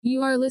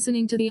You are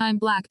listening to the I'm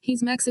Black,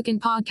 He's Mexican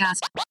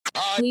podcast.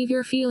 Leave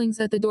your feelings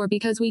at the door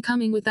because we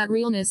coming with that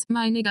realness,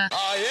 my nigga.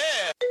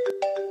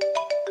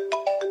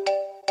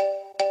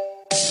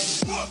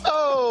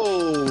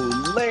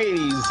 Oh,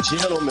 ladies,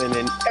 gentlemen,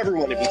 and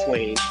everyone in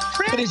between.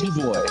 It is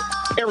your boy,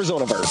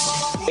 Arizona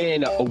Verse.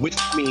 And with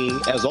me,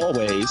 as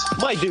always,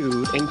 my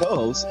dude and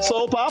co-host,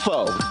 Soul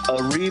Papo.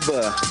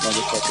 Arriba,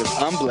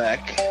 motherfuckers. I'm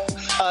black.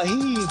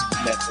 He's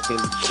Mexican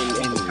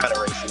and kind of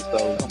racist,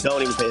 so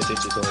don't even pay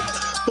attention to him.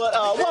 But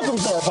welcome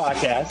to our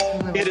podcast.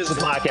 It is a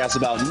podcast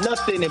about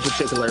nothing in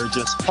particular,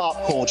 just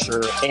pop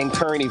culture and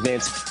current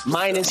events,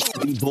 minus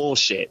the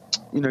bullshit.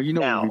 You know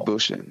Now- we be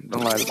bullshit.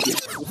 Don't lie to me.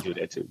 We do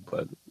that too,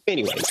 but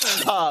anyway,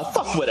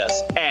 fuck with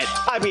us at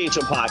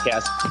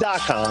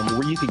ibhmpodcast.com,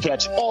 where you can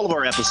catch all of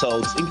our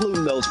episodes,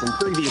 including those from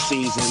previous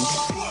seasons.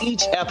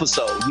 Each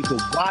episode you can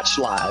watch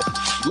live,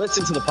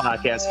 listen to the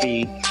podcast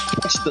feed,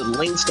 catch the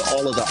links to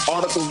all of the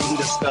articles we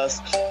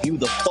discuss, view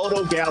the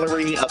photo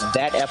gallery of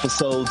that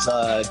episode's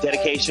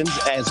dedications,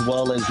 as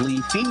well as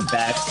leave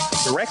feedback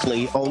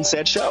directly on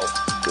said show.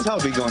 Because how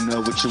we gonna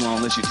know what you want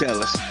unless you tell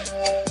us?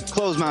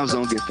 Closed mouths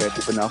don't get fed.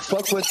 But now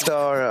fuck with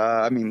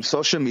our,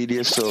 social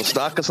media. So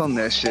stalk us on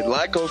that shit.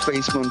 Like our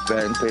Facebook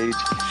fan page.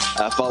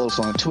 Follow us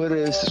on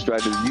Twitter.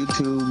 Subscribe to the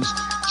YouTube's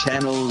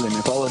channels. And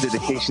follow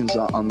dedications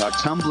on our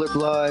Tumblr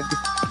blog.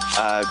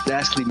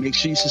 Lastly, make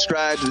sure you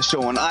subscribe to the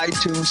show on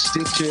iTunes,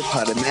 Stitcher,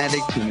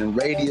 Podomatic, TuneIn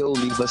Radio.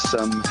 Leave us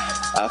some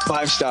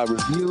 5-star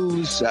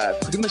reviews.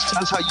 Pretty much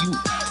tell us how you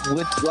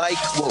would like,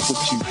 what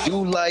you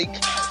do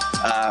like.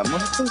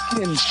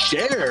 Motherfucking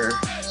share.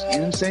 You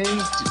know what I'm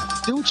saying?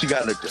 Do what you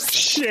gotta do.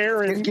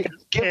 Sharing.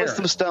 Give us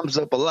some thumbs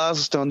up. Allow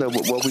us to know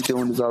that what we're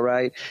doing is all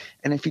right.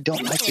 And if you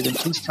don't like it, then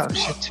please talk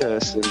shit to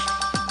us. And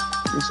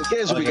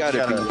here's what we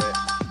gotta do.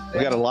 We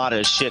got a lot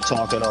of shit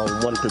talking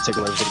on one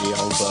particular video,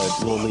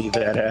 but we'll leave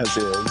that as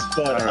is.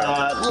 But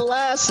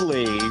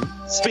lastly,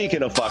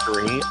 speaking of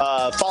fuckery,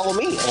 follow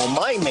me on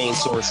my main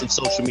source of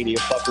social media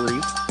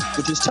fuckery,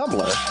 which is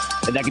Tumblr.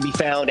 And that can be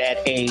found at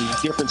a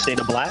different state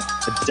of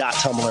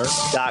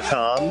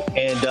black.tumblr.com.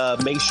 And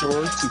make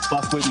sure to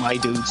fuck with my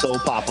dude Soul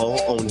Papo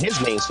on his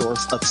main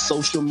source of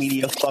social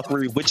media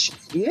fuckery, which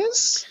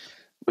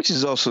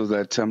is also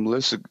that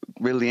Tumblr. So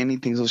really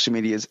anything social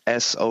media is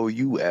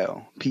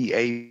SOULPAPO.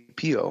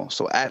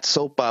 So at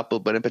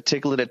Soulpapo, but in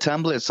particular the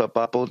Tumblr is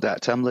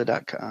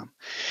soulpapo.tumblr.com.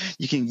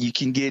 You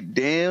can get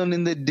down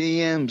in the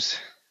DMs.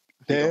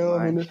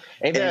 Ain't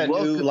that a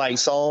new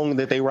song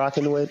that they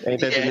rocking with?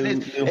 Ain't that the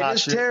new hot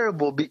it's shit?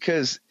 terrible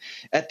because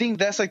I think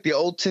that's like the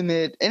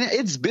ultimate, and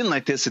it's been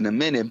like this in a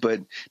minute,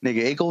 but nigga,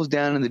 it goes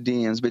down in the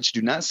DMs. Bitch,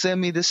 do not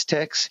send me this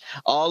text.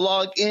 I'll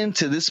log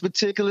into this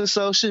particular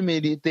social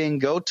media thing,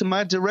 go to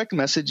my direct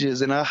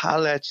messages, and I'll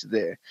holler at you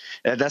there.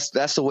 That's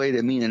the way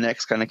that me and the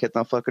next kind of kept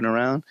on fucking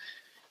around.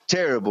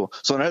 Terrible.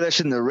 So now that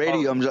shit in the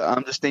radio,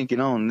 I'm just thinking,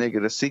 oh,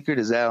 nigga, the secret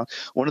is out.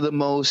 One of the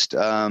most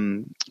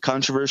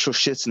controversial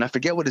shits, and I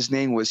forget what his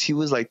name was. He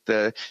was like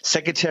the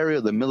secretary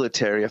of the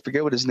military. I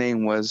forget what his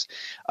name was.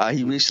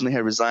 He recently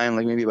had resigned,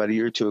 like maybe about a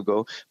year or two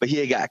ago. But he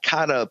had got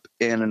caught up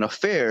in an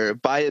affair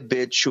by a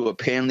bitch who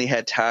apparently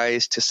had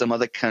ties to some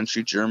other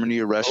country, Germany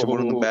or Russia.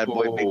 One of them bad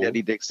boy Big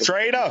Daddy dicks.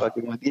 Straight up.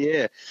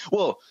 Yeah.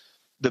 Well,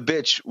 the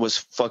bitch was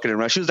fucking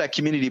around. She was that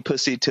community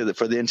pussy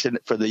for the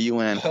internet, for the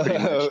UN. Pretty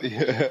much.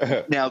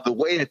 Yeah. Now, the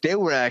way that they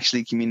were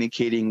actually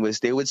communicating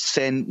was they would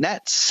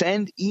not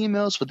send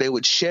emails, but they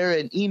would share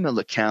an email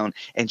account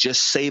and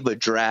just save a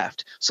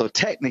draft. So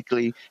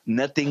technically,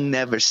 nothing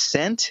never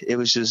sent. It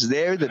was just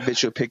there. The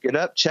bitch would pick it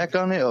up, check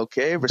on it,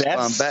 okay,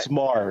 respond back.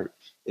 Smart.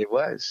 It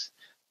was.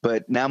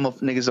 But now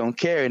niggas don't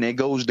care, and it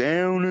goes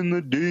down in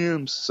the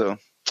DMs. So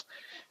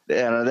I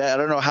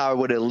don't know how I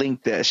would have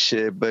linked that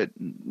shit, but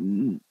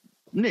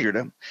nigger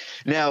them.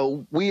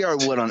 Now, we are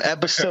on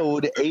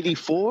episode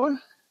 84?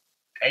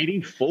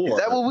 84. Is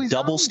that what we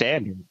Double on?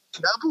 standard.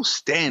 Double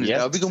standard.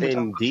 Yes, we gonna be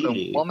talking about some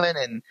indeed. woman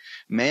and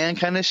man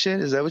kind of shit?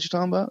 Is that what you're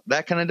talking about?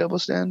 That kind of double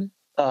standard?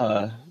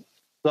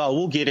 Well,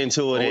 we'll get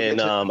into it in,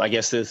 I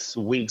guess, this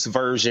week's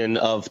version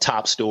of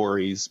Top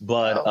Stories.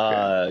 But,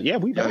 Okay.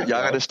 we Y'all back,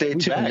 got to stay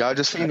We tuned. back. Y'all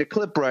just seen the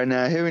clip right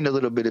now, hearing a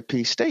little bit of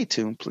peace. Stay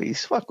tuned,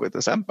 please. Fuck with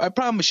us. I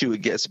promise you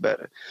it gets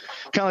better.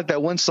 Kind of like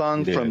that one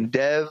song from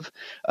Dev,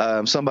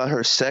 something about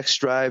her sex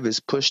drive is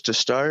pushed to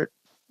start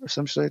or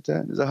some shit like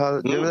that. Is that how?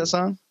 You remember that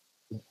song?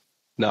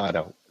 No, I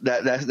don't.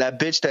 That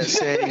bitch that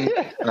sang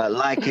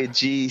like a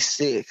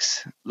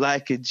G6,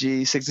 like a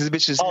G6. This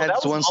bitch just had that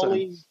this was one the song.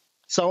 only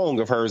song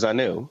of hers I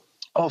knew.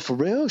 Oh, for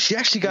real? She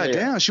actually got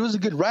down. She was a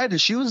good writer.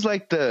 She was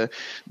like the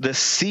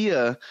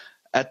Sia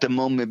at the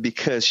moment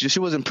because she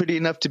wasn't pretty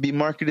enough to be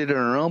marketed on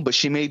her own, but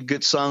she made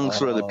good songs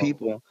for other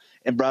people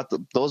and brought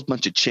those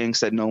bunch of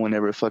chinks that no one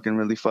ever fucking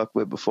really fucked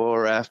with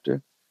before or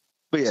after.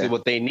 But yeah. See,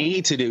 what they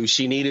need to do,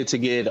 she needed to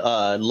get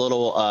a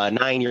little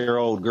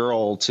 9-year-old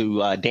girl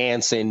to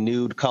dance in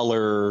nude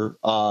color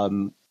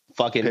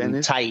fucking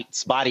Pennies?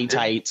 tights, body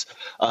tights,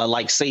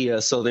 like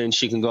Sia, so then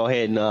she can go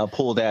ahead and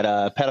pull that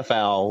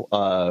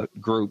pedophile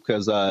group.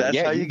 Because that's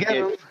how you get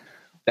them.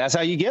 That's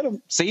how you get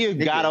them. Sia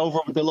got over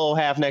with the little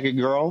half-naked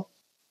girl.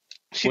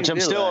 which I'm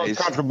still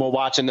uncomfortable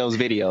watching those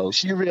videos.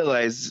 She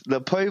realized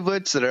the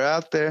pivots that are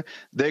out there,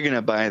 they're going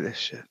to buy this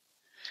shit.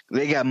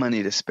 They got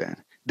money to spend.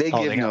 They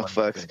give no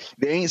fucks.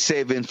 They ain't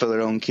saving for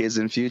their own kids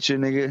in future,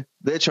 nigga.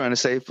 They're trying to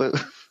save for,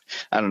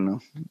 I don't know.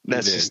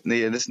 That's just,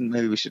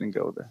 maybe we shouldn't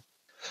go there.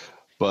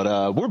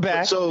 But we're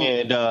back.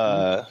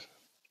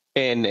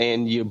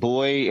 And your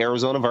boy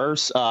Arizona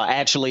Verse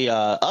actually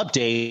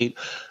update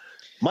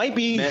might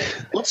be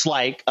looks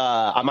like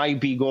I might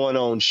be going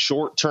on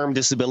short-term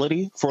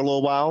disability for a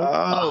little while.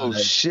 Oh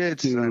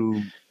shit.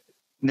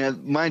 Now,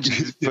 mind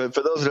you,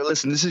 for those that are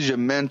listening, this is your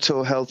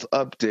mental health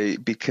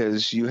update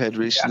because you had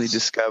recently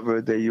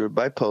discovered that you were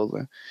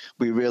bipolar.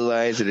 We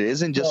realized that it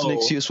isn't just an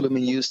excuse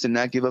women use to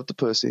not give up the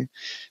pussy.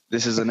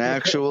 This is an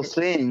actual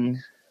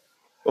thing.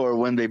 Or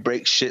when they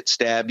break shit,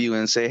 stab you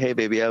and say, hey,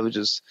 baby, I was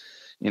just,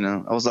 I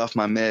was off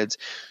my meds.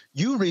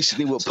 You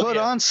recently were put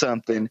on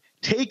something,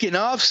 taken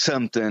off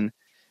something,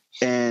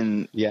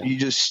 and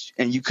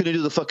you couldn't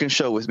do the fucking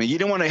show with me. You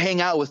didn't want to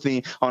hang out with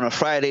me on a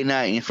Friday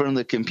night in front of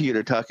the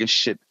computer talking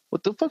shit.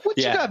 What the fuck? What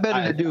you got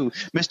better to do,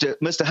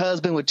 Mr.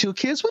 Husband with 2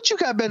 kids? What you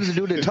got better to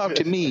do than talk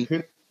to me?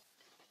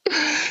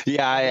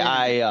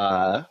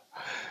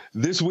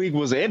 This week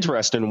was an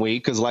interesting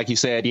week because, like you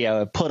said,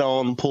 pulled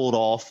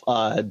off.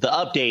 The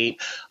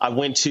update, I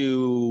went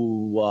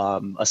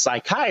to a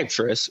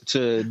psychiatrist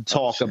to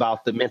talk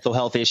about the mental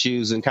health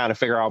issues and kind of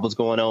figure out what's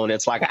going on.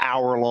 It's like an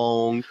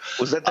hour-long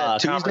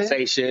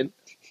conversation.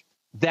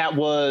 That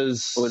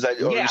was I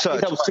think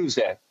that was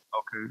Tuesday.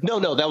 Okay. No,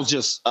 that was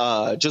just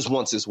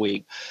once this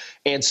week.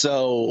 And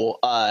so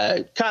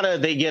kind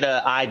of they get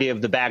an idea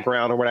of the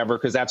background or whatever,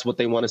 because that's what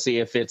they want to see,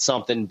 if it's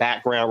something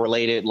background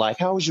related, like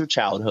how was your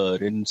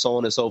childhood and so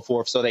on and so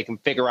forth, so they can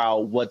figure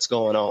out what's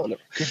going on.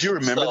 Could you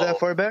remember that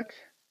far back?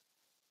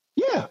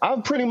 Yeah,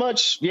 I'm pretty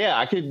much,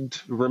 I could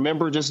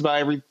remember just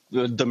about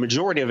the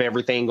majority of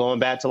everything going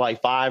back to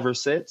like 5 or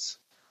 6.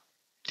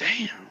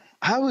 Damn.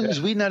 How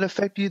does weed not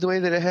affect you the way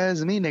that it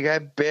has me, nigga? I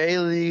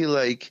barely,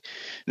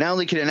 not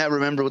only can I not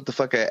remember what the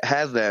fuck I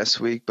had last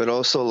week, but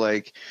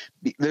also,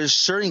 there's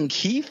certain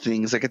key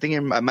things. I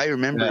think I might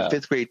remember a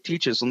 5th grade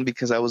teachers only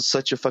because I was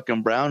such a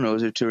fucking brown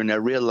noser to her, and I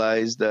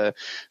realized the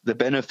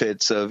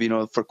benefits of,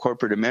 for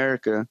corporate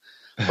America.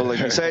 But,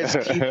 besides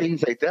key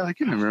things like that, I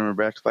can't remember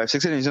back to 5,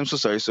 6. Anyways, I'm so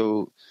sorry.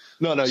 So,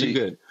 no, you're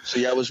good.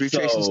 So, I was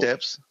retracing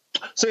steps.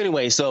 So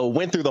anyway,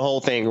 went through the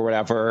whole thing or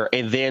whatever.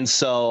 And then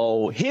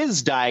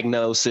his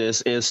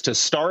diagnosis is to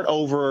start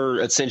over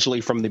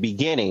essentially from the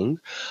beginning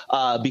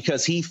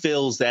because he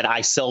feels that I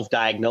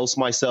self-diagnosed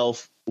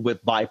myself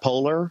with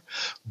bipolar.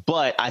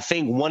 But I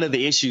think one of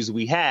the issues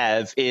we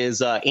have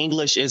is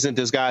English isn't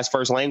this guy's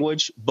first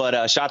language,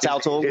 but shouts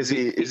out to him. Is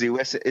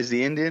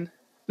he Indian?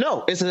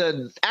 No, it's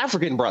an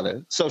African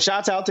brother. So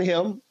shouts out to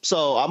him.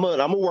 So I'm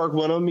gonna work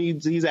with him.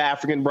 He's an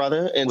African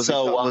brother. And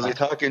was he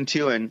talking to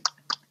you and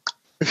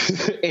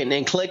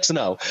and clicks?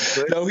 No,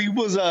 he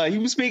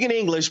was speaking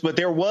English, but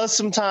there was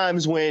some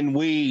times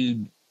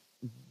when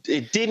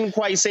it didn't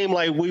quite seem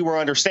like we were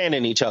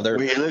understanding each other.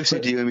 He looks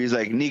at you and he's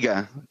like,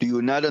 nigga, do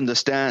you not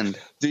understand?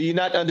 Do you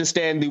not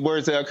understand the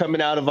words that are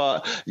coming out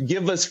of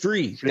give us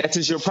free? That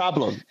is your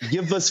problem.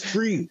 Give us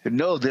free.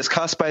 No, this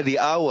costs by the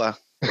hour.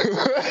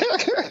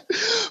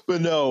 But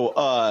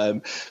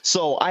no,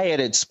 so I had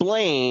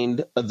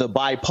explained the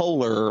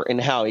bipolar and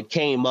how it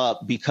came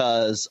up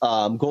because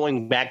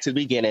going back to the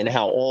beginning,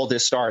 how all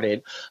this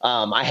started,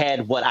 I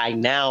had what I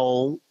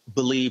now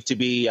believe to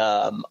be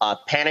a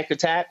panic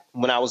attack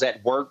when I was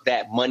at work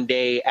that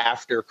Monday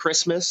after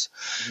Christmas.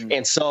 Mm-hmm.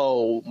 And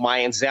so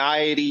my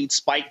anxiety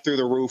spiked through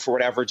the roof or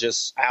whatever,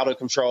 just out of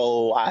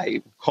control.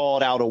 I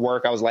called out of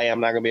work. I was like, I'm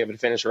not going to be able to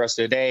finish the rest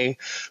of the day.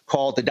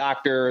 Called the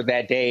doctor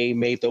that day,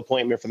 made the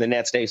appointment for the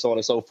next day, so on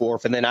and so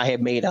forth. And then I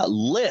had made a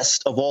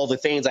list of all the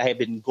things I had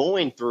been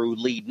going through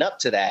leading up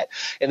to that.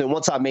 And then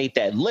once I made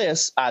that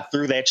list, I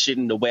threw that shit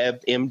into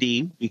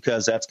WebMD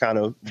because that's kind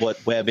of what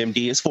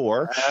WebMD is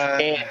for.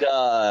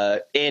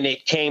 And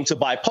it came to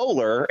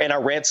bipolar, and I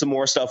read some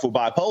more stuff with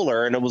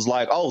bipolar, and it was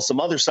like, oh, some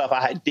other stuff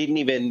I didn't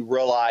even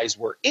realize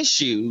were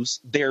issues.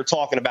 They're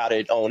talking about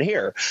it on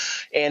here.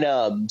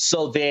 And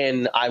so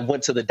then I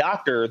went to the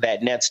doctor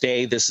that next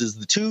day. This is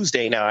the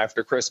Tuesday now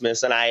after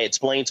Christmas, and I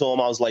explained to him,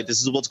 I was like,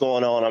 this is what's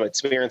going on. I'm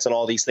experiencing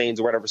all these things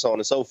or whatever, so on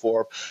and so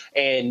forth,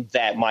 and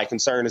that my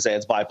concern is that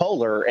it's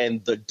bipolar.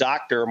 And the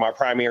doctor, my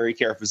primary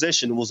care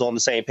physician, was on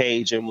the same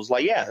page and was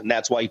like, yeah, and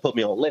that's why he put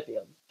me on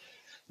lithium.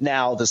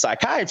 Now, the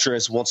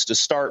psychiatrist wants to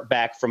start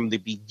back from the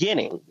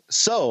beginning.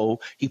 So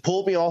he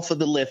pulled me off of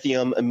the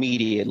lithium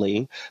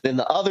immediately. Then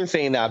the other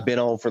thing that I've been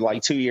on for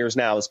like 2 years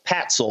now is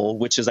Paxil,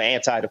 which is an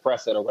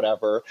antidepressant or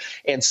whatever.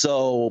 And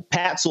so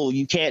Paxil,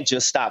 you can't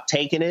just stop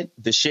taking it.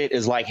 The shit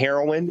is like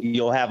heroin.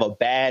 You'll have a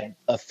bad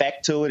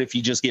effect to it if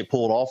you just get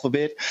pulled off of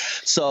it.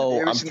 So have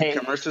you ever seen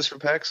commercials for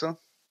Paxil?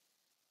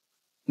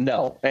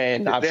 No,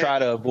 and I've tried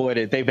to avoid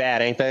it. They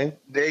bad, ain't they?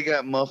 They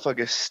got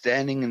motherfuckers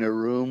standing in a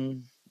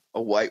room,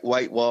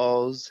 white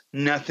walls,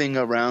 nothing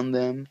around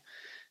them,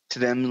 to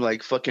them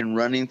like fucking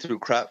running through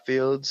crop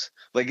fields.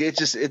 Like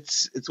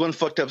it's one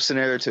fucked up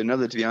scenario to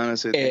another, to be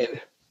honest with you.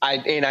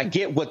 I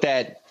get what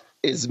that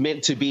is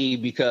meant to be,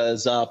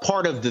 because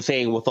part of the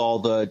thing with all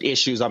the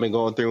issues I've been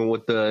going through and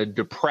with the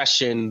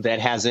depression that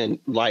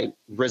hasn't like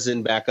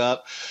risen back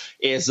up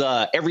is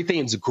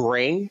everything's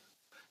gray.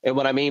 And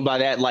what I mean by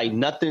that, like,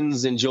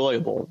 nothing's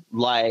enjoyable.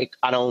 Like,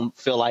 I don't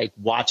feel like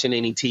watching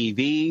any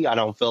TV. I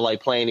don't feel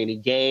like playing any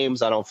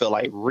games. I don't feel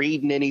like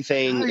reading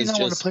anything. I It's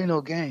don't want just to play no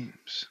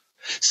games.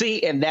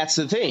 see, and that's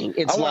the thing.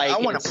 It's I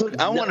want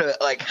to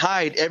like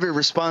hide every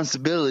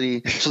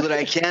responsibility so that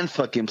I can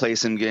fucking play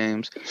some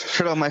games.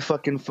 Turn on my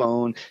fucking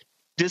phone,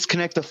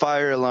 disconnect the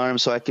fire alarm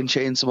so I can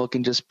chain smoke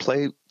and just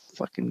play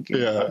fucking games.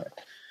 Yeah.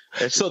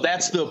 So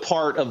that's the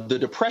part of the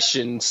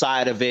depression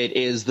side of it,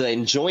 is the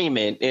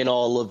enjoyment in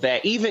all of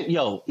that.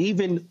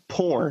 Even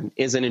porn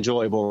isn't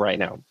enjoyable right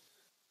now.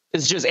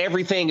 It's just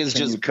everything is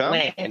just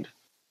bland.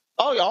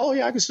 Oh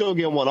yeah, I can still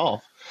get one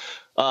off.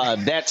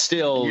 That's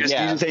still you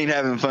just ain't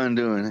having fun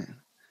doing it.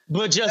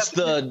 But just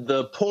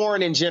the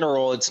porn in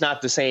general, it's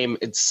not the same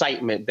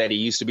excitement that it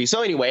used to be.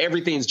 So anyway,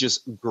 everything's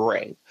just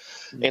gray.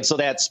 And so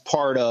that's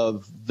part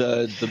of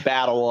the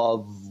battle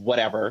of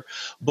whatever.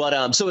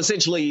 But so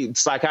essentially,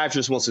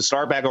 psychiatrist wants to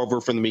start back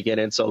over from the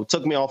beginning. So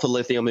took me off of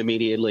lithium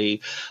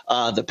immediately.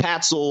 The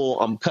Paxil,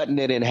 I'm cutting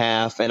it in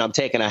half, and I'm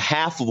taking a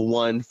half of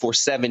one for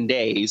 7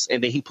 days.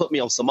 And then he put me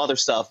on some other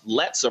stuff,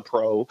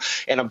 Lexapro,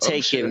 and I'm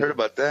taking I heard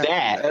about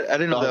that. I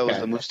didn't know that was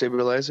the mood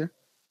stabilizer.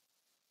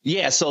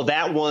 Yeah, so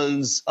that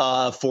one's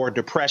for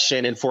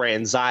depression and for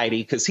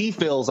anxiety, because he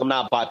feels I'm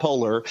not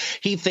bipolar.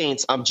 He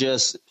thinks I'm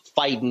just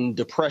fighting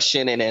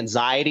depression and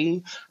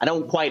anxiety. I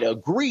don't quite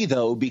agree,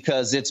 though,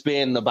 because it's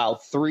been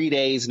about 3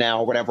 days now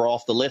or whatever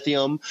off the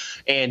lithium,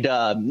 and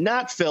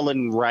not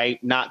feeling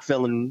right, not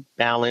feeling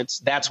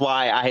balanced. That's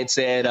why I had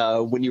said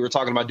when you were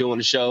talking about doing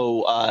the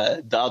show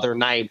the other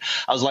night,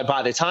 I was like,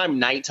 by the time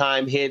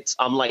nighttime hits,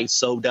 I'm like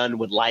so done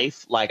with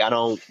life. Like, I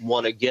don't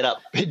want to get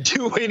up and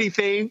do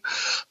anything.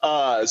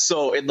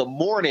 So in the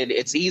morning,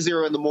 it's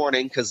easier in the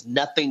morning because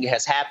nothing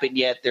has happened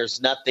yet.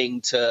 There's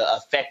nothing to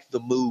affect the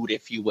mood,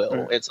 if you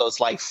will. And so it's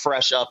like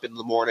fresh up in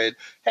the morning.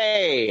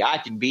 Hey, I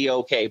can be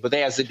okay. But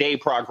then as the day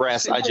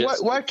progresses,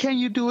 Why can't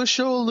you do a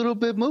show a little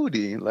bit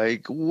moody?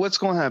 Like, what's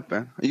going to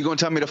happen? Are you going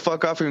to tell me to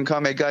fuck off? Or you going to call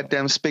me a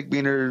goddamn spick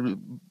beaner?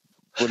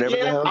 Whatever.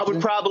 Yeah, I would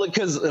probably,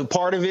 because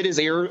part of it is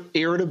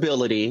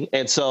irritability,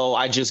 and so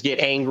I just get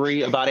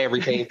angry about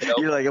everything.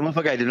 You're like,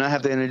 motherfucker, I do not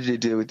have the energy to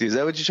deal with you. Is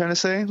that what you're trying to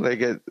say?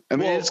 Like, I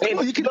mean, it's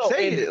cool. You can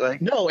say it.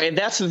 Like, no, and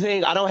that's the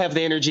thing. I don't have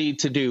the energy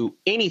to do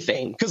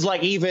anything, because,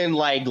 like, even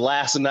like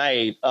last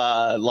night,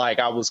 like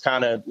I was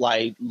kind of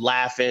like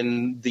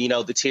laughing, the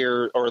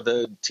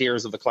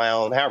tears of the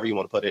clown, however you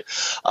want to put it.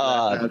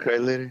 Okay,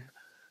 later.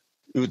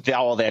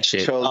 All that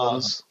shit.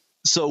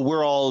 So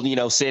we're all,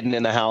 sitting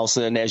in the house,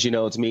 and as you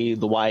know, it's me,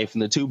 the wife,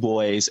 and the two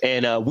boys,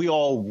 and we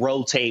all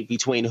rotate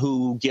between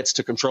who gets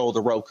to control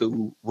the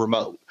Roku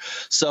remote.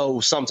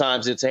 So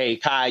sometimes it's, hey,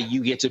 Kai,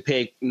 you get to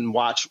pick and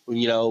watch,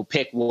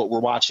 pick what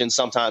we're watching.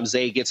 Sometimes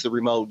Zay gets the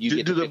remote.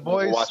 Do the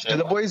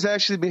boys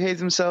actually behave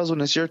themselves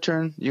when it's your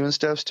turn, you and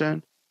Steph's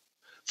turn?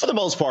 For the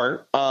most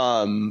part,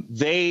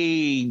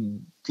 they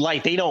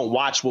don't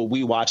watch what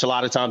we watch. A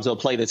lot of times they'll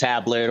play the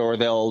tablet, or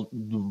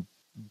they'll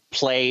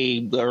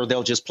play, or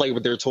they'll just play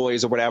with their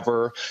toys or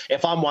whatever.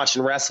 If I'm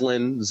watching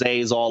wrestling,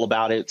 Zay's all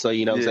about it. So,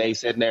 Zay's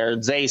sitting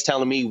there. Zay's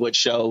telling me what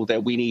show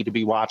that we need to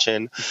be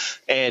watching.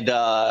 And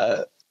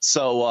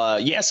so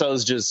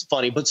it's just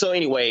funny. But so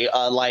anyway,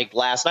 like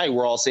last night,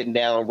 we're all sitting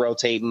down,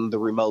 rotating the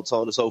remote, so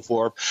on and so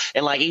forth.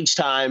 And like each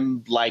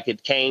time, like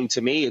it came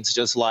to me, it's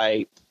just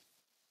like,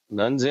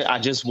 I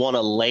just want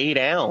to lay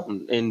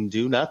down and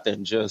do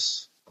nothing. I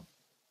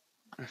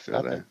feel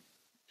nothing. That.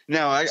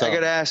 Now, I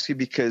got to ask you,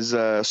 because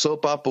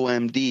Soap Opera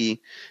MD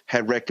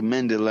had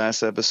recommended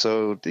last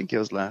episode, I think it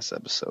was last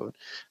episode,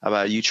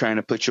 about you trying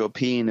to put your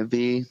P in a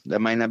V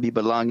that might not be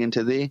belonging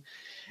to thee.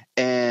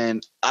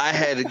 And I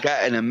had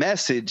gotten a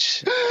message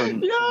from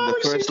the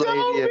first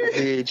lady at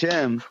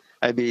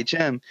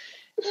BHM,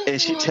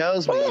 and she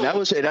tells me, and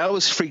I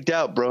was freaked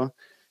out, bro.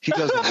 She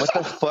goes, what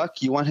the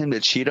fuck? You want him to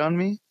cheat on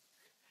me?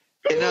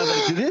 And I was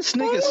like, did this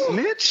nigga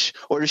snitch,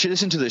 or did she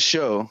listen to the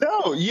show?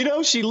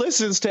 No, she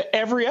listens to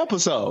every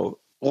episode.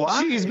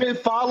 Why? She's been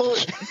following.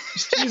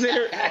 She's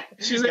entertained.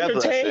 She's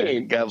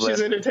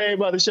entertained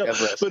by the show.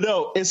 But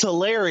no, it's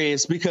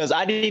hilarious, because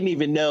I didn't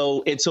even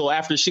know until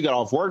after she got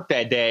off work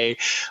that day.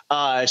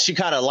 She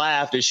kind of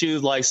laughed, and she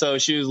was like, so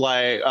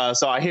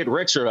I hit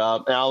Richard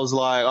up, and I was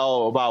like,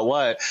 oh, about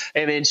what?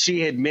 And then she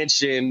had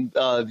mentioned,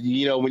 when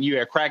you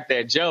had cracked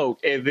that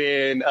joke, and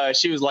then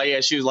she was like,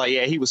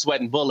 yeah, he was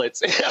sweating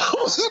bullets. And I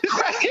was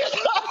cracking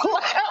up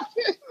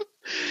laughing.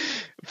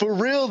 For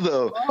real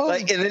though,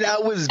 and then I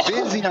was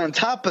busy on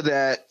top of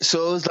that,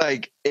 so it was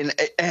like,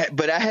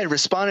 but I had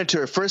responded to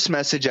her first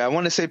message, I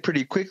want to say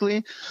pretty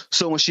quickly.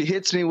 So when she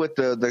hits me with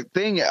the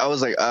thing, I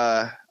was like,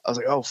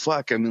 oh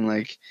fuck. I mean,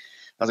 like,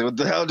 I was like, what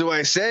the hell do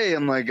I say?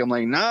 I'm like,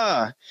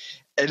 nah.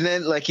 And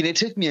then, like, and it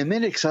took me a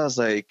minute because I was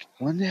like,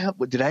 "When the hell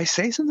did I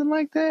say something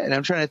like that?" And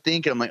I'm trying to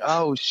think, and I'm like,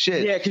 "Oh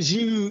shit!" Yeah, because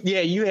you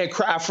had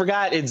I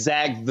forgot because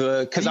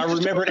I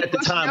remembered at the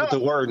time what the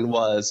wording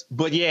was.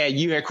 But yeah,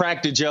 you had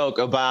cracked a joke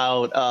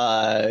about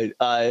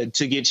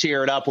to get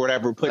cheered up or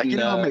whatever. Putting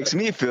it makes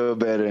me feel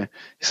better.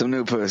 Some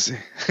new pussy,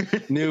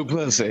 new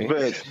pussy.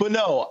 But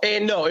no,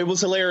 it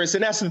was hilarious,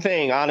 and that's the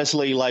thing.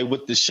 Honestly, like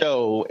with the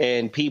show,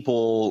 and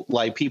people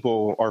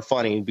are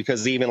funny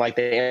because even like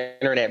the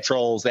internet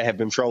trolls that have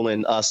been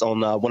trolling us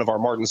on one of our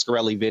Martin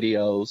Scarelli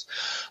videos.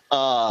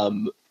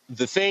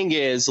 The thing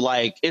is,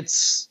 like,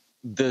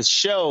 the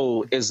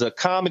show is a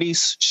comedy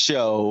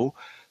show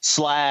 /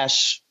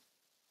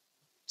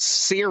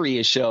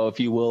 serious show, if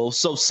you will.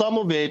 So some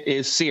of it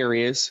is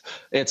serious.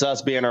 It's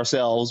us being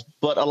ourselves,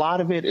 but a lot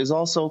of it is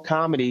also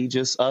comedy,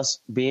 just us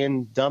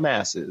being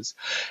dumbasses.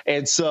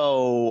 And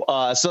so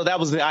that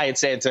was I had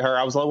said to her,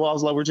 I was like,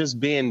 we're just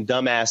being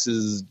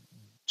dumbasses,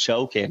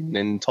 choking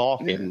and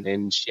talking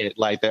and shit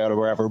like that or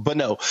whatever. But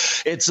no,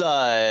 it's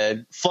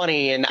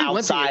funny and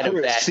outside of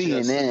that.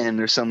 CNN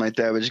or something like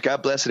that. But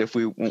God bless it if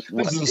we.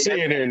 This is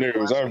CNN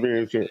news.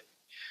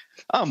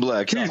 I'm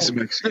black. He's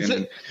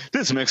Mexican.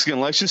 This Mexican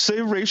likes to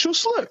say racial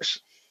slurs.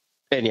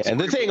 And yeah, and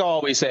the thing I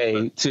always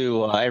say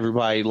to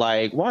everybody,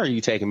 like, why are you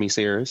taking me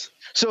serious?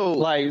 So,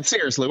 like,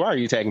 seriously, why are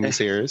you taking me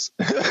serious?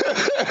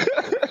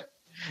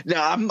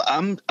 No,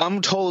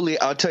 I'm totally.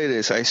 I'll tell you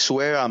this. I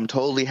swear, I'm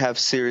totally half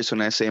serious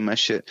when I say my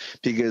shit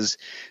because,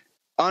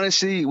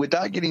 honestly,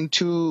 without getting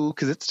too,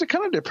 because it's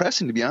kind of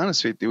depressing to be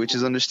honest with you, which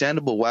is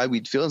understandable why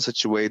we'd feel in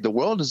such a way. The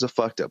world is a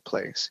fucked up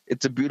place.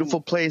 It's a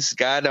beautiful place.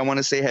 God, I want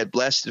to say, had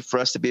blessed it for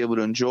us to be able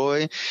to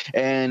enjoy,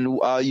 and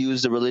I'll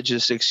use the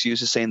religious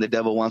excuse of saying the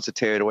devil wants to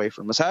tear it away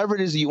from us. However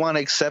it is you want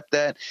to accept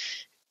that,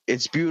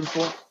 it's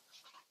beautiful.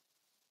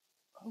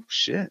 Oh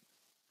shit!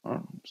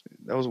 Oh,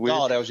 that was weird.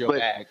 Oh, that was your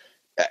bag.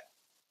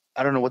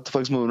 I don't know what the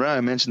fuck's moving around.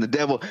 I mentioned the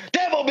devil.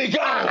 Devil be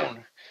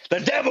gone! The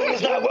devil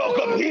is not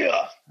welcome here.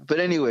 But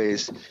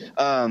anyways,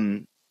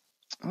 what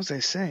was I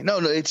saying? No,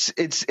 it's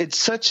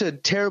such a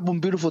terrible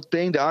and beautiful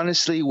thing to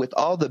honestly, with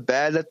all the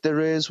bad that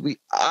there is,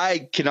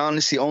 I can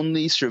honestly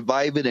only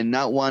survive it and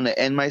not want to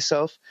end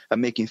myself by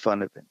making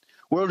fun of it.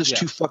 World is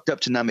too fucked up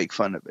to not make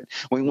fun of it.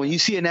 When you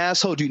see an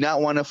asshole, do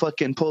not want to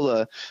fucking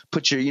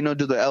put your,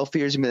 do the elf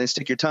ears and then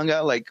stick your tongue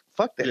out. Like,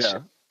 fuck that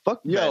shit.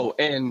 Fuck that.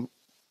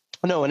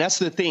 No, and that's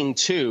the thing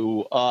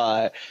too.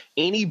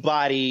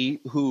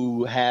 Anybody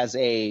who has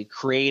a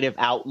creative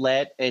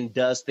outlet and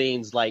does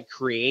things like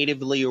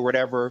creatively or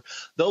whatever,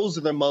 those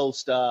are the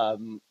most,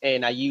 and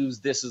I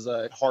use this as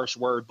a harsh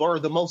word, but are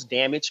the most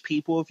damaged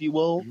people, if you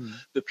will. Mm-hmm.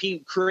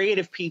 The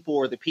creative people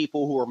are the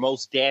people who are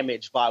most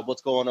damaged by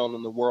what's going on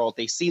in the world.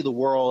 They see the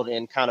world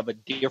in kind of a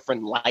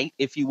different light,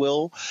 if you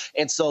will.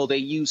 And so they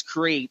use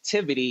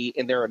creativity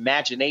and their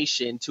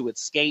imagination to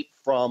escape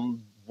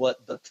from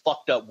what the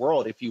fucked up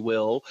world, if you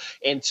will,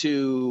 and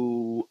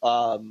to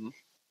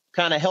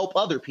kind of help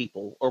other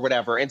people or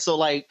whatever. And so,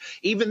 like,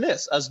 even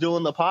us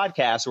doing the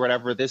podcast or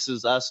whatever, this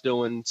is us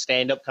doing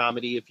stand-up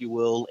comedy, if you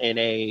will, in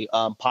a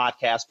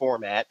podcast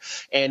format.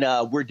 And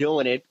we're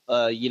doing it,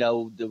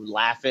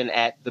 laughing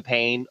at the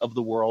pain of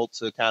the world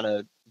to kind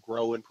of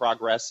grow and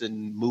progress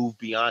and move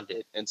beyond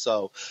it. And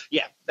so,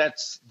 yeah,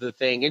 that's the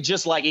thing. And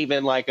just like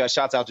even like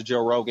shouts out to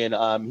Joe Rogan.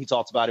 He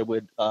talks about it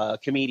with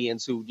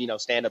comedians who,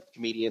 stand-up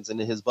comedians and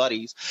his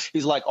buddies.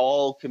 He's like,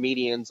 all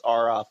comedians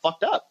are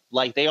fucked up.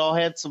 Like, they all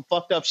had some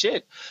fucked up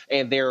shit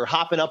and they're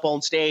hopping up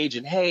on stage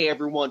and, hey,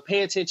 everyone,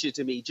 pay attention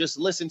to me. Just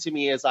listen to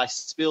me as I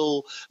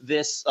spill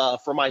this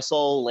for my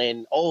soul.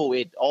 And,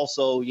 it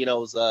also,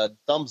 is a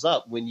thumbs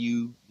up when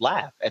you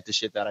laugh at the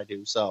shit that I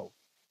do. So,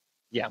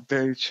 yeah.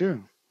 Very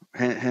true.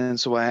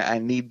 Hence why I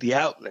need the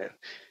outlet.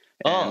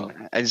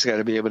 And I just got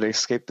to be able to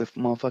escape the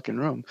motherfucking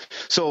room.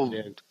 So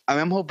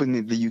I'm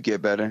hoping that you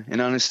get better. And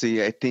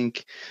honestly, I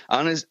think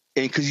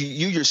because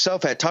you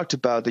yourself had talked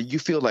about that you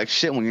feel like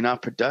shit when you're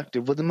not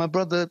productive. Well, then my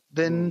brother,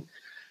 then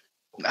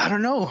I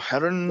don't know. I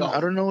don't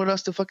know what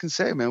else to fucking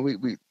say, man.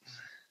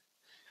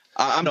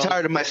 I'm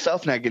tired of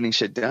myself not getting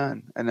shit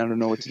done, and I don't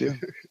know what to do.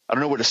 I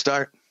don't know where to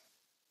start.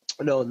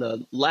 No,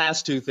 the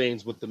last two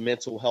things with the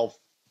mental health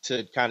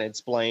to kind of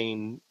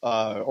explain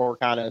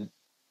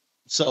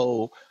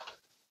so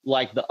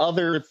like the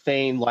other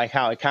thing, like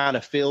how it kind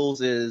of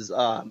feels is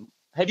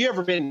have you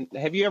ever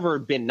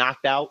been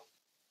knocked out,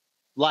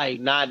 like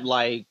not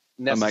like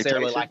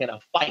necessarily like in a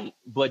fight,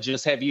 but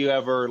just have you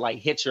ever like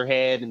hit your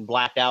head and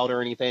blacked out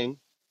or anything?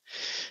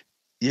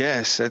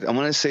 Yes, I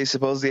want to say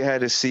supposedly I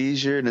had a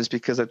seizure, and it's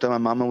because I thought my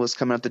mama was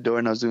coming out the door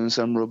and I was doing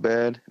something real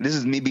bad. This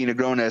is me being a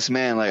grown ass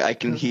man. Like, I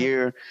can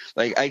hear,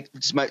 like,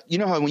 you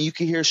know how when you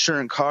can hear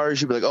certain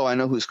cars, you'd be like, oh, I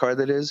know whose car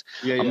that is.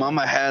 Yeah, my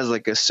mama has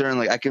like a certain,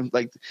 like, I can,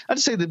 like, I'd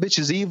say the bitch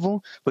is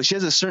evil, but she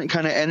has a certain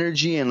kind of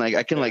energy, and like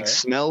I can like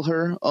smell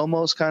her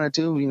almost kind of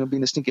too.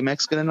 Being a stinky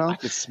Mexican and all. I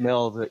could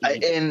smell the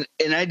and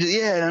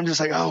I'm just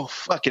like, oh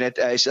fuck it.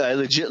 I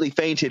legitly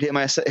fainted,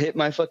 hit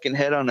my fucking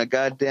head on a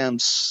goddamn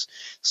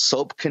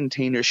soap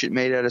container shit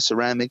made out of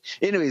ceramic.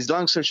 Anyways,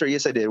 long story short,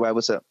 yes I did. Why?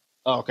 What's up?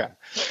 Okay.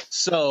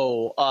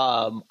 So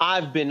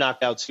I've been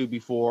knocked out too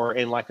before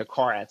in like a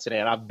car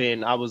accident.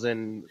 I was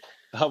in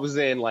like It was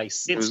going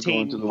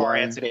 16 through the car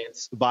wire.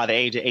 accidents by the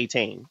age of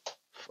 18.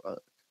 Fuck.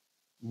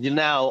 You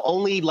know,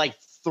 only like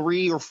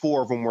 3 or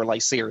 4 of them were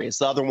like serious.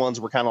 The other ones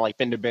were kind of like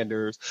fender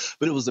benders,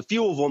 but it was a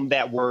few of them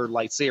that were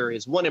like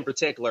serious. One in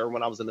particular,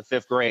 when I was in the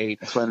 5th grade.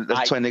 That's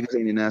why niggas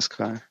ain't in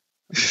NASCAR.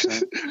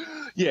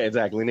 Yeah,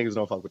 exactly. Niggas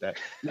don't fuck with that.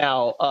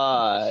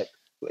 Now,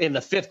 in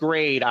the 5th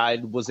grade, I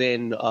was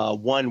in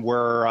one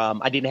where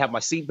I didn't have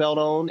my seatbelt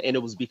on, and it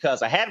was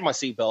because I had my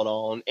seatbelt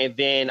on, and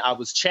then I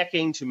was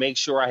checking to make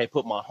sure I had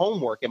put my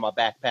homework in my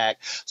backpack.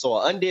 So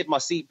I undid my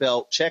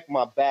seatbelt, checked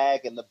my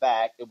bag in the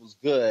back. It was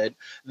good.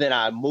 Then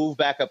I moved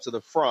back up to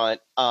the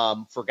front,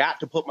 forgot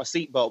to put my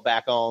seatbelt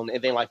back on,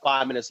 and then like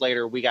 5 minutes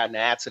later, we got in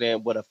an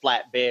accident with a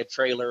flatbed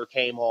trailer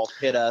came off,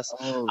 hit us.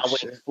 Oh, I went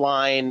shit.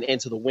 flying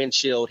into the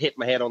windshield, hit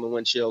my head on the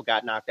windshield,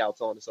 got knocked out,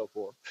 so on and so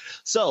forth.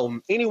 So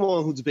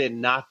anyone who's been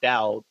knocked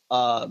out,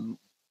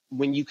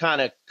 when you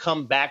kind of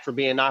come back from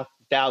being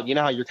knocked out, you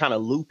know how you're kind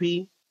of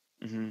loopy?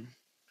 Mm-hmm.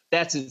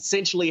 That's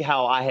essentially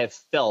how I have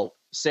felt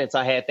since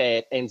I had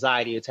that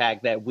anxiety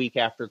attack that week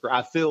after.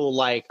 I feel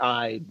like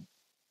I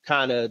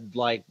kind of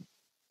like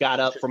got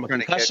up from a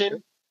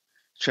concussion.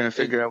 Trying to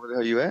figure out where the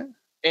hell you at?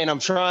 And I'm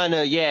trying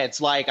to, it's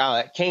like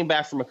I came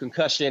back from a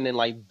concussion and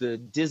like the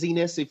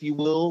dizziness, if you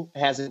will,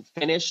 hasn't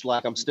finished.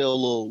 Like I'm still a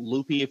little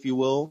loopy, if you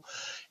will.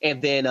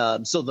 And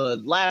then, so the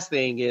last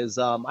thing is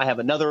I have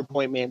another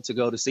appointment to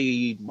go to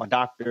see my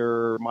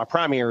doctor, my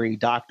primary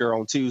doctor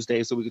on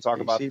Tuesday, so we can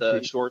talk about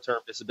the short-term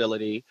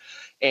disability.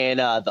 And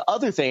the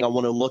other thing I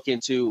want to look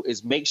into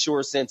is make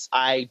sure, since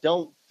I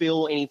don't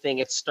feel anything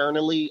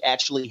externally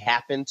actually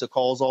happened to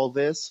cause all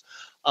this,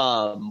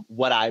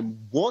 what I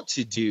want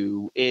to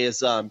do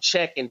is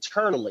check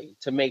internally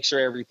to make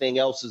sure everything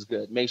else is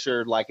good. Make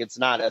sure like it's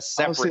not a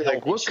separate.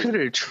 Like, what could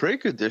have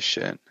triggered this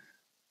shit?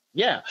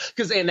 Yeah,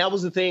 and that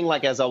was the thing.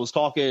 Like as I was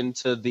talking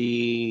to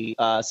the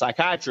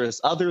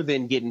psychiatrist, other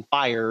than getting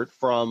fired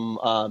from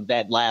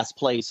that last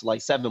place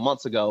like 7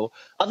 months ago,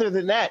 other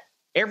than that,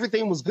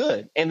 everything was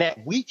good. And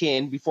that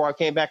weekend before I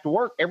came back to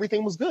work,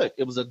 everything was good.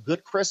 It was a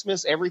good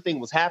Christmas. Everything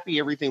was happy.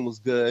 Everything was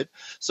good.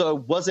 So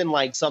it wasn't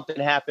like something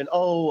happened.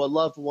 Oh, a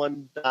loved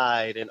one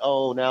died and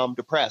oh, now I'm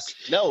depressed.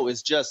 No,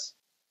 it's just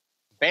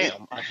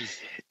bam.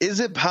 Is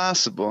it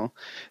possible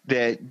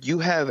that you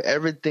have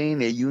everything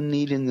that you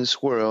need in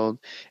this world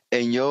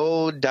and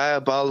your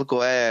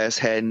diabolical ass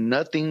had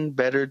nothing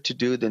better to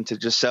do than to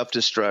just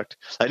self-destruct?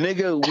 Like,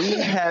 nigga, we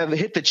have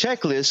hit the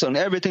checklist on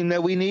everything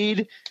that we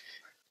need.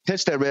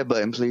 Touch that red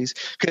button, please.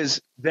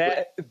 Because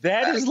that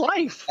is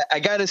life. I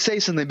gotta say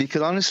something,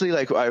 because honestly,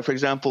 like, for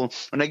example,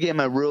 when I get in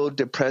my real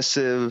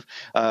depressive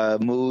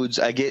moods,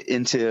 I get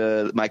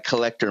into my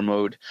collector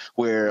mode,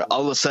 where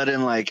all of a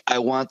sudden, like, I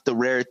want the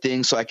rare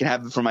thing so I can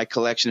have it for my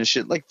collection and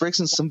shit. Like, for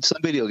instance, some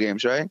video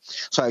games, right?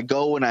 So I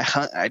go and I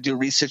hunt, I do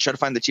research, try to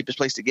find the cheapest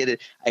place to get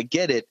it. I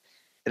get it.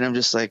 And I'm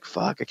just like,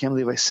 fuck, I can't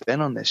believe I spent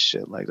on this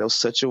shit. Like, that was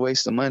such a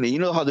waste of money. You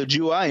know how the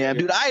Jew I am,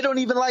 dude. I don't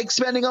even like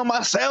spending on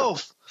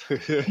myself.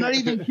 I'm not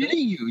even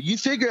kidding you. You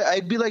figure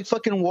I'd be like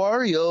fucking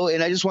Wario,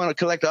 and I just want to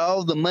collect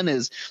all the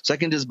monies so I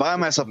can just buy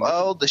myself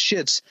all the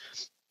shits.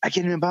 I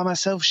can't even buy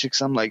myself shit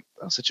because I'm like,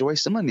 oh, such a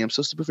waste of money. I'm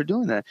so stupid for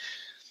doing that.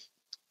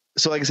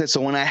 So like I said,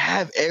 so when I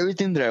have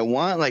everything that I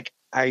want, like,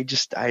 I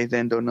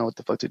then don't know what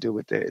the fuck to do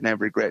with it, and I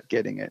regret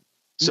getting it.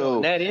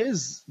 So no,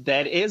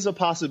 that is a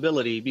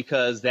possibility,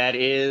 because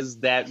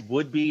that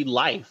would be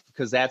life,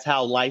 because that's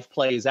how life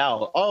plays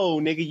out. Oh,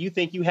 nigga, you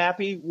think you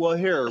happy? Well,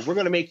 here, we're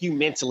going to make you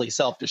mentally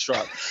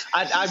self-destruct.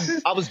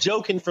 I was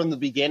joking from the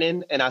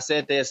beginning, and I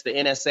said this, the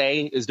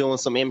NSA is doing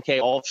some MK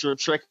Ultra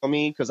trick on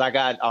me because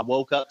I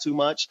woke up too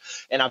much,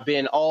 and I've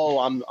been,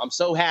 I'm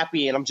so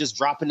happy, and I'm just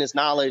dropping this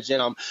knowledge,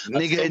 and I'm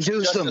nigga, a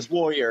justice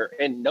warrior.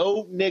 And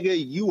no,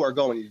 nigga, you are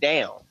going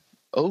down.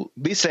 Oh,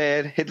 be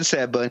sad. Hit the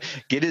sad button.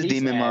 Get his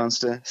demon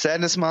monster.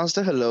 Sadness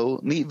monster. Hello.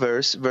 Meet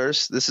verse.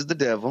 This is the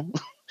devil.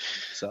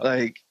 So,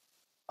 like,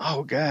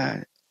 oh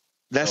God.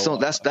 That's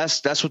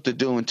what they're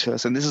doing to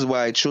us. And this is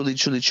why truly,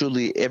 truly,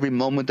 truly, every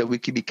moment that we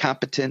can be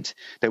competent,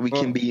 that we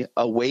can be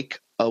awake,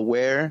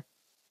 aware,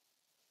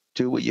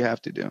 do what you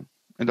have to do.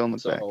 And don't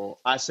look back. So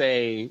I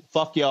say,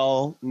 fuck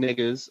y'all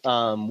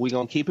niggas. We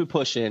gonna keep it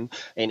pushing.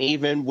 And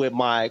even with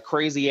my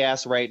crazy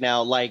ass right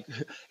now, like,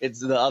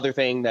 it's the other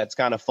thing that's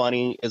kind of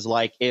funny is,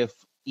 like, if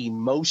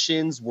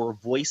emotions were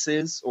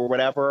voices or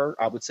whatever,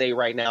 I would say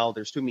right now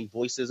there's too many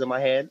voices in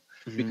my head.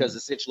 Mm-hmm. Because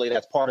essentially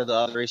that's part of the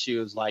other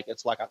issue is, like,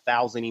 it's like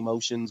 1,000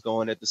 emotions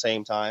going at the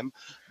same time.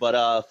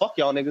 But fuck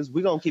y'all niggas,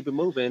 we gonna keep it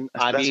moving.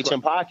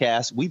 IBHM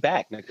Podcast, we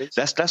back, niggas.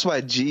 That's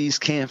why G's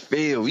can't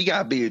feel. We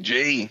gotta be a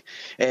G,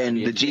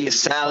 and the G is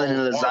salad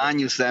and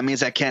lasagna, so that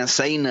means I can't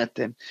say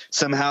nothing.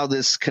 Somehow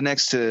this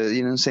connects to,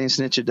 you know what I'm saying,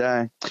 snitch or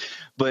die.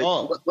 But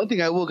one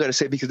thing I will gotta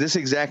say, because this is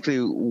exactly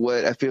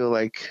what I feel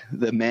like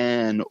the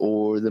man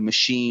or the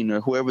machine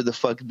or whoever the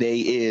fuck they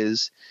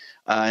is.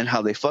 And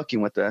how they fucking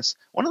with us.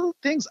 One of the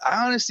things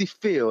I honestly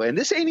feel, and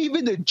this ain't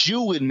even the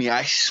Jew in me,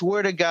 I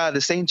swear to God,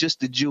 this ain't just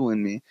the Jew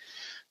in me.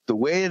 the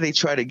way they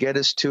try to get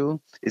us to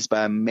is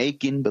by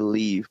making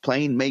believe,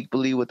 playing make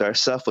believe with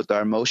ourselves, with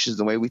our emotions,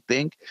 the way we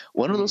think.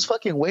 One of those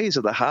fucking ways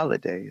are the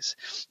holidays.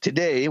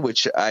 Today,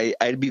 which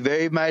I'd be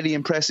very mighty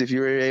impressed if you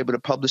were able to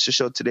publish a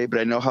show today, but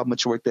I know how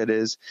much work that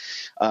is.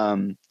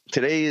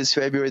 Today is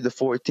February the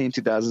 14th,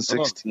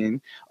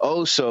 2016,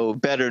 also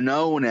better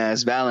known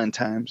as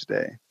Valentine's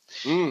Day.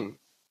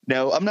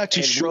 Now, I'm not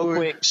too sure. Real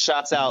quick,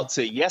 shouts out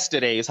to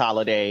yesterday's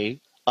holiday.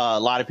 A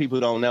lot of people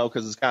don't know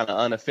because it's kind of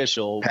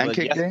unofficial.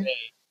 Pancake but yesterday Day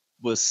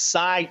was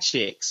Side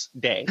Chicks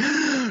Day.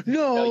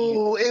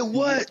 No, it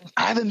what?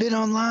 I haven't been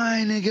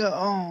online, nigga.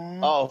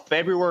 Oh,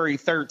 February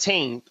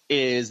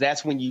 13th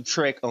that's when you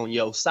trick on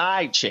your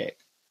side chick.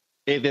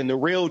 And then the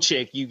real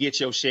chick, you get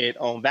your shit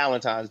on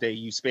Valentine's Day.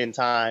 You spend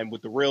time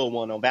with the real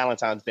one on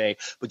Valentine's Day,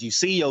 but you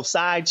see your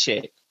side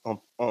chick on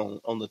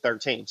the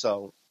 13th.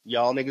 So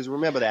y'all niggas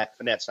remember that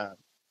for next time.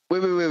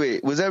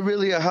 Wait. Was that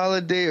really a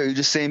holiday, or are you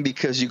just saying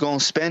because you're going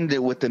to spend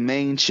it with the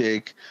main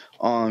chick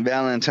on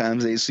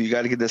Valentine's Day, so you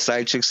got to get the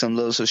side chick some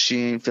love so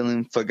she ain't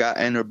feeling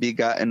forgotten or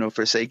begotten or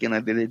forsaken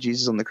like they did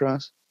Jesus on the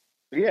cross?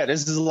 Yeah,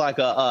 this is like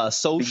a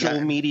social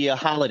media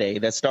holiday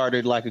that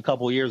started like a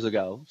couple years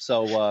ago.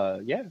 So,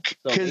 yeah.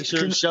 So make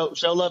sure show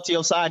love to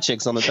your side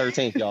chicks on the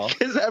 13th, y'all.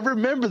 Because I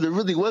remember there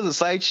really was a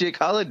side chick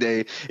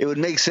holiday. It would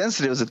make sense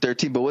that it was the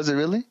 13th, but was it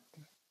really?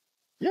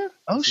 Yeah.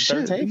 Oh,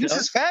 shit. 13th, This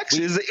is facts.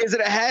 Is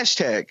it a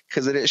hashtag?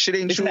 Because it shit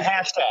ain't true. It's a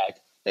hashtag.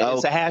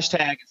 It's a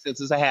hashtag.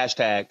 Since it's a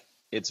hashtag,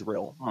 it's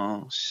real.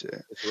 Oh,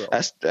 shit. It's real.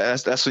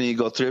 That's when you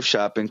go thrift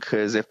shopping,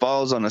 because it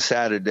falls on a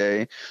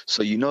Saturday.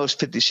 So you know it's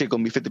 50 shit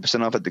going to be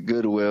 50% off at the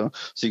Goodwill.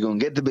 So you're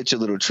going to get the bitch a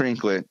little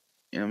trinket.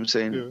 You know what I'm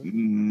saying? Yeah.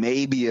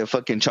 Maybe a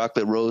fucking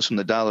chocolate rose from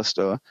the dollar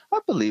store. I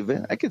believe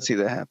it. I can see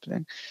that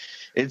happening.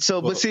 And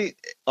so, but see,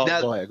 now,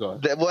 go ahead.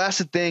 Well, that's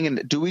the thing.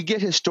 And do we get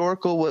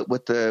historical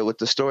with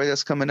the story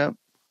that's coming up?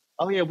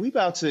 Oh yeah, we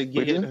about to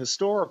get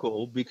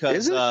historical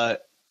because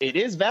it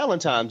is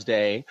Valentine's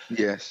Day.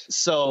 Yes.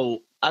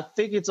 So I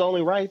think it's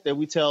only right that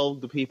we tell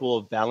the people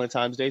a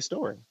Valentine's Day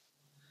story.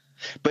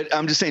 But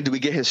I'm just saying, do we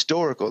get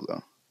historical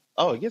though?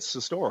 Oh, it gets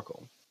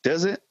historical.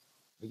 Does it?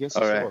 It gets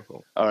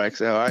historical. All right.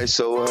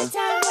 So. You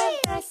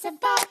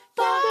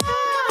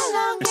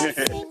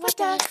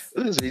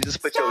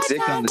just put your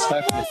dick on the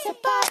top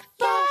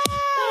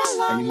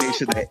and you make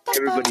sure that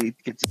everybody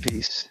gets a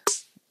piece.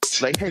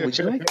 Like, hey, would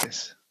you like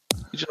this?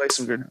 Would you like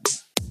some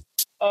granola?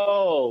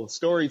 Oh,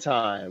 story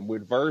time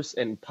with Verse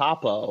and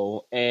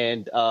Papo.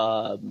 And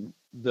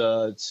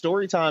the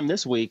story time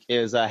this week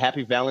is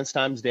Happy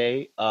Valentine's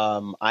Day.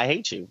 I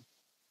hate you.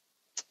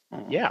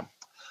 Yeah.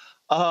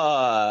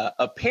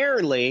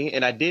 Apparently,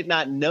 and I did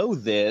not know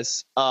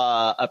this,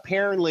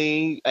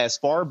 apparently as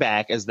far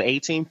back as the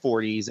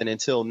 1840s and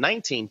until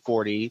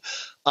 1940,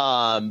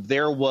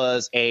 there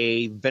was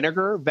a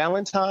vinegar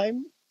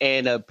Valentine.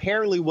 And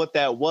apparently what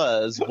that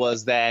was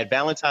that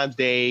Valentine's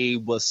Day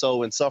was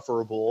so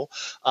insufferable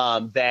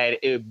that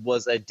it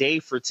was a day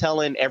for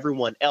telling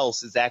everyone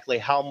else exactly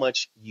how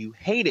much you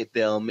hated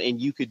them.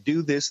 And you could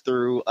do this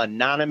through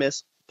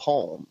anonymous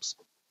poems.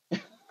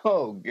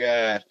 Oh,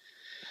 God.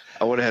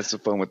 I would have had some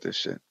fun with this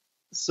shit.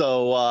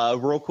 So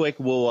real quick,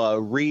 we'll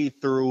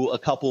read through a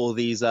couple of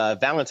these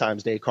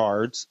Valentine's Day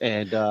cards.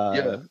 And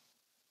yeah.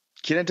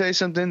 Can I tell you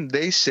something?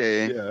 They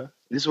say,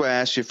 this is why I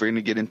asked you if we're going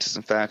to get into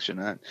some facts or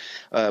not.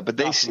 But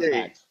they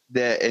say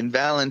that in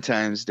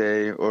Valentine's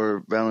Day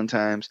or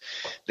Valentine's,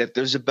 that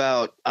there's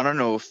about,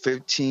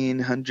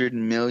 1,500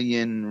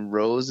 million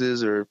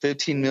roses or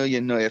 15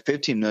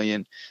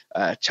 million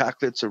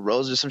chocolates or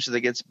roses or some shit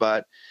that gets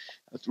bought.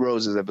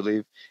 Roses, I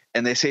believe.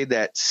 And they say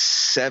that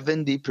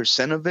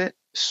 70% of it,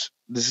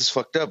 this is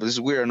fucked up, this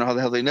is weird, I don't know how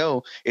the hell they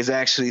know, is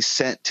actually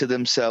sent to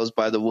themselves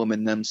by the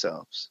woman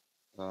themselves.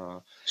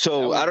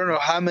 So I don't know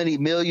how many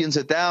millions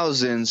of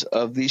thousands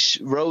of these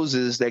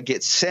roses that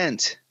get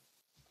sent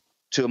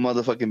to a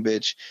motherfucking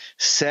bitch.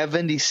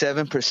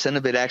 77%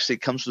 of it actually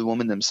comes from the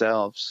woman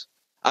themselves.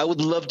 I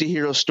would love to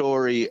hear a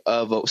story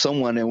of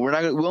someone, and we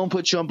won't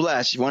put you on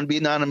blast. If you want to be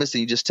anonymous,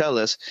 then you just tell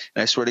us.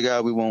 And I swear to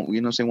God, we won't,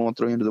 we won't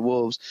throw you into the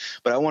wolves.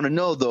 But I want to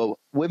know, though,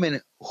 women,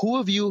 who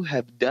of you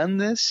have done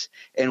this,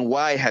 and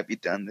why have you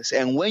done this?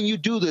 And when you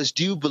do this,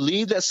 do you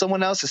believe that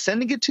someone else is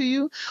sending it to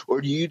you,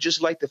 or do you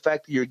just like the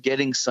fact that you're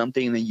getting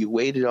something and you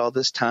waited all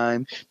this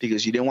time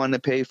because you didn't want to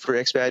pay for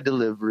expedited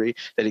delivery,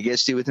 that it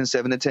gets to you within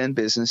 7 to 10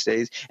 business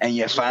days, and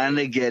you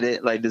finally get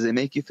it? Like, does it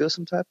make you feel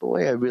some type of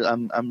way?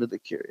 I'm really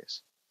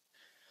curious.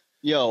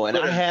 Yo, and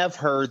I have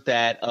heard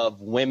that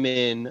of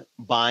women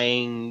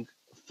buying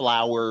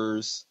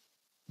flowers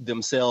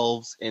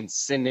themselves and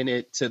sending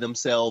it to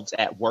themselves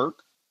at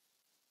work.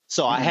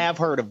 So I have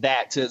heard of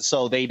that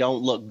so they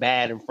don't look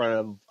bad in front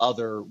of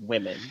other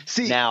women.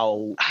 See,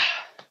 now,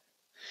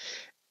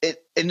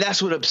 and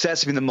that's what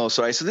upsets me the most,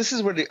 right? So this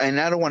is where,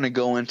 and I don't want to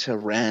go into a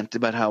rant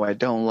about how I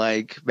don't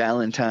like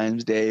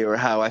Valentine's Day or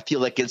how I feel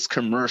like it's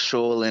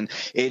commercial and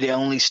it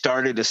only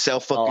started to sell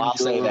fucking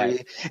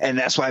jewelry, and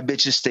that's why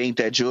bitches think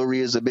that jewelry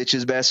is a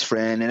bitch's best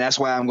friend, and that's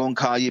why I'm gonna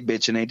call you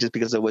bitch, and ain't just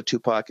because of what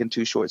Tupac and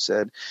Too Short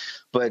said.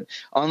 But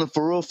on the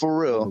for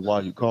real,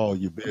 why you call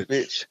you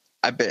bitch?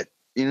 I bet.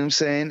 You know what I'm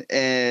saying?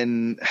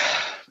 And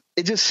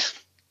it just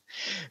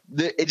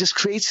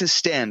creates a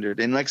standard.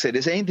 And like I said,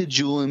 this ain't the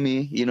jewel in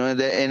me, you know,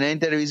 and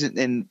ain't that a reason.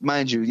 And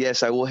mind you,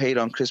 yes, I will hate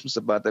on Christmas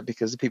about that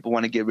because people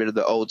want to get rid of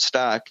the old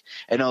stock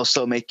and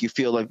also make you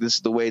feel like this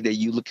is the way that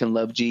you can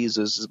love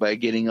Jesus is by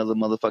getting other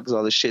motherfuckers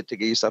all the shit to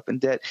get yourself in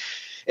debt.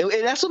 And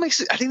that's what makes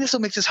it, I think that's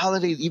what makes this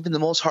holiday even the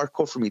most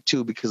hardcore for me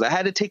too, because I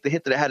had to take the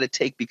hit that I had to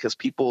take because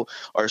people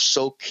are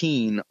so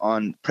keen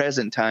on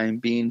present time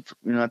being,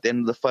 you know, at the end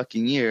of the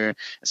fucking year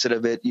instead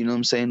of it, you know what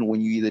I'm saying,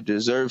 when you either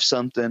deserve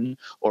something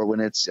or when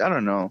it's, I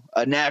don't know,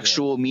 an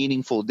actual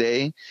meaningful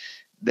day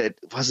that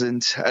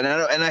wasn't, and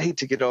I hate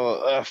to get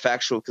all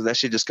factual because that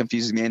shit just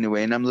confuses me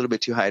anyway, and I'm a little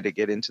bit too high to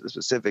get into the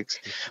specifics.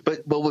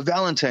 But with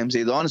Valentine's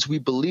Day, the honest, we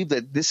believe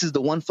that this is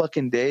the one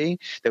fucking day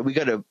that we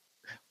got to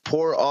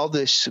pour all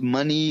this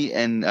money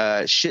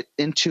and shit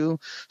into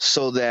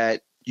so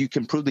that you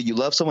can prove that you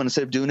love someone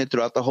instead of doing it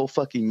throughout the whole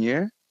fucking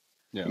year.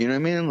 Yeah. You know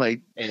what I mean?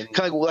 Like,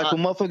 kind of like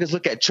when motherfuckers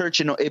look at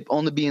church and it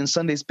only being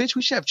Sundays, bitch,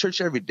 we should have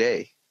church every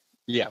day.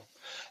 Yeah.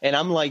 And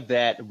I'm like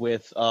that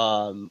with,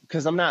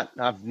 cause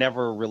I've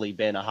never really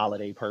been a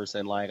holiday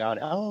person. Like,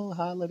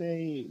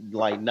 holiday,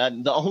 like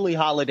nothing. The only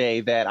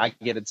holiday that I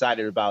get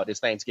excited about is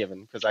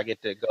Thanksgiving because I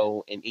get to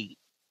go and eat.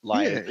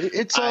 Like,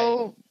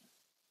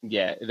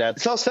 yeah,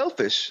 it's all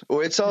selfish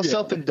or it's all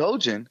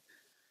self-indulgent.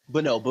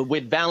 But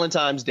with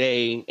Valentine's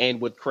Day and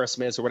with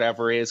Christmas or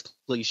whatever is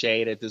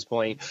cliched at this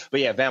point.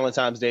 But yeah,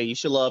 Valentine's Day, you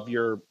should love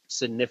your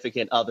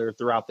significant other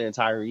throughout the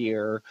entire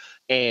year.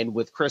 And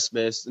with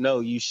Christmas,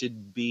 no, you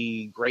should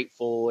be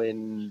grateful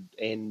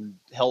and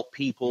help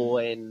people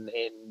and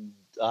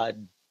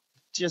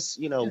just,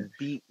 you know,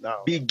 be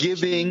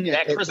giving.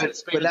 That Christmas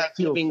spirit, that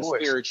giving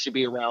spirit should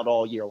be around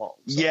all year long.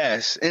 So.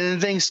 Yes. And in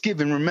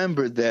Thanksgiving,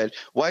 remember that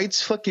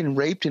whites fucking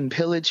raped and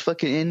pillaged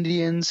fucking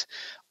Indians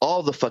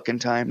all the fucking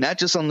time. Not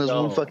just on this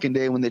one fucking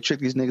day when they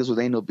tricked these niggas with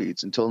anal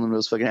beads and told them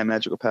those fucking had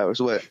magical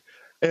powers. What?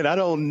 And I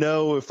don't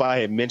know if I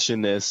had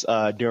mentioned this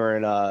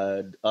during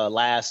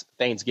last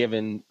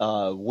Thanksgiving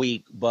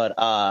week, but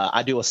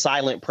I do a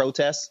silent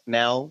protest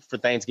now for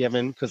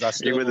Thanksgiving because I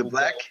still. You were the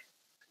black?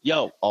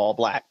 All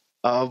black.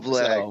 All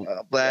black.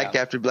 So, black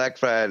after Black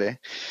Friday.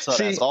 So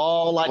that's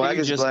all I do. I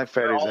guess just Black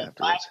Friday's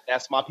afterwards.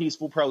 That's my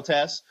peaceful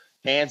protest.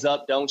 Hands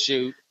up, don't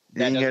shoot.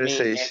 That doesn't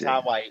mean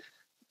anti-white.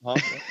 Huh?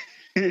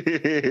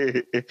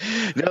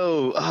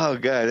 No, oh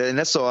god, and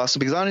that's so awesome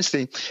because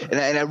honestly, and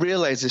I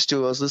realized this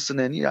too. I was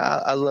listening, you know,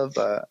 I love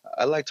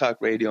I like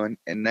talk radio and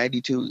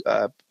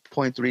 92.3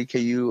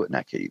 KU,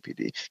 not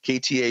KUPD,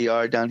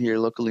 KTAR down here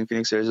locally in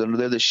Phoenix, Arizona.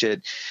 They're the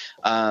shit.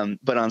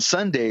 But on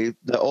Sunday,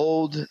 the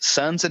old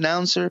Suns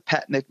announcer,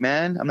 Pat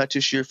McMahon, I'm not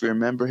too sure if you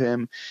remember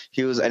him.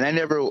 He was, and I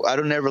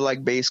don't never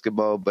like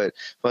basketball, but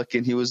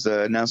fucking he was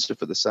the announcer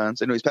for the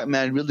Suns. Anyways, Pat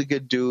McMahon, really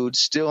good dude,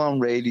 still on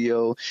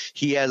radio.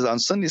 He has on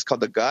Sundays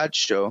called The God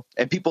Show,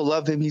 and people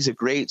love him. He's a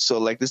great, so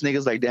like this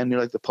nigga's like damn near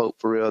like the Pope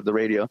for real, the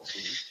radio.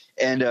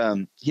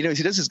 And he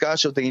does his God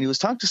Show thing, and he was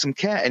talking to some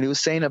cat, and he was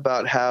saying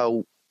about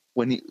how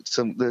when this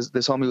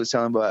homie was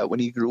telling about when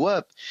he grew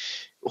up,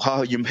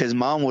 how his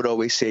mom would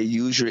always say,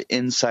 use your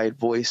inside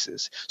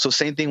voices. So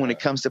same thing when it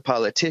comes to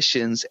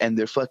politicians and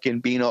they're fucking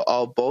being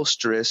all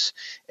boisterous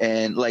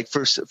and like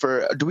for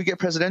do we get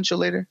presidential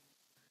later?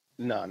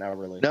 No, not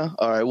really. No?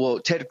 All right. Well,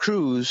 Ted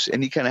Cruz,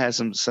 and he kind of has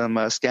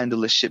some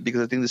scandalous shit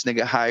because I think this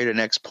nigga hired an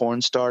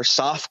ex-porn star,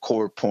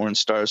 softcore porn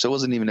star, so it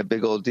wasn't even a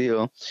big old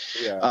deal.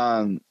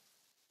 Yeah.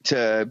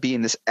 To be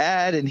in this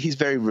ad, and he's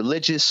very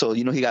religious, so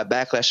you know he got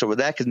backlash over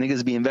that because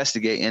niggas be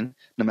investigating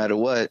no matter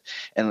what,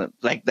 and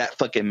like that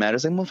fucking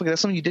matters. Like, motherfucker, that's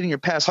something you did in your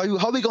past.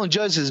 How we gonna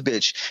judge this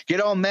bitch?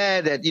 Get all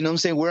mad that, you know what I'm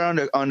saying, we're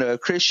on a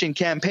Christian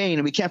campaign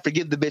and we can't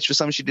forgive the bitch for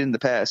something she did in the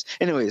past.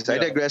 Anyways, I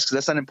digress because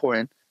that's not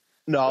important.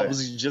 No, I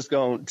was just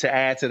going to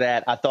add to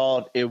that. I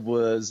thought it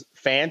was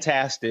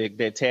fantastic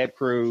that Ted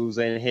Cruz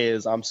and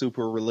his I'm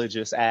super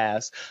religious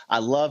ass. I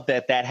love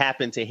that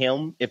happened to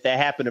him. If that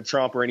happened to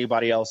Trump or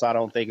anybody else, I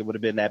don't think it would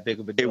have been that big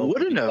of a deal. It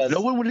wouldn't have.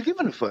 No one would have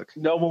given a fuck.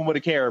 No one would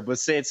have cared. But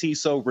since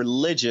he's so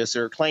religious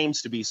or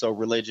claims to be so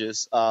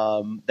religious,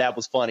 that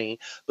was funny.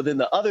 But then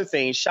the other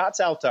thing,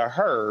 shouts out to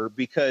her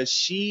because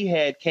she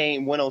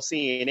went on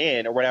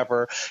CNN or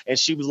whatever, and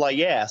she was like,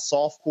 yeah,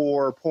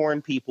 softcore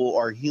porn people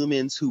are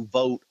humans who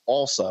vote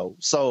also.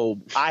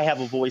 So I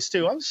have a voice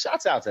too.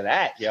 Shouts out to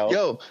that,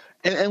 yo.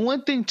 And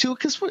one thing too,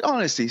 because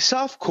honestly,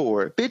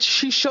 softcore, bitch,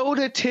 she showed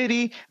her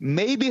titty,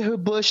 maybe her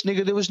bush,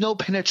 nigga. There was no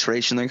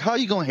penetration. Like, how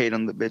you gonna hate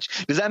on the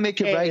bitch? Does that make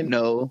it right?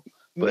 No.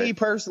 Me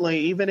personally,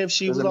 even if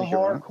she was a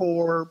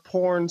hardcore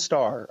porn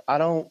star, I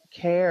don't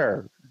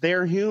care.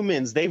 They're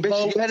humans. They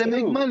vote. You had to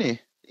make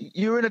money.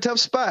 You were in a tough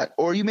spot,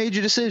 or you made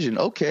your decision.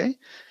 Okay,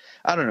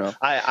 I don't know.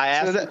 I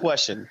asked the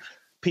question.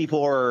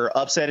 People are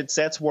upset at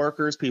sex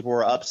workers. People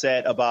are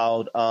upset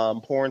about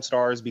porn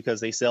stars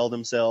because they sell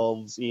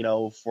themselves, you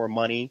know, for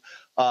money.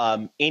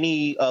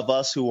 Any of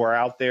us who are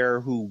out there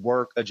who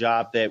work a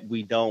job that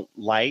we don't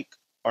like,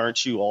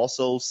 aren't you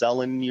also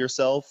selling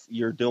yourself?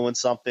 You're doing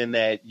something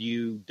that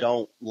you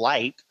don't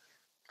like,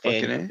 and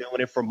you're doing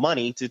it for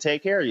money to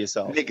take care of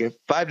yourself. Nigga,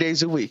 5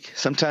 days a week,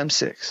 sometimes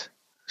 6.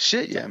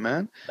 Shit, yeah,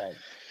 man. Right.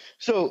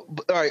 So,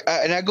 all right,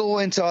 and I go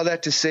into all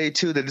that to say,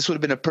 too, that this would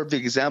have been a perfect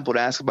example to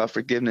ask about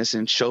forgiveness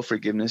and show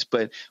forgiveness.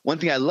 But one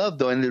thing I love,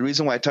 though, and the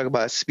reason why I talk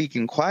about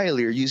speaking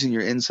quietly or using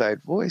your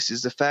inside voice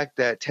is the fact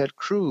that Ted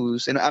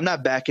Cruz, and I'm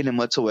not backing him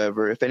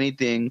whatsoever. If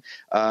anything,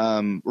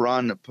 Paul,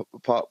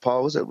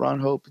 was it Ron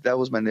Hope? That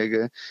was my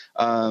nigga.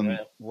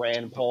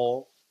 Rand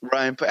Paul.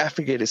 Ryan, I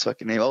forget his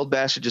fucking name. Old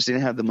bastard just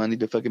didn't have the money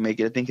to fucking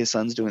make it. I think his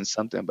son's doing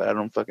something, but I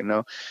don't fucking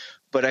know.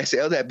 But I say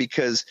all that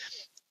because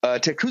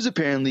Ted Cruz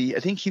apparently, I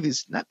think he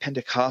was not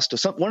Pentecostal,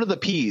 one of the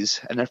P's,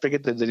 and I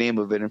forget the name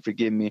of it, and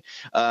forgive me.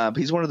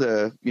 He's one of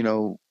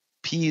the,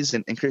 P's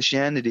in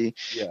Christianity.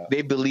 Yeah.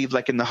 They believe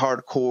like in the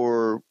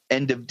hardcore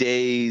end of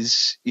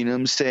days, you know what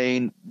I'm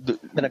saying?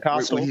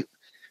 Pentecostal?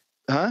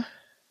 Huh?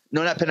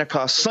 No, not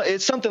Pentecostal.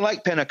 It's something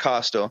like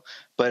Pentecostal,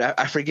 but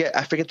I forget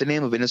the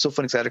name of it. And it's so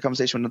funny because I had a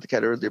conversation with another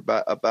cat earlier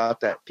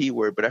about that P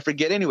word, but I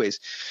forget. Anyways,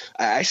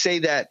 I say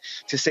that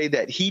to say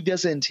that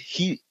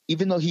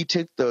even though he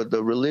took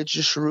the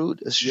religious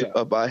route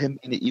about him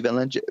being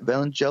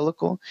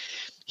evangelical,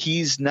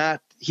 he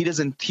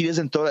doesn't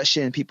throw that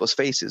shit in people's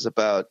faces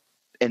about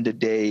end of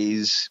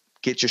days.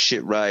 Get your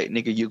shit right,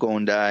 nigga, you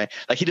gonna die.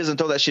 Like, he doesn't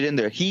throw that shit in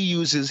there. He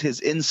uses his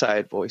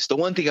inside voice. The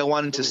one thing I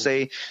wanted to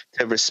say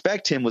to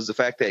respect him was the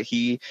fact that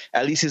he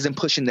at least isn't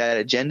pushing that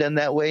agenda in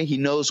that way. He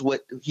knows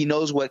what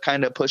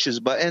kind of pushes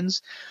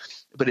buttons,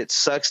 but it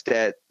sucks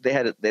that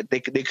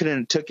they couldn't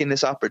have taken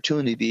this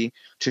opportunity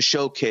to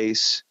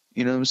showcase,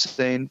 you know what I'm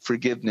saying,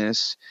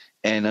 forgiveness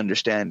and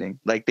understanding.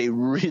 Like, they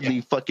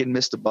really fucking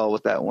missed the ball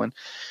with that one.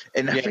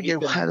 And I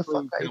forget how the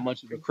fuck how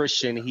much of a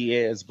Christian he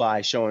is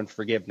by showing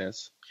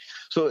forgiveness.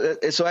 So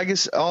I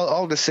guess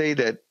all to say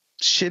that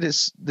shit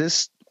is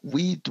this.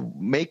 We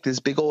make this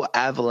big old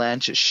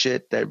avalanche of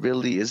shit that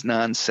really is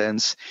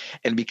nonsense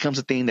and becomes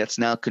a thing that's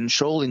now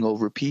controlling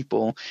over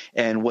people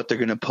and what they're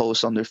going to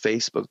post on their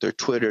Facebook, their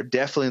Twitter,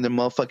 definitely their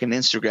motherfucking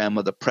Instagram,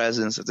 of the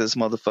presence of this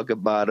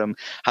motherfucker bottom,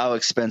 how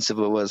expensive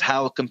it was,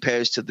 how it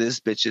compares to this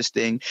bitch's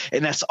thing.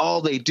 And that's all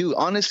they do.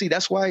 Honestly,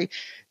 that's why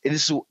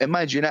and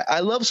mind you, and I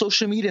love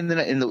social media, and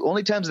the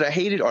only times that I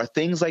hate it are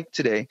things like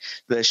today,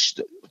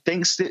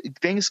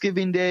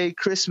 Thanksgiving Day,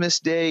 Christmas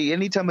Day,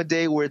 any time of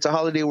day where it's a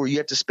holiday where you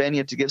have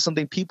to give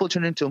something. People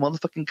turn into a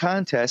motherfucking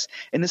contest,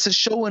 and it's a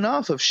showing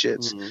off of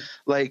shits. Mm-hmm.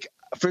 Like,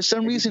 for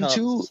some reason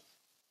too,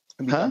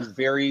 it becomes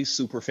very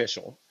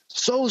superficial.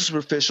 So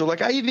superficial.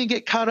 Like, I even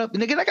get caught up,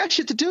 and again, I got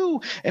shit to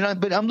do.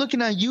 But I'm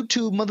looking at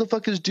YouTube.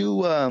 Motherfuckers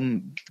do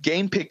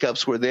game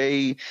pickups where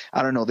they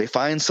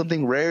find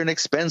something rare and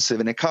expensive,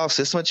 and it costs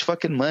this much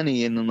fucking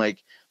money. And I'm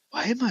like,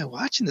 why am I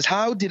watching this?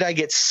 How did I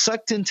get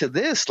sucked into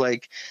this?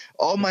 Like,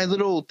 all my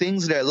little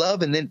things that I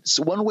love, and then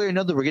one way or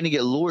another, we're gonna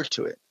get lured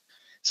to it.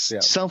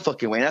 Some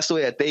fucking way. And that's the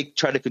way that they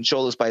try to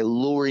control us, by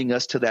luring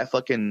us to that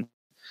fucking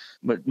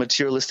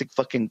materialistic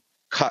fucking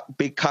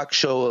big cock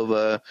show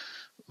of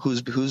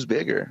who's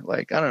bigger.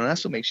 Like, I don't know.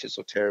 That's what makes shit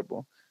so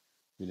terrible.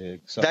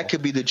 That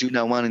could be the Jew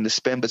not wanting to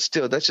spend, but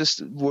still, that's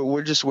just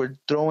we're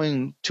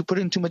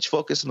putting too much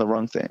focus on the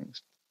wrong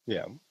things.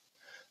 Yeah.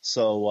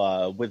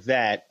 So with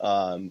that,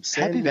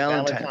 Happy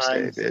Valentine's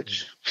Day,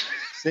 bitch.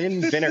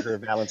 Send Vinegar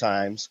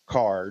Valentine's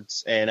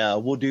cards, and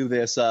we'll do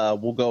this.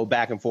 We'll go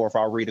back and forth.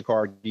 I'll read a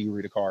card, you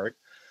read a card.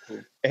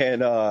 Cool.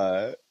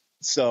 And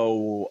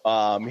so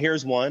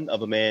here's one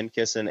of a man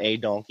kissing a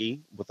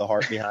donkey with a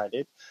heart behind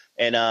it.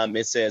 And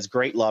it says,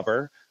 "Great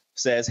lover."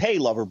 Says, "Hey,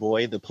 lover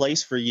boy, the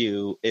place for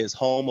you is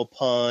home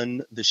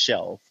upon the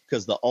shelf,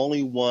 because the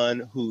only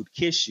one who'd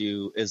kiss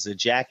you is a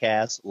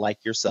jackass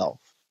like yourself."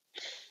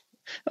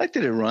 I like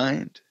that it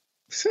rhymed.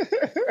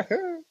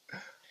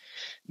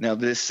 Now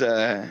this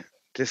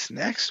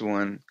next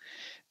one,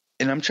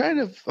 and I'm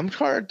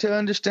hard to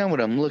understand what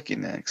I'm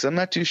looking at, because I'm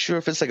not too sure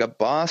if it's like a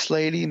boss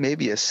lady,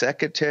 maybe a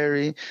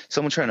secretary,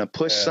 someone trying to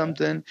push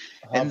something,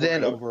 and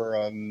then over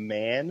a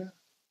man.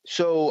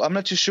 So I'm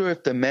not too sure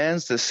if the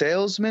man's the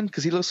salesman,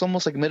 because he looks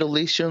almost like Middle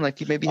Eastern, like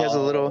he has a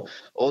little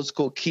old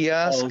school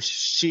kiosk. Oh,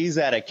 she's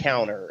at a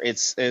counter.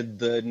 It's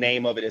the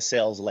name of it is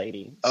sales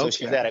lady. So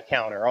she's at a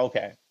counter.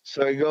 Okay.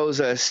 So it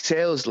goes,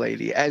 sales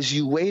lady, as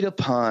you wait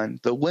upon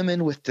the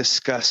women with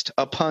disgust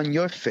upon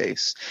your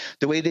face,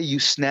 the way that you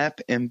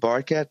snap and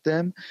bark at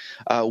them,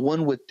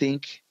 one would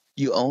think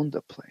you own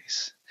the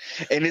place.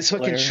 And it's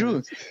fucking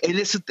true. And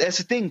that's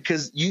the thing,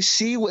 because you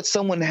see what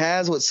someone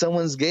has, what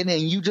someone's getting,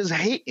 and you just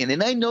hating.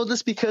 And I know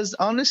this because,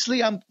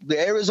 honestly, the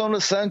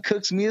Arizona sun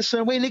cooks me a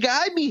certain way. Nigga,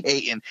 I be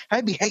hating.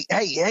 I be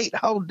hate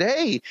all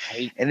day.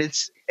 And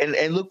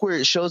and look where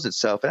it shows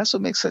itself. And that's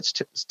what makes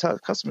such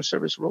customer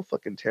service real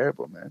fucking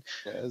terrible, man.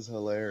 That's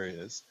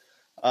hilarious.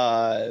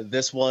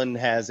 This one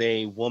has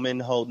a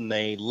woman holding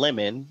a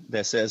lemon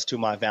that says, "To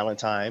my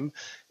Valentine,"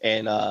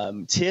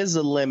 and "'Tis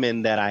a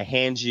lemon that I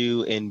hand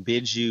you and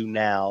bid you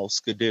now,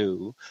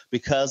 skidoo,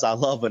 because I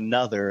love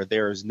another,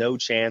 there is no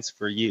chance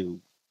for you."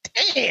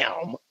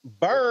 Damn,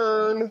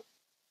 burn.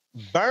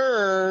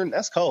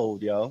 That's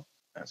cold, yo.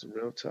 That's a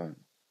real time.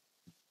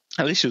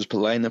 At least she was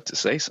polite enough to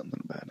say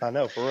something about it. I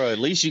know, for real. At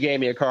least you gave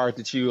me a card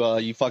that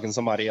you fucking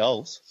somebody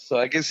else. So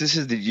I guess this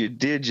is your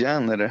Dear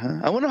John letter,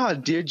 huh? I wonder how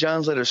Dear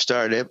John's letter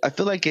started. I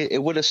feel like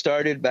it would have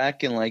started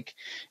back in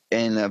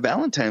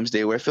Valentine's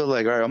Day, where I feel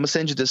like, all right, I'm gonna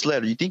send you this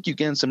letter. You think you're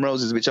getting some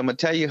roses, bitch? I'm gonna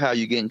tell you how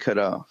you're getting cut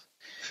off.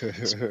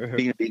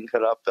 being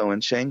cut off though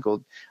and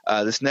shankled.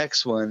 This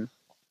next one.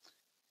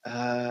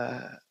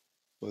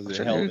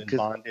 Was it held in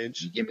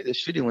bondage? You give me the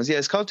shitty ones. Yeah,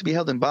 it's called To Be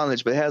Held in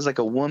Bondage, but it has like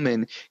a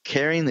woman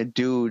carrying the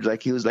dude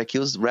like he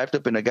was wrapped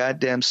up in a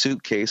goddamn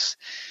suitcase.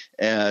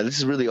 This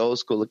is really old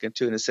school looking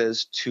too, and it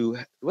says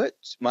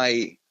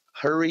my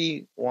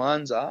hurry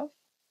wands off.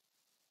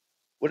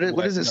 What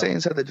does it say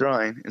inside the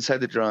drawing? Inside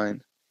the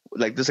drawing,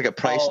 like there's like a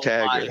price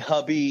tag.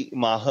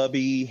 My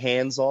hubby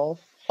hands off.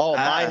 Oh,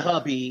 my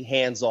hubby,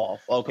 hands off.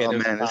 Okay. Oh,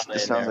 man,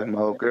 this sounds like my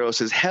old girl. It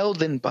says,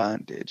 held in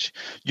bondage.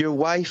 Your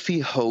wifey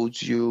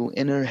holds you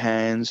in her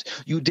hands.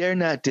 You dare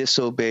not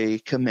disobey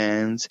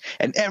commands.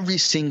 And every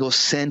single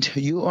cent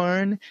you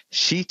earn,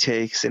 she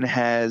takes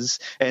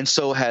and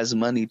so has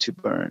money to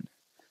burn.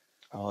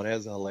 Oh,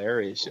 that's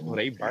hilarious. Well,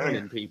 they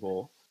burning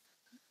people.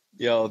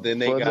 Yo, then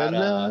they For got... the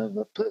love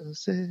of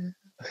pussy.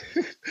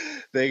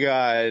 They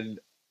got...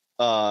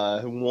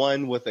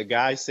 one with a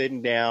guy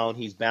sitting down.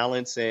 He's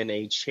balancing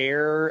a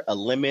chair, a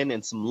lemon,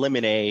 and some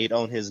lemonade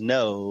on his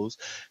nose.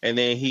 And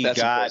then he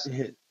got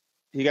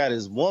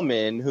his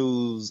woman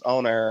who's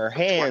on her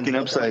hands. Walking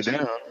upside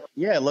down.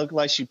 Yeah, it looked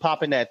like she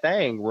popping that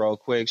thing real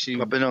quick. She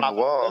popping on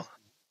the wall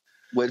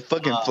with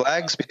fucking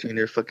flags between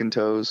her fucking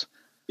toes.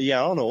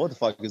 Yeah, I don't know what the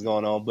fuck is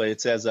going on, but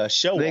it says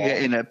show they off. got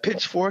in a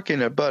pitchfork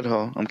in her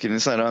butthole. I'm kidding.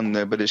 It's not on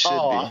there, but it should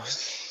be.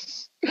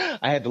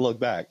 I had to look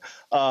back.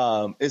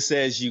 It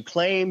says, you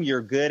claim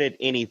you're good at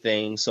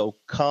anything, so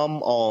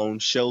come on,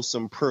 show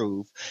some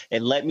proof,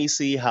 and let me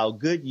see how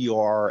good you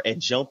are at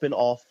jumping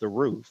off the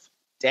roof.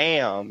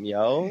 Damn,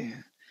 yo.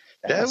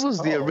 That was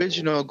the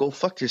original Go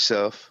Fuck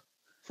Yourself.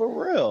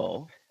 For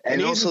real.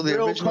 And also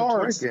the original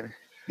cards.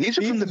 These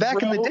are from the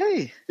back in the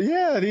day.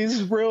 Yeah,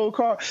 these real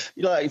cards.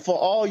 Like, for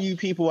all you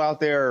people out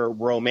there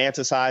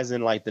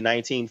romanticizing like the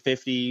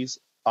 1950s,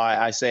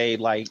 I say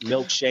like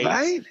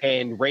milkshakes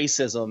and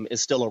racism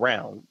is still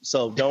around.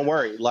 So don't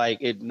worry,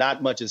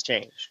 not much has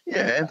changed.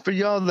 Yeah, and for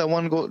y'all that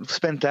want to go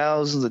spend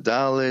thousands of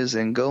dollars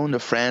and go into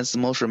France, the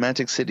most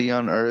romantic city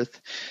on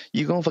earth,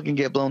 you're going to fucking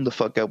get blown the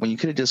fuck up when you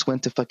could have just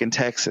went to fucking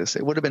Texas.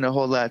 It would have been a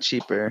whole lot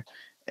cheaper.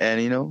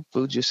 And,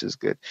 food just as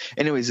good.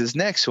 Anyways, this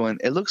next one,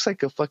 it looks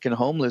like a fucking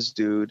homeless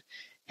dude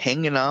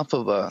hanging off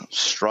of a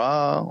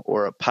straw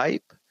or a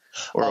pipe.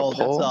 Or a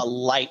pole? That's a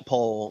light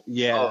pole.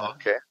 Yeah. Oh,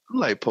 okay.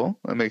 Light pole.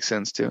 That makes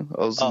sense too.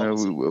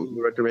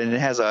 We recommend it. It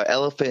has an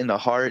elephant and a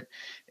heart,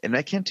 and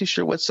I can't too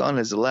sure what's on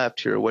his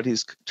left here, what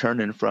he's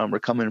turning from or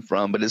coming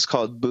from, but it's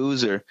called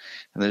Boozer,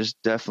 and there's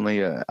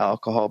definitely an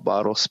alcohol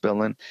bottle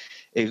spilling.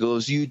 It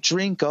goes, you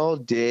drink all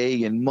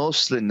day and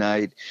most of the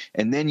night,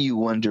 and then you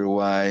wonder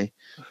why.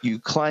 You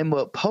climb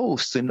up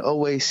posts in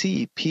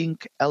OAC,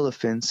 pink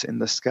elephants in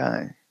the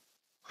sky.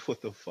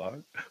 What the fuck?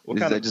 Is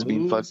that just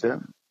being fucked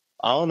up?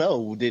 I don't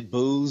know. Did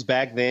booze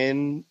back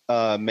then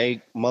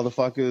make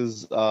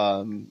motherfuckers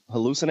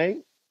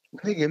hallucinate?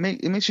 I think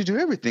it makes you do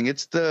everything.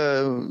 It's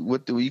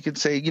you could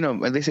say,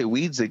 they say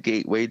weed's a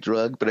gateway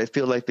drug, but I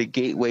feel like the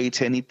gateway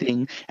to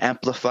anything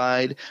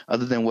amplified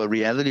other than what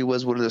reality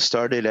was would have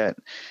started at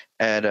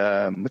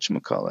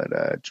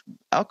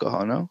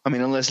alcohol, no? I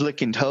mean, unless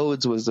licking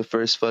toads was the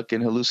first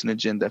fucking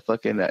hallucinogen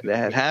that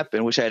had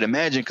happened, which I'd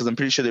imagine because I'm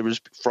pretty sure there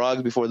was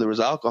frogs before there was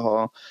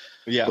alcohol.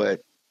 Yeah.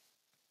 But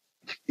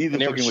either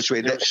fucking which way.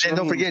 And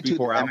don't forget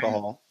before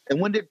alcohol. And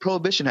when did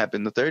Prohibition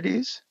happen? The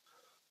 30s?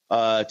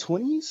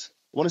 20s?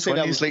 I want to say 20s,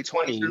 that was late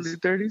 20s, early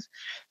 30s.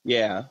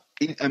 Yeah.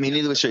 I mean,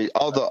 either way,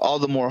 all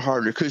the more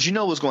harder because you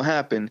know what's going to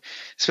happen,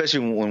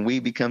 especially when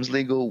weed becomes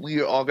legal.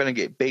 We are all going to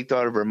get baked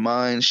out of our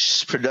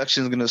minds.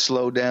 Production's going to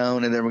slow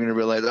down, and then we're going to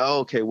realize, oh,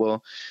 okay,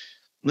 well,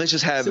 let's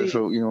just have it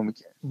for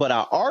But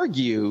I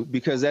argue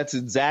because that's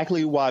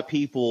exactly what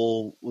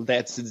people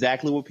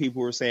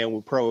were saying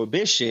with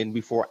Prohibition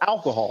before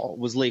alcohol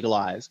was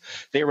legalized.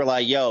 They were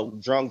like, yo,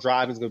 drunk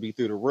driving is going to be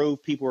through the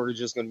roof. People are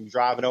just going to be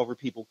driving over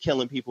people,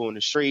 killing people in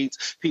the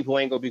streets. People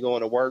ain't going to be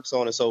going to work,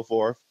 so on and so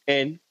forth.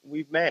 And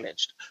we've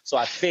managed. So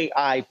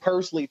I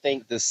personally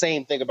think the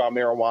same thing about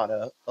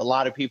marijuana. A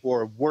lot of people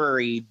are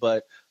worried,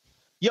 but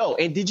yo,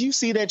 and did you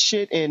see that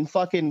shit in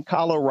fucking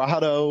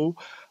Colorado?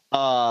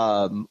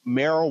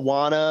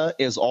 Marijuana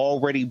is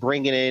already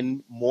bringing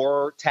in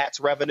more tax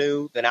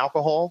revenue than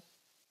alcohol.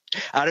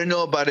 I don't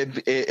know about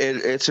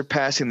it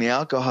surpassing the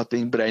alcohol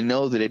thing, but I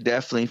know that it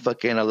definitely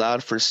fucking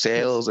allowed for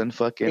sales and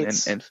fucking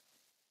and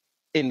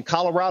in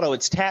Colorado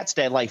it's taxed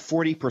at like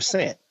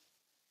 40%.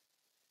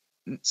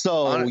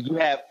 So you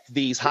have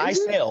these high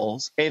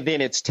sales and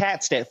then it's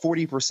taxed at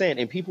 40%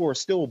 and people are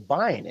still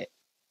buying it.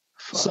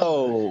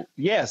 So,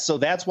 so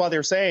that's why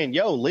they're saying,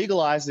 yo,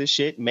 legalize this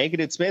shit, make it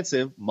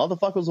expensive.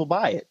 Motherfuckers will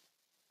buy it.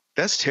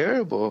 That's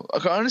terrible.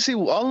 Okay, honestly,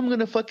 all I'm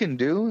gonna fucking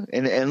do,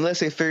 and unless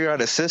they figure out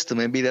a system,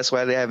 maybe that's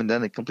why they haven't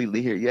done it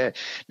completely here yet.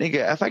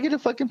 Nigga, if I get a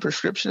fucking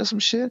prescription of some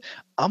shit,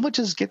 I'm gonna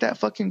just get that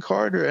fucking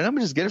card, and I'm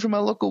gonna just get it from my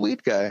local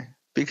weed guy.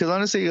 Because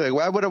honestly, like,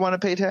 why would I want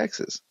to pay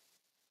taxes?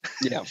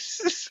 Yeah.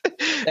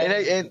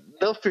 and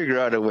they'll figure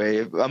out a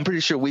way. I'm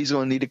pretty sure weed's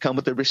gonna need to come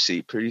with a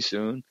receipt pretty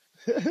soon.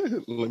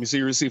 Let me see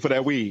your receipt for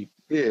that weed.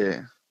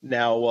 Yeah.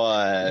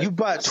 Now, you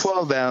bought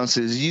 12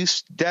 ounces. You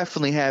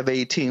definitely have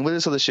 18. Where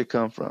does this other shit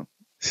come from?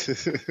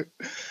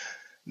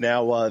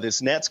 Now,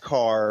 this next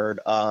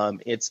card,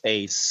 it's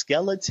a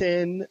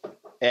skeleton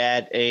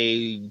at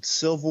a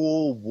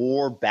Civil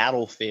War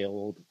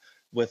battlefield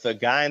with a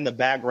guy in the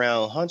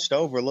background hunched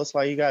over. Looks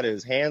like he got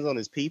his hands on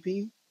his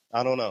pee-pee.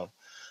 I don't know.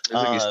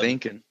 Looks like he's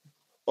thinking.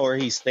 Or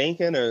he's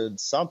thinking or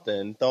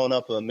something, throwing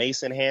up a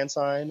Mason hand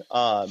sign.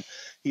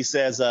 He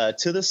says,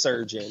 to the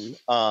surgeon,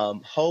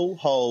 ho,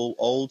 ho,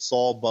 old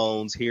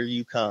Sawbones, here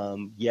you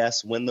come.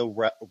 Yes, when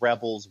the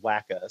rebels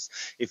whack us.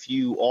 If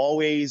you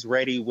always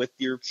ready with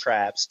your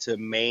traps to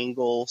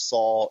mangle,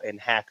 saw,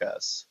 and hack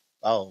us.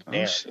 Oh,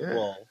 damn. Shit.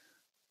 Well,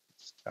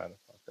 it's kind of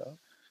fucked up.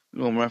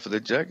 You're going to run for the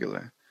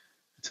jugular.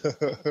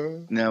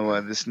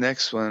 Now, this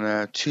next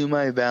one, To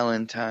My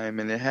Valentine,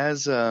 and it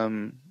has,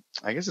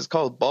 I guess it's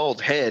called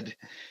Bald Head,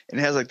 and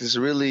it has like this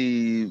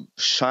really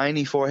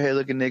shiny forehead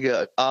looking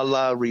nigga a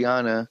la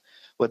Rihanna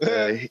with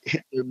a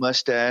Hitler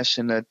mustache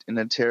and a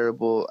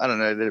terrible, I don't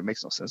know, that it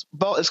makes no sense.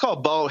 It's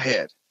called Bald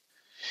Head.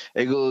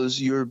 It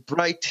goes, your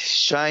bright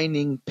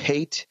shining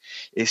pate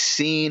is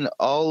seen at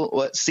all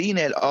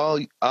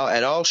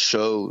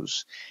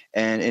shows,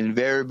 and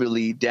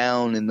invariably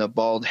down in the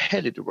bald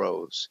headed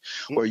rows,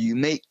 where you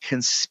make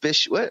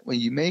conspicuous.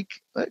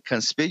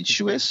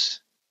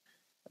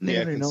 I don't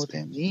even know what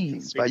that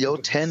means. By your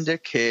tender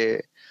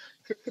care,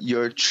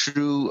 your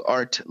true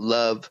art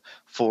love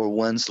for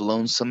one's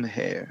lonesome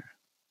hair.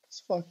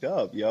 It's fucked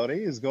up, yo. They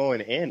is going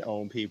in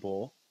on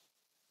people.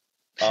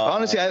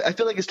 Honestly, I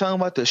feel like it's talking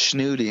about the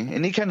snooty,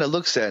 and he kind of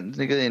looks at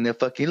nigga in the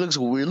fucking.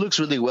 He looks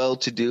really well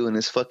to do in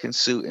his fucking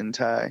suit and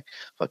tie.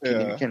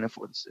 Fucking, you can't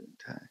afford a suit and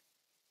tie.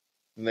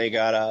 And they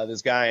got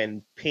this guy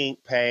in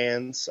pink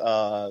pants.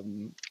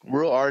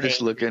 Real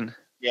artist looking.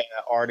 Yeah,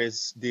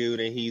 artist dude,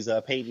 and he's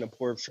painting a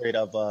portrait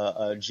of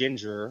a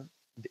ginger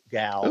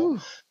gal. Ooh,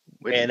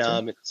 and it's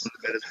one of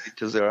the best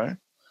pictures there are.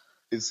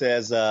 It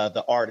says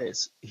the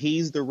artist,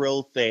 he's the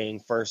real thing.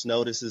 First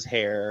notice his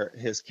hair,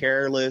 his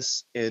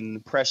careless,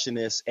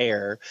 impressionist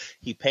air.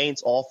 He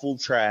paints awful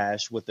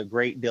trash with a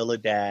great deal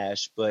of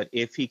dash, but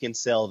if he can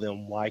sell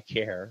them, why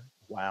care?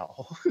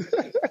 Wow.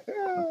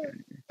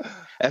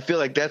 I feel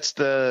like that's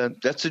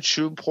the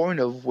true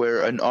point of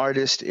where an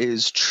artist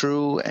is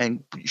true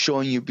and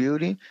showing you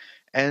beauty,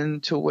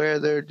 and to where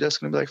they're just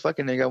gonna be like,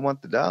 fucking nigga, I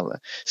want the dollar.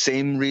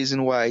 Same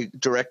reason why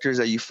directors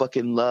that you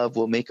fucking love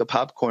will make a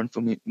popcorn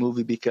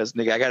movie, because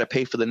nigga, I gotta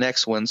pay for the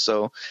next one,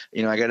 so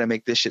I gotta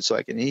make this shit so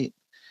I can eat.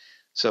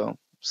 So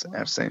I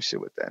have same shit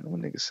with that. No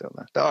nigga sell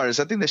that. The artist,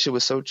 I think that shit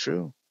was so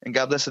true. And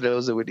God bless it,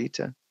 was a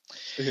Wedita.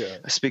 Yeah.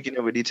 Speaking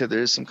of Wedita,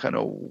 there is some kind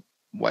of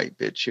white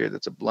bitch here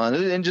that's a blonde,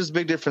 and just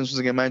big difference.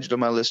 Again, mind you, to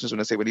my listeners, when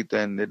I say Wedita,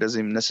 and it doesn't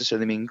even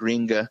necessarily mean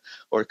gringa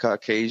or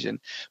Caucasian,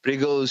 but it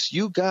goes,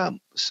 you got.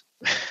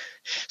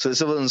 So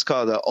this one's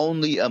called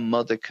Only a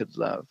Mother Could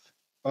Love.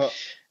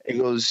 It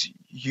goes,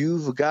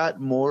 you've got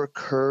more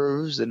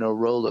curves than a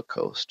roller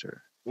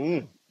coaster,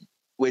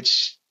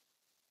 which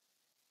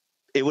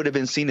it would have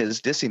been seen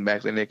as dissing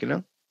back then, Nick,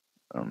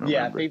 I don't know.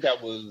 Yeah, I think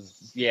that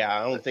was. Yeah,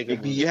 I don't think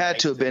it was. You had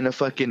to have been a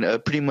fucking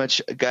pretty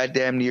much a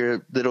goddamn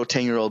near little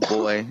 10-year-old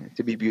boy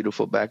to be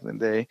beautiful back in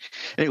the day.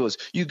 And he goes,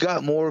 you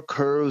got more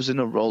curves than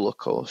a roller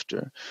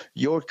coaster.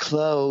 Your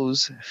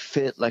clothes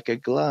fit like a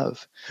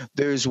glove.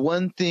 There's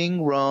one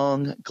thing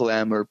wrong,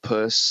 glamour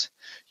puss.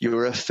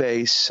 You're a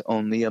face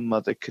only a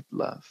mother could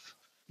love.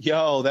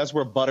 Yo, that's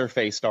where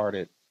Butterface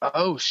started.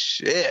 Oh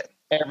shit!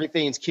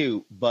 Everything's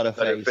cute,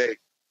 Butterface.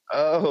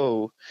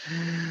 Oh.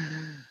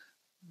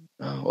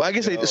 Well, I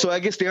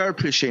guess they are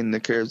appreciating the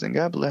curves, and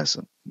God bless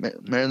them.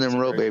 Marilyn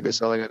Monroe, baby,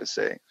 that's all I got to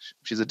say.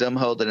 She's a dumb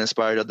hoe that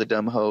inspired other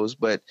dumb hoes,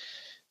 but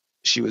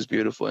she was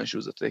beautiful and she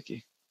was a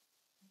thickie.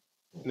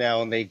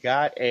 Now, they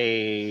got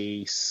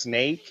a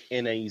snake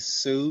in a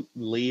suit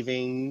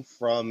leaving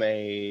from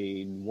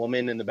a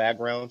woman in the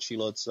background. She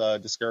looks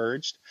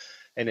discouraged.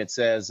 And it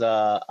says,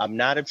 I'm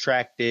not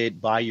attracted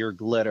by your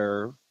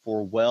glitter,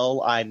 for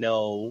well I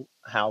know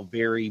how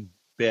very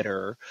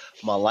bitter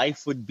my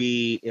life would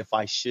be if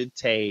I should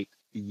take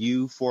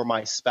you for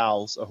my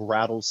spouse, a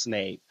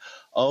rattlesnake.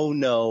 Oh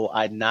no,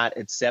 I'd not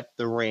accept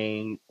the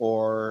ring,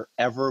 or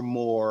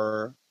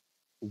evermore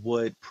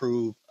would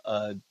prove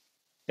a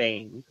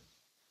thing.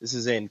 This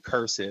is in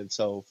cursive,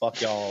 so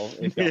fuck y'all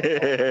if y'all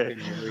can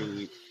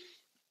read.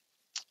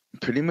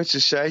 Pretty much a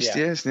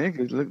shiesty ass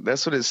nigga. Look,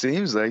 that's what it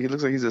seems like. He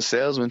looks like he's a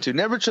salesman too.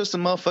 Never trust a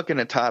motherfucker in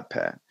a top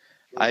hat.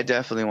 I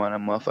definitely want a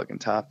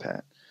motherfucking top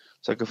hat,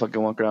 so I can fucking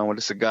walk around with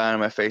a cigar in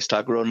my face,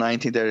 talk real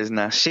 19. That is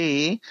not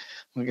she.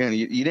 Again,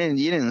 you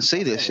didn't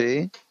see this,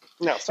 she.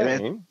 No, sorry.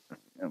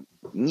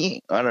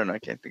 I don't know. I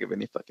can't think of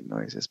any fucking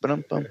noises. But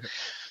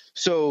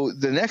So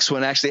the next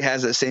one actually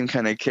has that same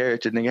kind of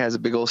character. Nigga has a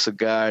big old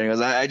cigar. And he goes,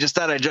 I just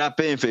thought I'd drop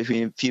in for a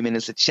few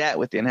minutes to chat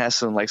with you, and has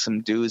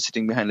some dude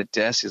sitting behind the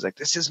desk. He's like,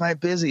 this is my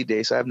busy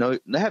day, so I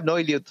have no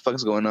idea what the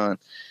fuck's going on.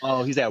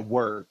 Oh, he's at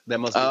work. That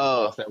must be the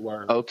boss at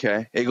work.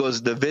 Okay. It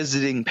goes, the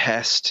visiting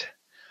pest.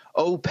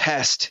 Oh,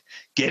 pest,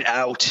 get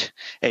out,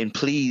 and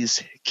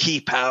please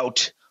keep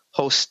out.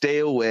 Oh, stay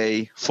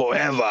away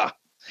forever.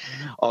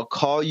 I'll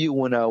call you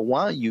when I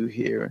want you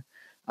here.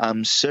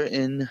 I'm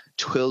certain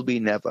 'twill be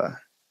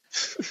never.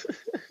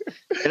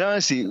 And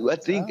honestly, I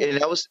think,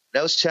 and I was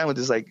chatting with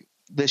this, like,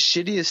 the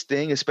shittiest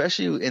thing,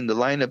 especially in the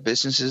line of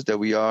businesses that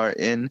we are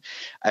in,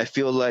 I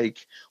feel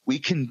like we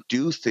can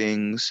do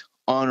things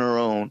on our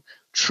own.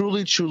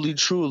 Truly, truly,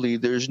 truly,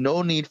 there's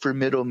no need for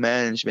middle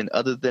management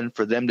other than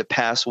for them to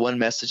pass one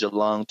message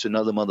along to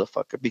another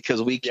motherfucker,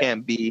 because we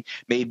can't be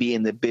maybe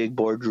in the big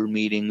boardroom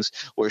meetings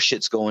where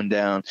shit's going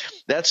down.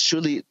 That's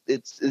truly,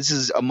 this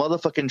is a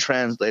motherfucking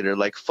translator.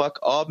 Like, fuck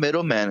all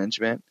middle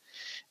management.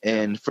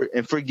 And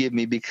forgive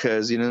me,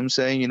 because, you know what I'm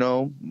saying,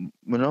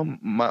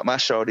 my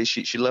shawty,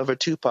 she love her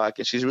Tupac,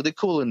 and she's really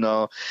cool and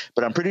all,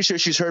 but I'm pretty sure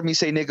she's heard me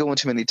say nigga one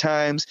too many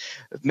times,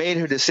 made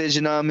her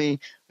decision on me,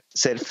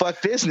 said fuck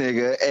this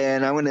nigga,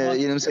 and I'm gonna,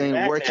 you know what I'm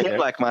saying, work him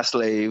like my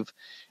slave.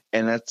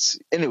 And that's,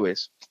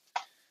 anyways,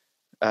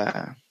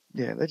 yeah,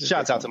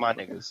 shouts out to my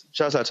niggas.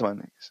 Shouts out to my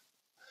niggas.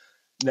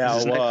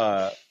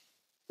 Now,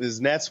 this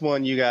next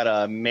one, you got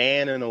a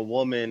man and a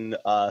woman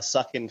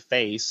sucking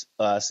face,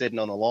 sitting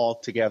on a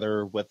log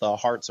together with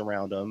hearts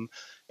around them,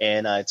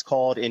 and it's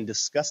called In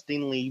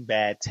Disgustingly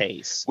Bad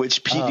Taste.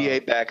 Which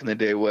PDA back in the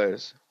day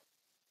was.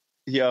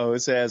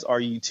 It says, are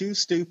you too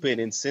stupid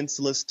and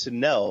senseless to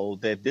know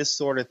that this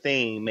sort of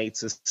thing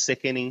makes a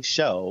sickening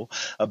show?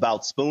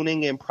 About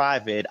spooning in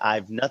private,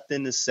 I've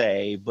nothing to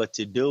say, but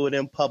to do it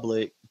in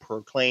public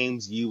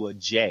proclaims you a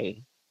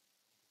J.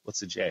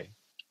 What's a J?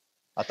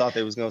 I thought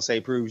they was going to say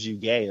proves you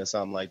gay or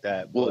something like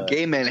that. Well,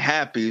 gay men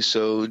happy,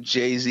 so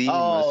Jay-Z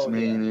must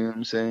mean, you know what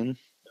I'm saying?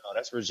 No,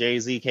 that's where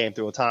Jay-Z came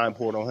through a time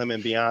portal. Him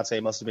and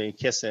Beyonce must have been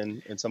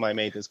kissing, and somebody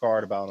made this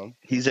card about him.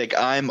 He's like,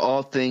 I'm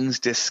all things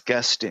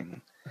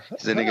disgusting.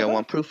 He's a nigga, I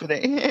want proof of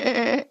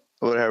that.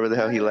 Whatever the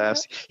hell he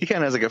laughs. He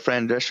kind of has like a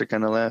Fran Drescher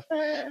kind of laugh,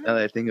 now that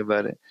I think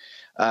about it.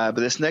 But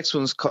this next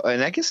one's called,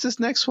 and I guess this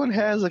next one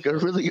has like a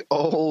really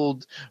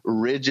old,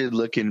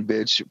 rigid-looking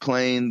bitch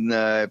playing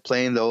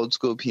the old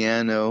school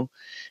piano.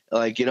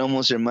 Like, it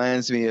almost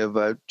reminds me of.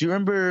 Do you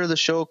remember the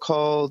show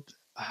called?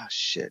 Oh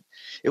shit!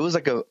 It was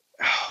like a.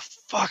 Oh,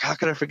 fuck! How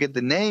could I forget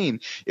the name?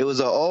 It was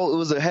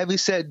a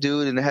heavy-set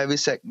dude and a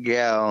heavy-set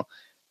gal.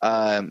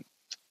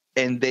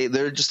 And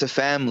they're just a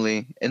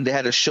family, and they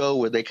had a show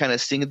where they kind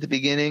of sing at the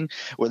beginning,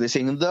 where they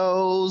sing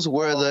 "Those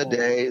Were the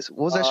Days."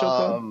 What was that show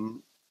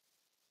called?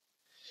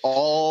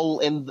 All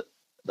in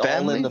the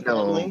Family?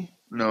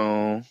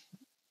 No,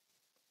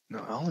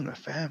 All in the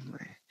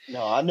Family.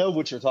 No, I know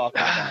what you're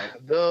talking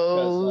about.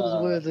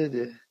 Those were the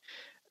days.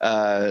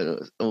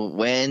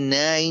 When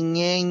and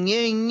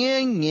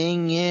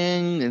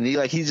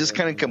he's just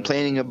kind of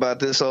complaining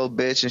about this old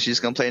bitch, and she's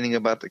complaining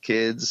about the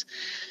kids,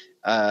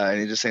 and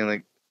he's just saying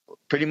like.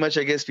 Pretty much,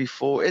 I guess,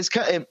 before it's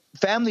kind of,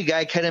 Family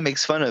Guy kind of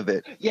makes fun of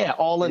it. Yeah,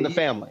 All in the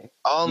Family.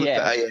 All in the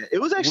Family.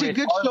 It was actually a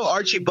good show.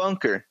 Archie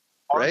Bunker,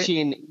 right?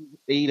 Archie and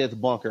Edith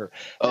Bunker.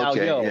 Now,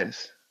 okay,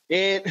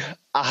 yes.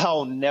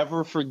 I'll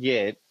never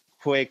forget.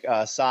 Quick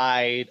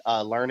side,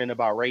 learning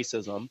about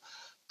racism.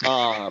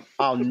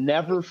 I'll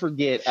never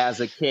forget as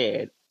a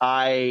kid.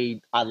 I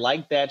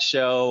liked that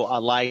show. I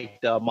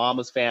liked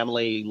Mama's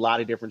Family. A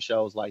lot of different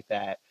shows like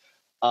that.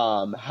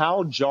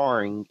 How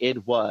jarring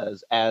it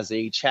was as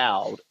a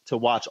child to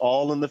watch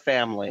All in the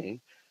Family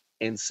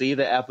and see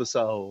the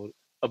episode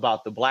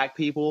about the black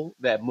people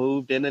that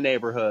moved in the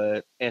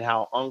neighborhood and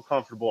how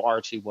uncomfortable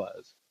Archie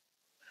was.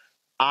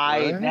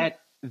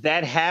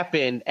 That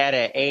happened at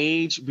an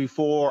age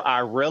before I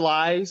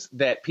realized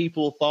that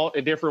people thought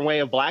a different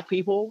way of black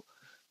people.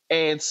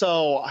 And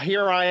so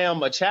here I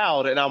am, a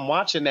child, and I'm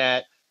watching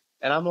that,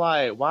 and I'm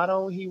like, why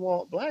don't he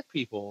want black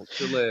people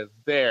to live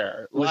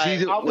there?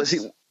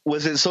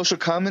 Was it social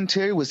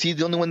commentary? Was he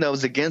the only one that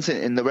was against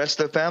it, and the rest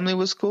of the family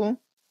was cool?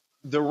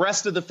 The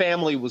rest of the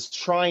family was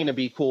trying to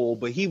be cool,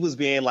 but he was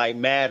being like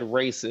mad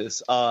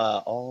racist.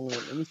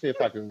 Let me see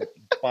if I can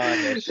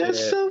find that shit.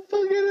 That's so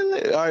fucking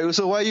hilarious. All right,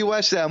 so while you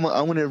watch that, I'm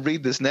going to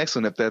read this next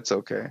one if that's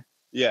okay.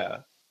 Yeah.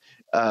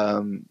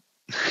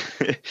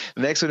 The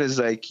next one is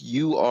like,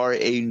 you are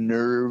a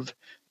nerve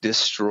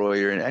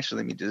destroyer. And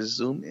actually, let me just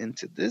zoom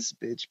into this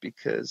bitch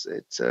because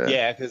it's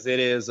because it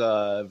is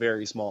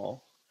very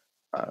small.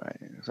 All right,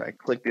 so I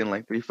clicked in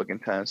like 3 fucking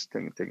times.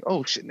 Thinking,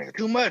 oh shit, nigga,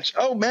 too much.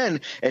 Oh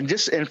man, and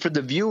for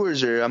the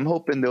viewers, I'm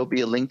hoping there'll be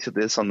a link to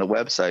this on the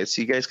website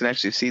so you guys can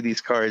actually see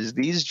these cards.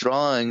 These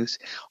drawings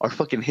are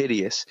fucking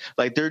hideous.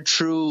 Like, they're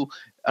true.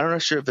 I don't know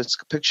sure if it's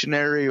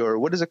Pictionary or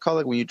what is it called?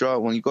 Like when you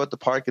go at the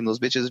park and those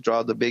bitches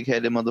draw the big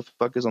headed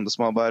motherfuckers on the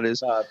small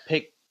bodies.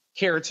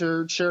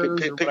 caricatures or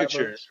whatever.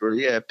 Picatures,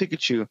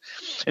 Pikachu.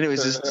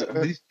 Anyways,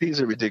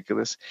 these are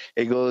ridiculous.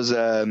 It goes,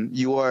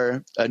 you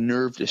are a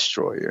nerve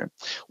destroyer.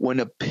 When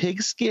a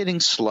pig's getting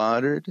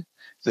slaughtered,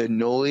 the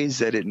noise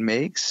that it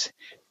makes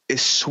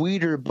is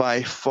sweeter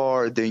by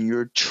far than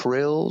your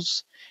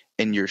trills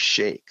and your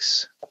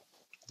shakes.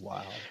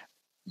 Wow.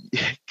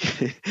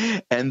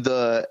 and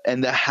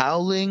the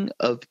howling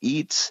of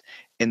eats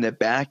in the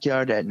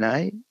backyard at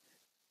night,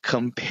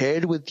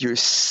 compared with your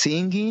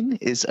singing,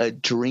 is a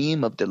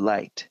dream of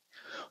delight.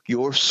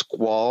 Your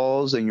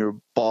squalls and your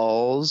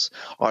bawls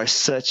are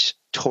such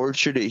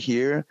torture to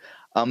hear.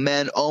 A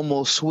man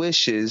almost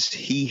wishes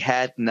he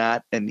had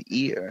not an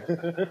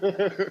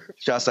ear.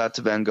 Shouts out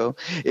to Van Gogh.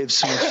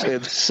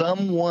 If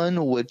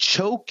someone would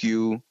choke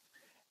you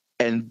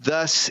and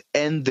thus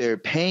end their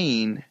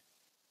pain,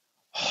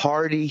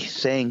 hearty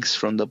thanks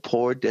from the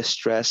poor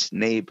distressed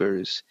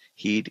neighbors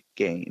he'd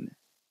gain.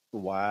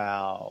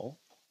 Wow.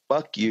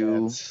 Fuck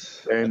you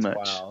very much.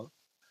 Wild.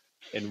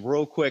 And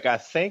real quick, I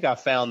think I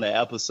found the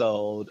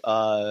episode.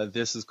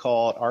 This is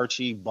called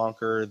Archie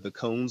Bunker, The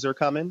Coons Are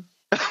Coming.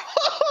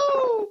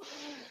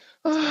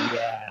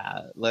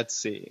 Yeah, let's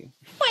see.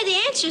 Why, the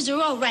answers are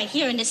all right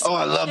here in this. Oh,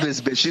 I love this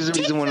bitch. She's the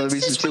reason, one of the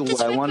reasons too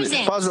why I wanted.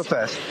 Pause real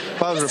fast.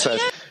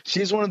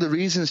 She's one of the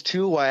reasons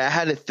too why I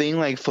had a thing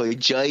like for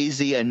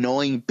jazzy,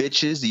 annoying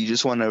bitches that you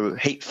just want to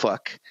hate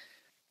fuck.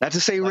 Not to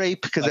say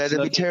rape, because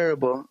that'd be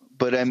terrible.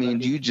 But I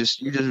mean, you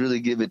just really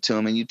give it to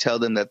them and you tell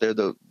them that they're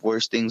the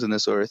worst things on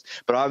this earth,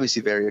 but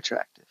obviously very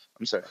attractive.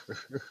 I'm sorry.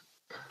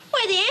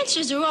 Why, the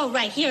answers are all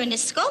right here in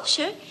this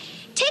sculpture.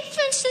 Take,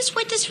 for instance,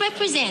 what this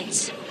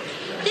represents.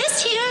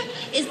 This here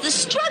is the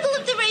struggle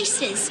of the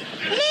races,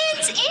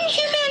 man's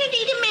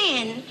inhumanity to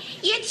man.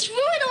 Yet through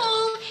it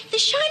all, the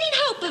shining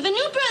hope of a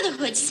new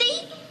brotherhood,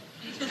 see?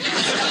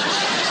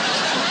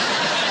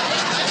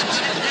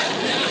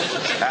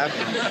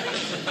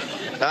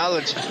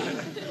 Knowledge.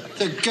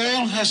 The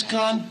girl has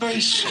gone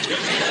basic.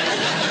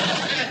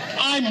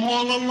 I'm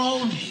all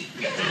alone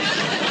here.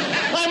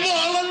 I'm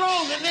all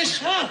alone in this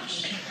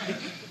house.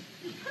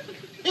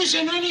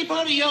 Isn't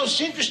anybody else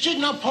interested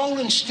in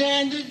upholding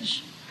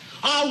standards?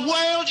 Our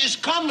world is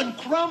coming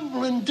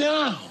crumbling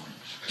down.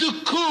 The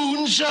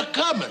coons are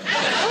coming. Look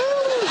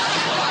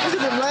at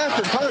them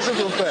laughing. Pause it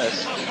real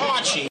fast.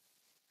 Archie.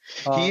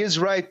 He is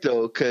right,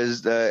 though,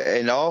 because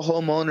and all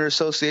homeowner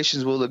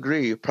associations will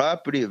agree,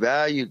 property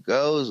value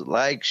goes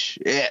like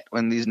shit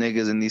when these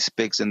niggas and these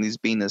spics and these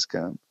beanas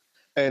come.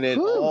 And it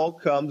all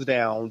comes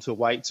down to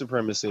white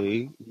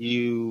supremacy.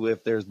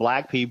 If there's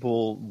black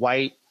people,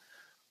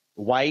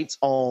 whites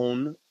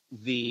own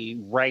the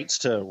rights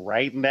to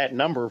write that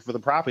number for the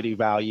property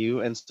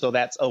value. And so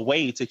that's a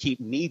way to keep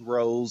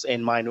Negroes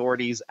and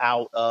minorities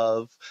out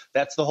of,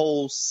 that's the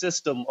whole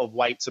system of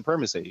white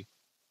supremacy.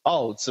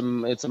 Oh, it's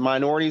some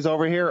minorities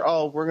over here.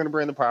 Oh, we're going to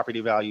bring the property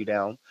value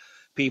down.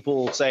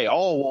 People say,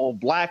 oh, well,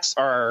 blacks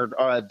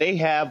they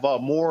have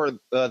more,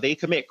 they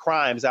commit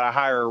crimes at a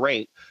higher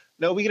rate.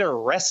 No, we get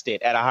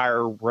arrested at a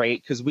higher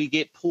rate because we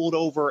get pulled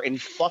over and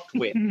fucked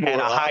with at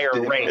a higher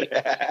rate.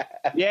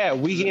 Yeah,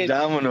 we get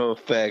domino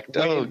effect.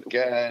 Oh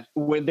God!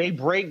 When they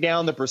break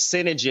down the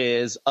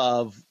percentages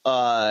of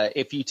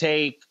if you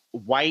take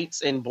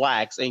whites and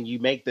blacks and you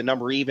make the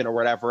number even or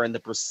whatever, and the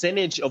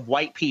percentage of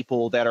white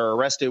people that are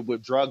arrested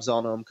with drugs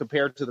on them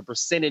compared to the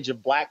percentage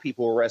of black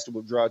people arrested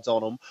with drugs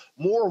on them,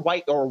 more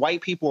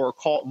white people are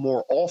caught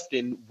more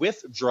often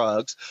with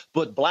drugs,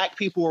 but black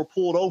people are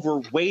pulled over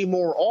way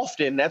more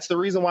often. That's the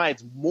reason why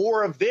it's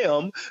more of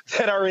them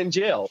that are in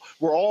jail.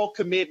 We're all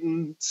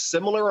committing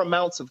similar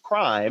amounts of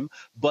crime,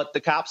 but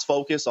the cops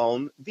focus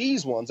on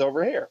these ones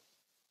over here.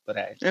 But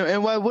hey,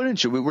 and why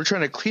wouldn't you? We're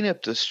trying to clean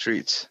up the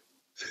streets.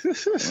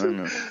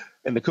 And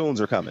the coons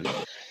are coming.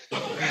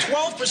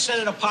 12%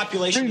 of the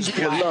population is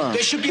black.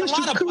 There should be a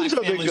lot of black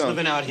families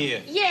living out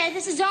here. Yeah,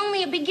 this is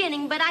only a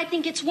beginning, but I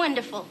think it's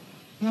wonderful.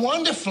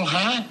 Wonderful,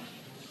 huh?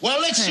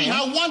 Well, let's see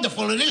how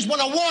wonderful it is when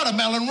a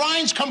watermelon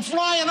rinds come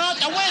flying out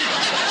the window.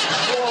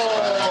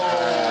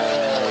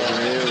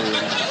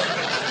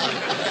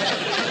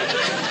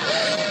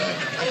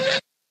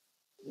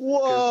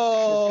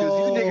 Whoa!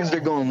 Because you niggas are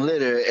going to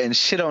litter and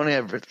shit on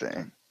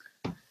everything.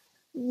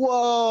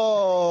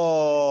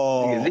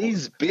 Whoa!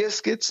 These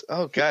biscuits.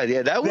 Oh God,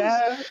 yeah, that was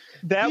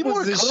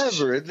more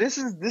clever. This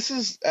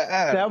is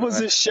that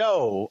was a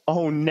show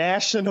on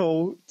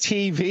national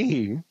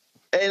TV,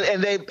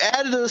 and they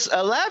added us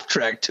a laugh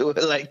track to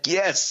it. Like,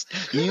 yes,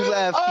 you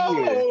laugh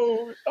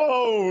here.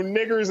 Oh,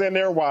 niggers and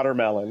their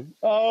watermelon.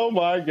 Oh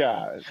my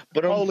God!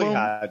 But holy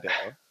high day.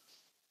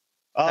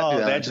 Oh,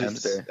 that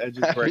just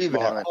breaks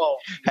my heart.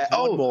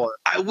 Oh,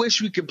 I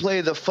wish we could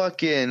play the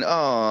fucking. Is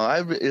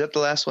that the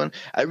last one?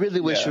 I really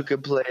wish we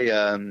could play.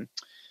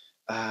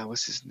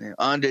 What's his name?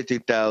 Andre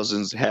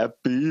 3000's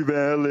 "Happy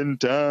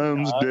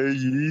Valentine's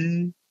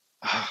Day."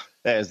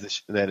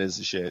 That is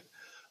the shit.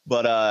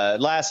 But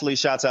lastly,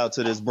 shouts out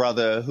to this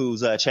brother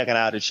who's checking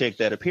out a chick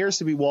that appears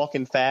to be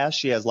walking fast.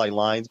 She has like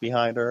lines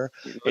behind her,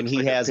 and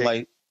he has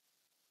like,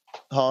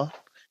 huh?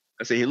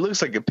 I say he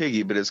looks like a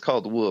piggy, but it's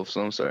called Wolf,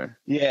 so I'm sorry.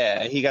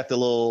 Yeah, he got the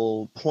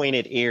little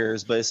pointed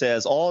ears, but it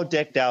says, all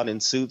decked out in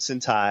suits and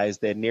ties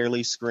that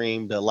nearly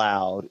screamed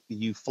aloud.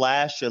 You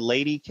flash a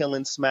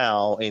lady-killing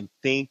smile and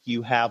think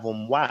you have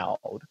 'em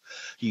wowed.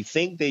 You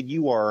think that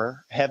you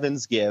are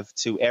heaven's gift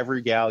to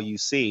every gal you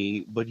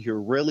see, but you're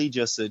really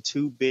just a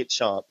 2-bit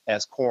chump,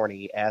 as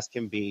corny as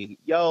can be.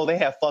 Yo, they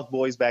had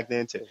fuckboys back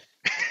then, too.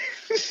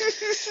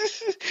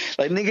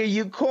 Like, nigga,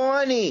 you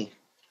corny.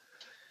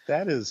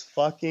 That is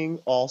fucking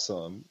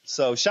awesome.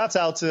 So shouts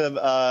out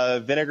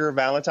to Vinegar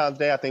Valentine's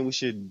Day. I think we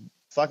should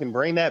fucking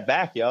bring that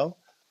back, yo.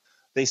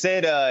 They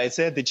said it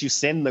said that you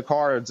send the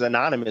cards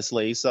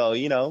anonymously. So,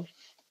 you know,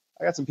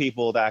 I got some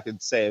people that I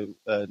could say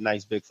a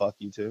nice big fuck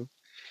you to.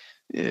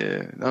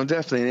 Yeah, no,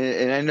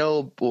 definitely. And I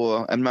know,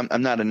 well, I'm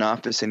not in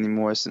office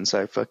anymore since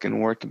I fucking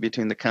work in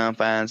between the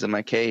confines of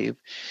my cave.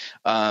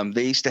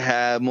 They used to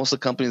have, most of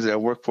the companies that I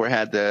work for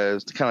had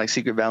the kind of like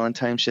secret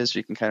Valentine shit, so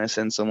you can kind of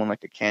send someone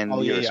like a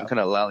candy or some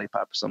kind of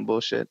lollipop or some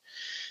bullshit.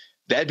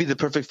 That'd be the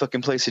perfect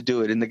fucking place to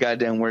do it, in the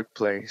goddamn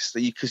workplace.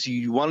 Because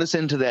you want to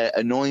send to that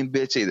annoying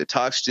bitch that either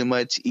talks too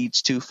much,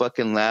 eats too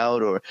fucking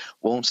loud, or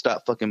won't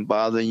stop fucking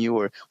bothering you,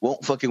 or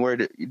won't fucking wear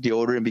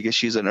deodorant because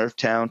she's an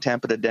Earthtown,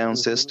 tamper down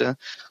sister.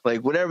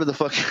 Like, whatever the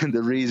fucking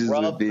the reasons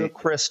would be. Rub the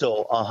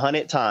crystal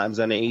 100 times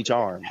under each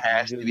arm.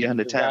 Has to be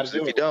 100 times.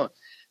 If you don't,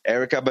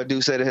 Erykah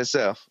Badu said it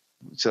herself.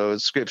 So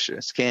it's scripture.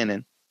 It's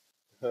canon.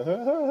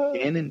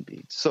 Canon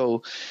beats.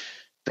 So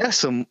that's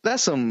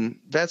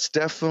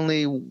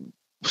definitely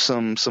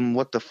some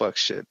what the fuck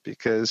shit,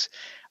 because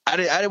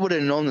I would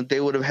have known that they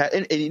would have had,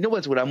 and you know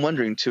what I'm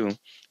wondering too,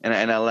 and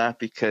I laugh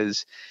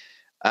because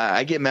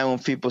I get mad when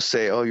people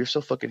say, oh, you're so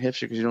fucking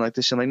hipster because you don't like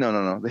this shit. I'm like,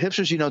 no, the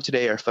hipsters you know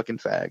today are fucking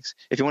fags.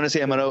 If you want to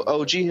say I'm an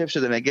OG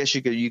hipster, then I guess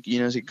you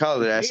could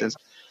call it that sense,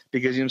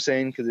 because you know what I'm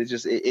saying,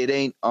 because it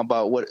ain't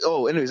about what.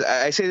 Oh, anyways,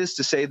 I say this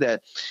to say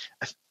that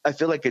I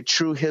feel like a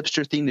true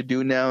hipster thing to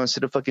do now,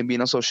 instead of fucking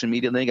being on social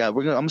media, I'm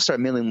gonna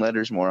start mailing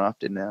letters more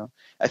often now.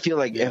 I feel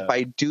like if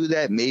I do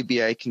that,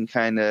 maybe I can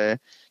kind of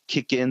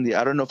kick in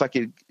I don't know if I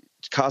could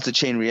cause a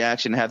chain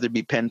reaction and have there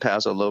be pen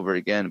pals all over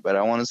again, but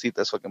I want to see if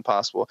that's fucking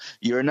possible.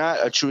 You're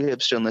not a true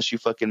hipster unless you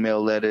fucking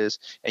mail letters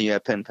and you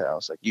have pen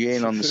pals. Like, you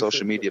ain't on the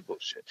social media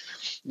bullshit.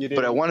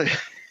 But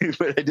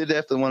I did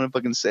have to want to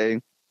fucking say,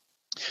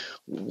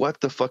 what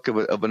the fuck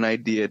of an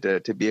idea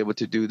to be able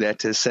to do that,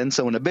 to send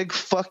someone a big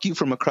fuck you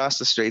from across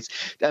the straits.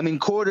 I mean,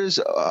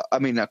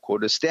 not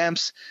quarters,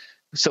 stamps,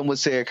 some would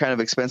say are kind of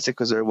expensive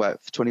because they're what,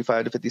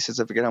 25 to 50 cents.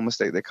 I forget how much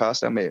they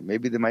cost.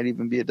 Maybe they might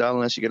even be $1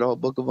 unless you get a whole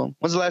book of them.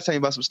 When's the last time you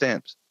bought some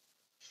stamps?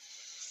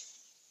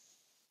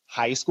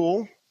 High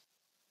school.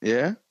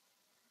 Yeah.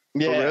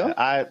 Yeah.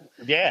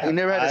 For real? You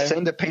never had to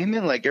send a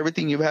payment? Like,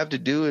 everything you have to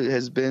do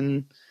has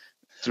been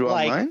through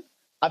online?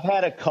 I've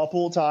had a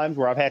couple times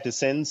where I've had to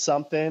send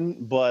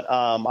something, but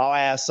I'll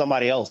ask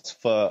somebody else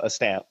for a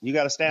stamp. You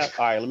got a stamp?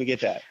 All right, let me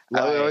get that.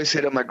 I always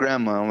hit up my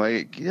grandma. I'm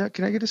like, yeah,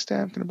 can I get a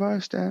stamp? Can I buy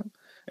a stamp?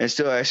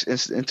 Until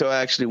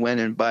I actually went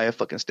and buy a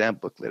fucking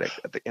stamp booklet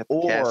at the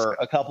Or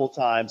a couple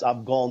times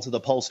I've gone to the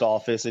post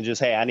office and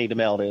just, hey, I need to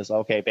mail this.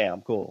 Okay,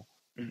 bam, cool.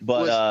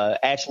 But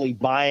actually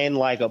buying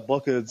like a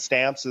book of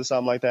stamps or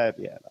something like that,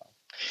 yeah, no.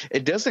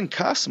 It doesn't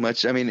cost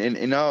much. I mean,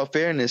 in all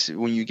fairness,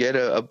 when you get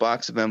a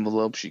box of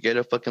envelopes, you get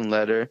a fucking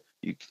letter,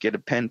 you get a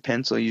pen,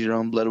 pencil, use your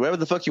own blood, whatever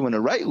the fuck you want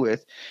to write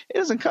with, it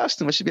doesn't cost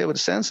too much to be able to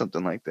send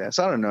something like that.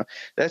 So I don't know.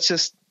 That's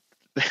just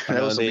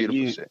that was some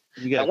beautiful shit.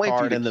 You get a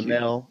card in the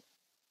mail.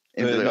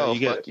 And like, oh,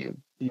 fuck you.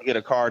 You get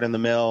a card in the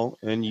mail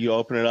and you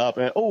open it up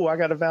and, oh, I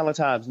got a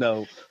Valentine's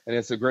note. And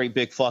it's a great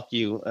big fuck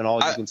you. And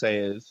all you can say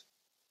is,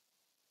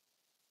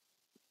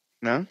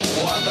 no. What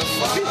the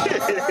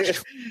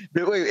fuck?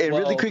 But wait, and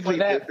really quickly, for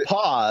that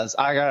pause,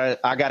 I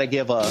gotta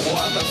give a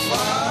what the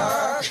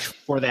fuck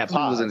for that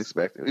pause.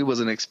 He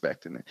wasn't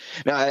expecting it.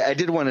 Now, I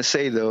did want to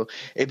say though,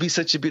 it'd be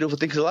such a beautiful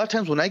thing, because a lot of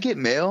times when I get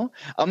mail,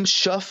 I'm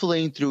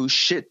shuffling through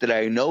shit that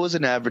I know is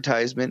an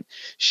advertisement,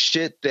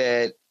 shit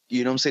that,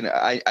 you know what I'm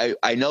saying,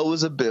 I know it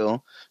was a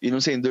bill. You know what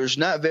I'm saying? There's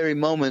not very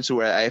moments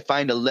where I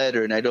find a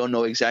letter and I don't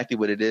know exactly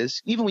what it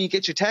is. Even when you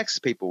get your tax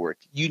paperwork,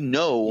 you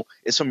know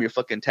it's from your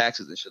fucking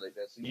taxes and shit like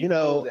that. So you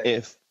know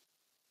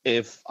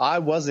if I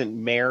wasn't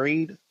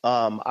married,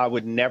 I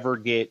would never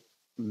get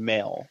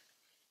mail.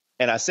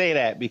 And I say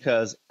that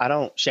because I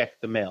don't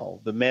check the mail.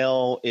 The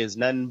mail is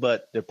nothing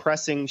but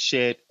depressing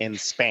shit and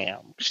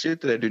spam. Shit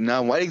that I do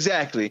not want.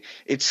 Exactly.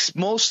 It's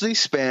mostly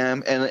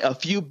spam and a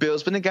few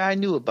bills, but the guy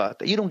knew about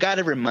that. You don't got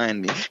to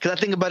remind me, because I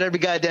think about every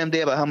goddamn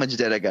day about how much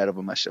debt I got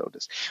over my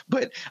shoulders.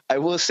 But I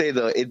will say,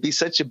 though, it'd be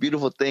such a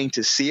beautiful thing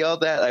to see all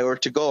that, or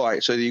to go, all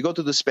right, so you go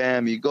through the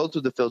spam, you go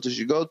through the filters,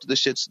 you go through the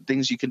shits,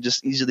 things you can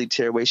just easily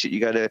tear away, shit you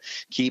got to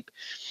keep.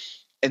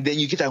 And then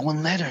you get that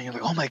one letter and you're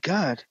like, oh, my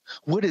God,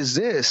 what is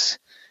this?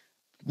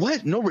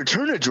 What? No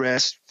return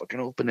address? Fucking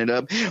open it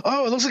up.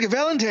 Oh, it looks like a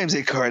Valentine's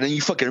Day card. And then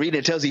you fucking read it.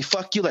 It tells you,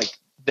 fuck you. Like,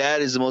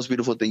 that is the most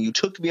beautiful thing. You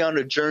took me on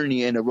a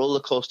journey and a roller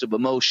coaster of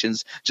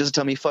emotions just to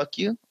tell me, fuck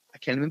you. I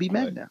can't even be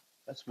mad now.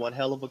 That's one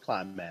hell of a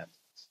climax.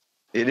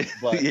 It is.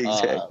 But,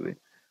 exactly.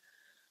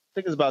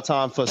 think it's about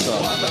time for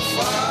some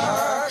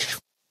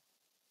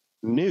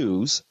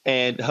news.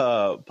 And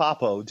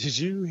Papo, did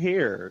you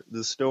hear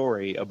the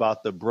story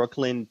about the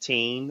Brooklyn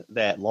teen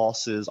that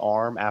lost his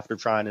arm after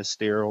trying to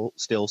steal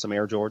some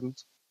Air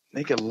Jordans?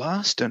 Nigga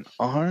lost an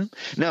arm?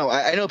 No,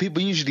 I know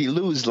people usually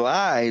lose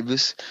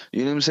lives,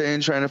 you know what I'm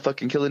saying, trying to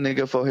fucking kill a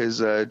nigga for his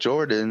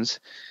Jordans,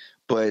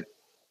 but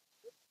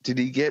did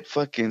he get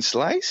fucking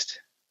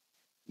sliced?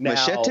 Now,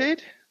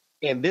 Macheted?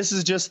 And this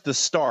is just the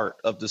start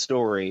of the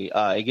story.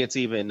 It gets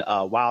even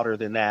wilder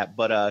than that.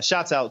 But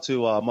shouts out to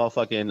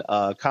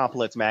motherfucking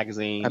Complex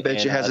Magazine. I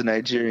bet you has a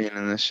Nigerian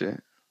in this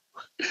shit.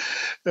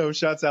 No,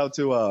 shouts out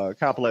to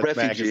Complex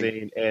Refugee.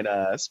 Magazine and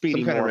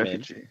Speedy Some kind Mormon of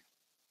refugee.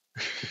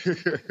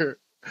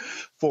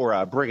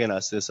 for bringing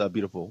us this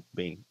beautiful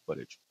bean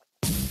footage.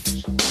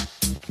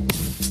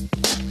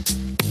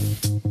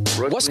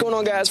 What's going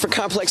on, guys? For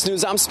Complex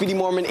News, I'm Speedy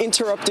Mormon,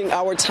 interrupting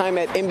our time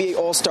at NBA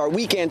All-Star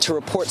Weekend to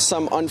report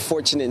some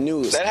unfortunate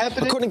news. That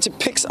happened? According to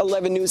Pix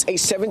 11 News, a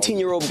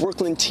 17-year-old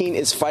Brooklyn teen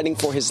is fighting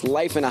for his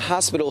life in a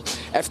hospital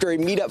after a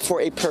meetup for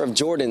a pair of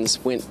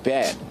Jordans went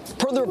bad.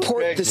 Per the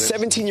report, the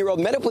 17-year-old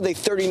met up with a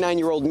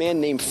 39-year-old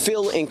man named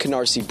Phil in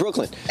Canarsie,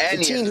 Brooklyn. The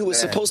teen, who was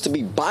supposed to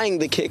be buying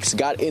the kicks,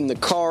 got in the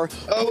car,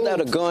 pulled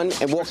out a gun,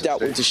 and walked out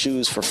with the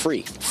shoes for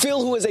free.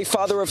 Phil, who is a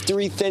father of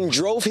three, then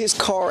drove his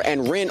car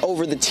and ran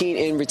over the teen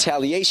in retaliation,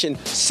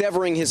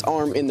 severing his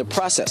arm in the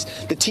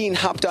process. The teen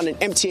hopped on an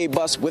MTA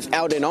bus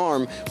without an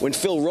arm when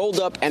Phil rolled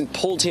up and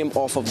pulled him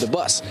off of the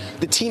bus.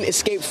 The teen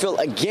escaped Phil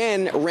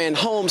again, ran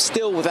home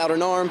still without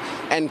an arm,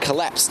 and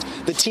collapsed.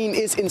 The teen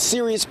is in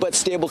serious but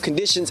stable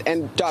conditions,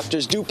 and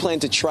doctors do plan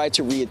to try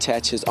to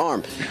reattach his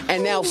arm.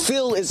 And now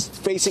Phil is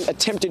facing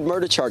attempted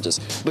murder charges.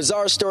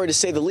 Bizarre story to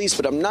say the least,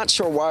 but I'm not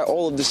sure why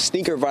all of this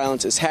sneaker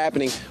violence is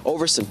happening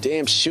over some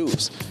damn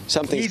shoes.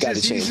 Something's got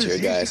to change here,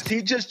 guys.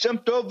 He just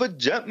jumped over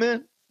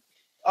Jumpman.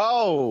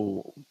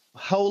 Oh,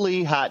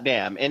 holy hot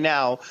damn. And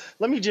now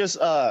let me just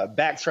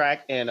backtrack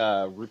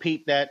and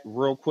repeat that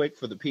real quick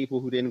for the people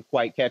who didn't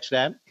quite catch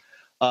that.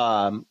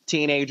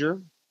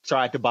 Teenager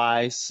tried to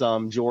buy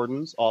some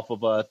Jordans off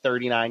of a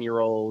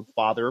 39-year-old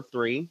father of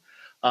three,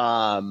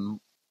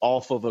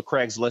 off of a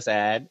Craigslist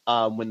ad.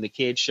 When the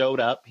kid showed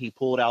up, he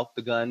pulled out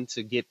the gun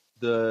to get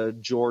the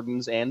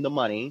Jordans and the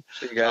money.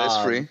 So you got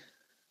us free.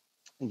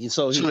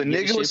 So the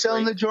nigga was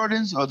selling the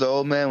Jordans, or the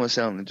old man was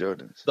selling the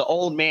Jordans? The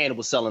old man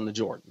was selling the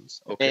Jordans,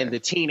 and the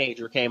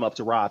teenager came up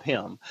to rob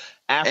him.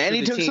 And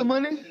he took some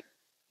money?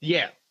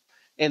 Yeah.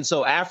 And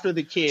so after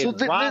the kid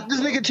this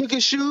nigga took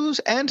his shoes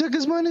and took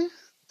his money?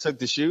 Took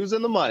the shoes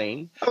and the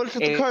money. I would have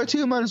took the car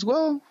too, might as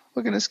well.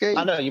 Fucking escape.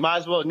 I know, you might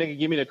as well, nigga,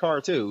 give me the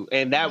car too.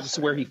 And that was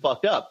where he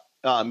fucked up.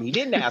 He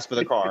didn't ask for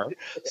the car.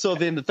 So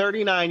then the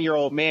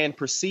 39-year-old man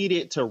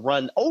proceeded to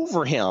run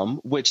over him,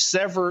 which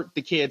severed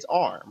the kid's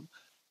arm.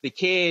 The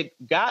kid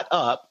got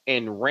up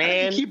and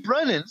ran. Keep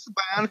running. It's a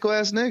bionicle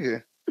ass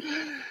nigga.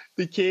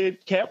 The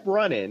kid kept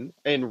running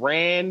and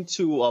ran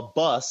to a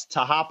bus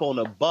to hop on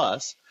a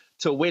bus,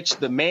 to which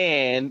the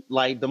man,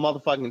 like the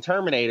motherfucking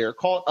Terminator,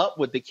 caught up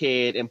with the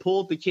kid and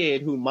pulled the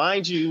kid, who,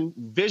 mind you,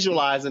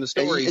 visualizing the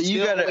story.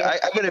 I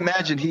gotta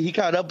imagine he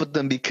caught up with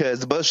them because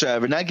the bus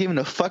driver, not giving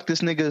a fuck,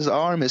 this nigga's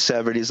arm is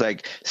severed. He's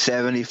like,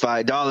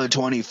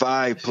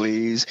 $75.25,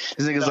 please.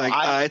 This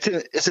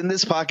nigga's it's in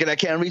this pocket. I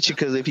can't reach it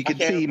because if you can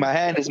see, my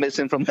hand is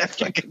missing from that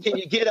fucking. Can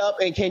you get up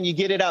and can you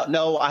get it out?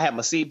 No, I have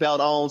my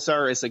seatbelt on,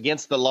 sir. It's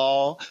against the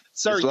law.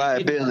 Sir, it's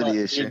liability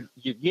issue.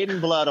 You're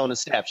getting blood on the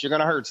steps. You're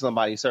gonna hurt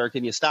somebody, sir.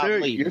 Can you stop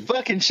bleeding? You're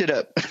fucking shit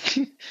up.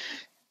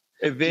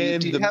 And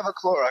then do you have a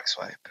Clorox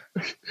wipe?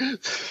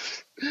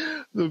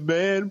 The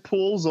man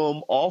pulls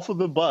him off of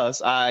the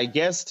bus, I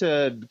guess,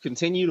 to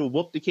continue to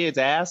whoop the kid's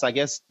ass. I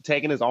guess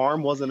taking his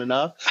arm wasn't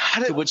enough.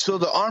 So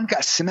the arm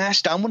got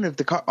smashed. I wonder if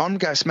the arm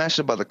got smashed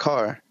up by the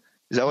car.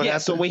 Is that what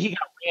happened? So when he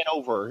got ran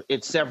over,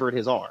 it severed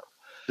his arm.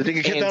 The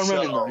nigga kept on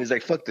running though. He's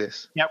like, fuck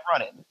this. Kept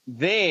running.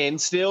 Then,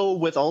 still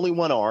with only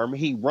one arm,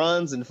 he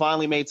runs and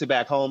finally makes it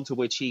back home, to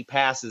which he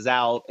passes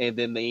out, and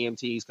then the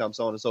EMTs come,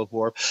 so on and so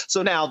forth.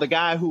 So now the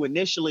guy who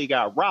initially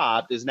got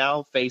robbed is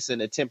now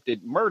facing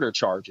attempted murder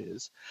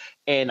charges.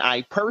 And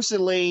I'm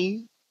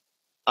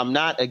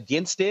not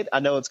against it.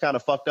 I know it's kind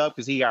of fucked up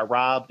because he got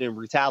robbed and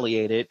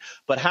retaliated.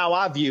 But how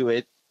I view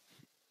it,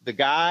 the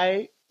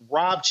guy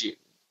robbed you,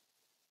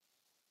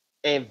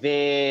 and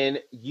then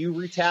you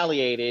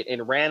retaliated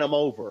and ran him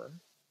over,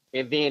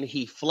 and then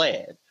he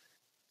fled,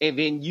 and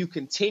then you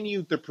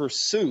continued the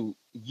pursuit.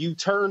 You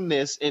turned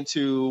this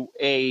into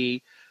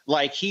he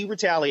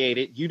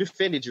retaliated, you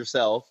defended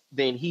yourself,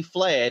 then he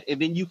fled,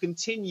 and then you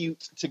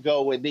continued to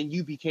go, and then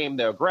you became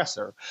the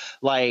aggressor.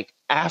 Like,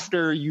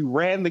 after you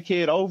ran the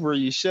kid over,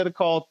 you should have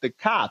called the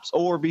cops,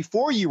 or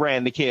before you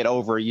ran the kid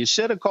over, you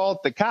should have called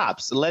the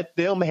cops. Let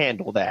them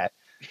handle that.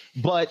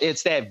 But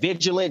it's that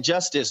vigilant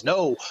justice.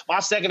 No, my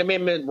Second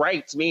Amendment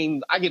rights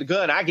mean I get a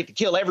gun, I get to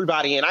kill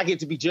everybody, and I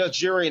get to be judge,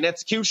 jury, and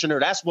executioner.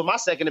 That's what my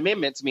Second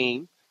Amendments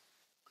mean.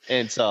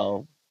 And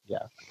so,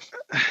 yeah.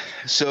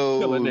 So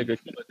kill a nigga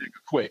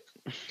quick.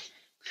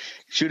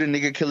 Shoot a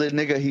nigga, kill a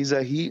nigga. He's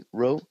a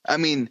hero. I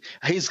mean,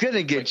 he's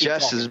gonna get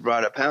justice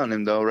brought upon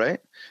him, though, right?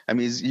 I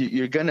mean,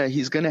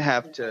 he's gonna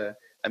have to.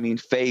 I mean,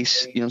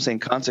 face, you know what I'm saying,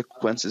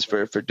 consequences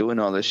for doing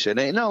all this shit.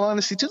 And no,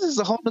 honestly, too, this is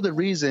a whole other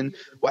reason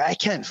why I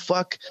can't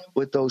fuck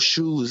with those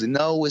shoes.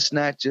 No, it's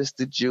not just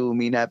the Jew,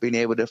 me not being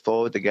able to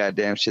afford the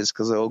goddamn shits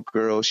because the old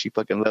girl, she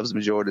fucking loves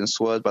them Jordans,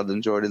 swears by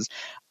them Jordans.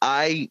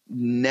 I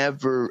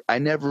never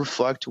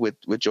fucked with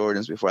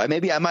Jordans before. I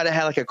might have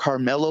had like a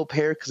Carmelo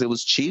pair because it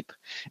was cheap,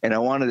 and I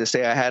wanted to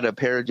say I had a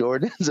pair of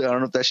Jordans. I don't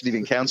know if that should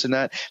even count or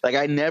not. Like,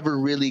 I never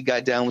really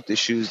got down with the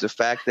shoes. The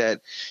fact that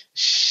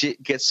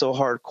shit gets so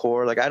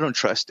hardcore, like, I don't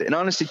trust it. And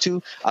honestly,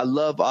 too, I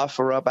love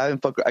OfferUp.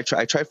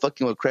 I tried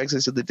fucking with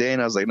Craigslist the other day,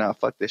 and I was like, nah,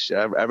 fuck this shit.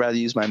 I'd rather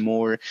use my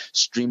more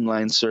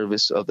streamlined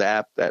service of the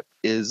app that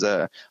is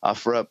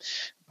OfferUp.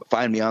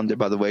 Find me on there,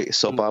 by the way,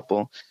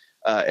 Soulpapo,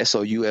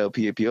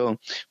 Soulpapo.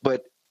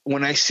 But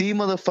when I see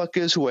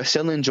motherfuckers who are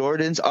selling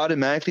Jordans,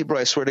 automatically, bro,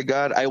 I swear to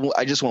God,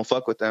 I just won't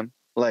fuck with them.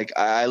 Like,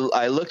 I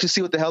look to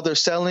see what the hell they're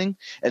selling,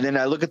 and then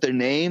I look at their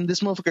name.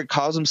 This motherfucker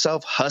calls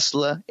himself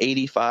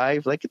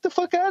Hustler85. Like, get the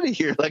fuck out of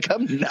here. Like,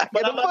 I'm not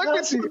gonna fuck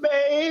with you,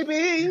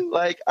 baby.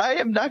 Like, I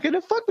am not gonna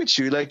fuck with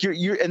you. Like,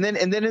 you're and then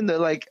in the,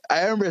 like,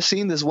 I remember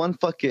seeing this one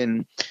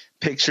fucking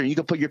picture. You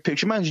can put your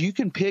picture. Mind you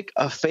can pick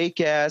a fake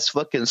ass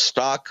fucking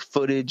stock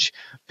footage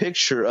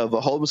picture of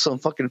a wholesome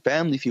fucking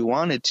family if you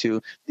wanted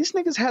to. These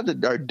niggas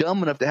are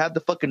dumb enough to have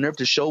the fucking nerve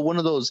to show one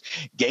of those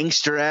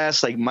gangster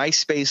ass, like,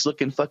 MySpace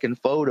looking fucking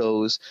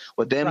photos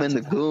with them and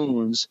the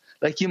goons.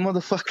 Like, you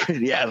motherfucker,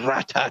 yeah,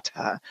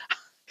 ratata.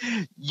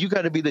 You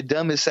got to be the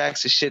dumbest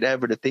sacks of shit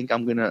ever to think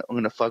I'm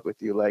gonna fuck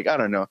with you. Like, I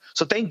don't know.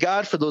 So thank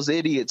God for those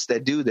idiots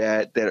that do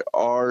that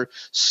are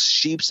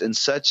sheep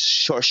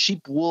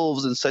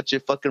wolves in such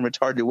a fucking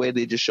retarded way.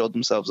 They just showed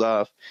themselves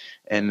off.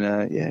 And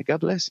yeah,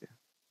 God bless you.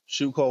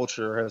 Shoe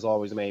culture has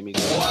always made me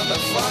go, what the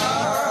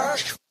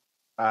fuck?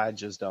 I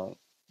just don't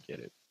get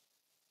it.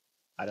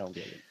 I don't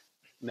get it.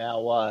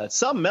 Now,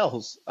 something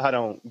else I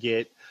don't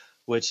get,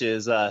 which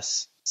is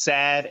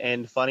sad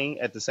and funny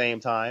at the same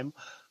time.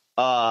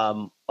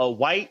 A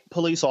white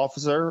police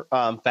officer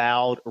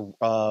filed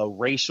a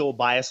racial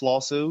bias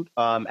lawsuit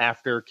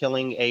after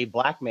killing a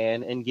black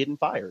man and getting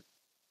fired.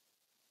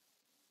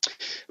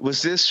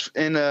 Was this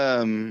in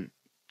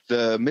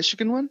the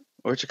Michigan one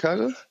or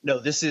Chicago? No,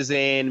 this is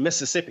in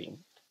Mississippi.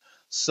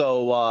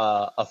 So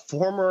a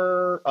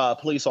former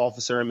police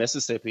officer in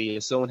Mississippi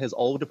is suing his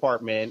old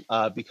department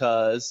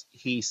because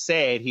he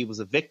said he was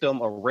a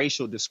victim of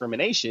racial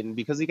discrimination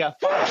because he got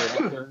fired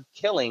after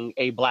killing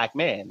a black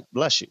man.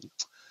 Bless you.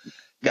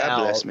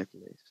 God bless me,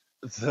 please.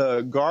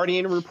 The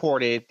Guardian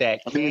reported that.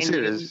 I mean,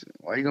 serious.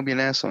 Why are you gonna be an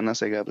asshole and not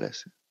say God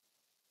bless you?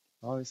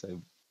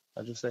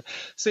 I just say,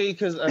 see,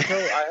 because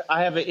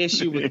I have an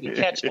issue with the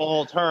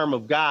catch-all term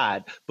of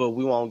God, but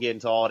we won't get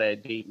into all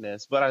that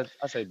deepness. But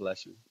I say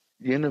bless you.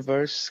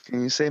 Universe,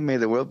 can you say may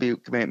love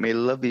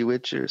be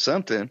with you or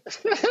something?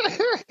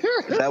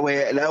 that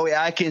way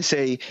I can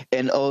say,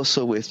 and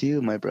also with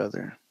you, my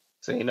brother.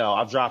 So,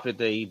 I've dropped it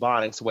the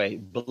Ebonics way.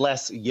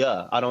 Bless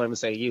ya. I don't even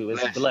say you.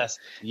 It's bless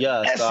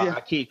ya. So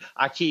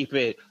I keep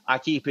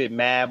it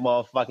mad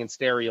motherfucking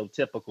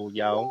stereotypical,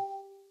 yo.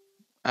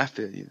 I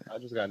feel you. I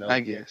just got no. I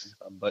guess.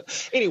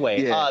 But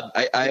anyway,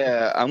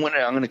 yeah, I'm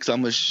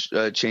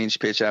gonna change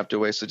pitch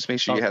afterwards. So just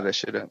make sure you have that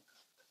shit up.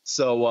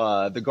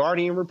 So the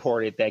Guardian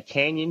reported that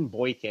Kenyon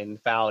Boykin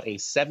filed a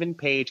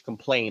 7-page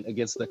complaint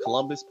against the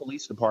Columbus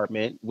Police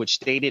Department, which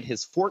stated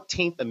his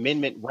 14th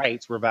Amendment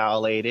rights were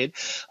violated,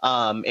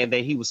 and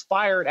that he was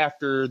fired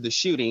after the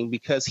shooting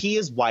because he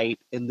is white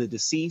and the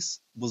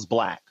deceased was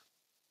black.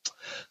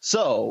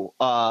 So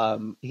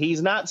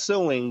he's not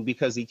suing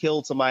because he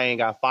killed somebody and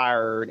got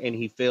fired and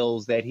he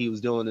feels that he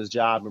was doing his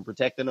job and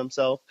protecting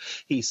himself.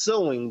 He's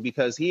suing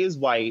because he is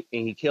white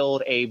and he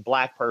killed a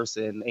black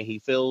person and he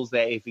feels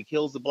that if he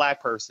kills the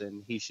black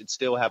person, he should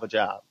still have a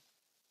job.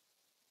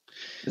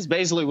 That's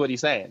basically what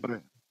he's saying.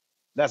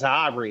 That's how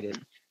I read it.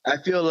 I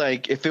feel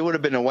like if it would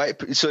have been a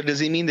white – so does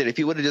he mean that if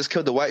he would have just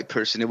killed the white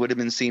person, it would have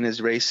been seen as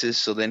racist,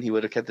 so then he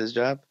would have kept his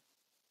job?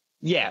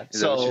 Yeah,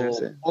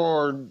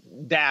 or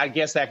that I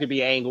guess that could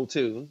be an angle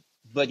too.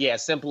 But yeah,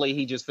 simply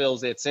he just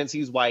feels that since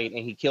he's white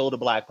and he killed a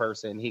black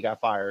person, he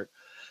got fired.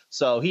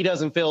 So he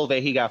doesn't feel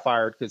that he got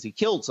fired because he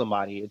killed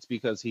somebody. It's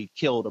because he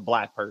killed a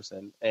black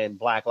person. And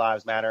Black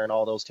Lives Matter and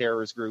all those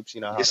terrorist groups,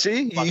 How you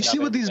see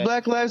what these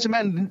Black Lives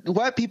Matter,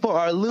 white people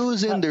are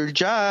losing their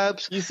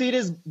jobs. You see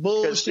this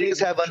bullshit? Because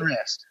have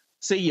unrest.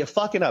 See, you're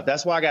fucking up.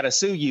 That's why I got to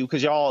sue you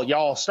because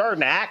y'all starting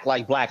to act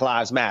like Black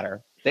Lives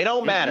Matter. They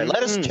don't matter.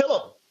 Let us kill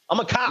them. I'm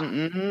a cop.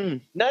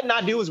 Nothing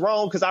I do is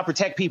wrong because I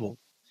protect people.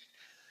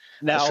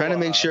 Now, I was trying to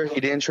make sure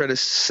he didn't try to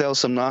sell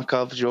some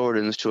knockoff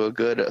Jordans to a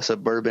good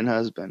suburban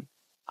husband.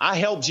 I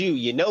helped you.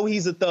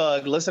 He's a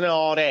thug. Listen to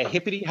all that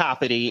hippity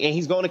hoppity, and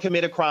he's going to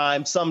commit a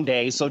crime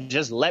someday. So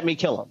just let me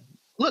kill him.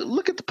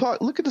 Look at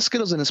the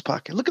Skittles in his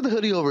pocket. Look at the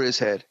hoodie over his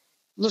head.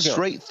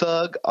 Straight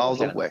thug all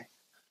the way.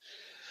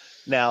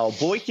 Now,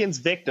 Boykin's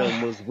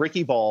victim was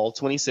Ricky Ball,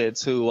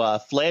 26, who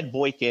fled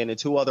Boykin and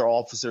 2 other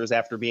officers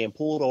after being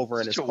pulled over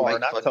in his car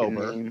in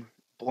October.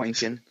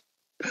 Boinking.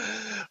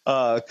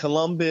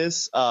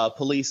 Columbus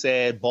police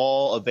said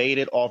Ball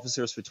evaded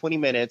officers for 20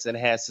 minutes and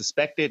had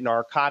suspected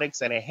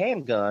narcotics and a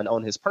handgun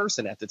on his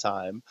person at the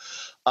time.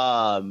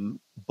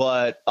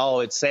 But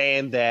it's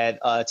saying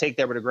that take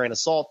that with a grain of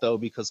salt, though,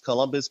 because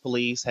Columbus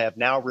police have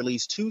now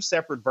released 2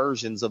 separate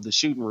versions of the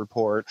shooting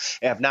report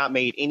and have not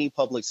made any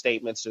public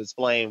statements to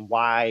explain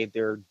why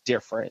they're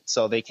different.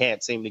 So they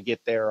can't seem to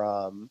get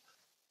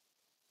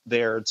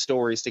their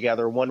stories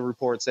together. One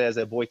report says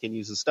that Boykin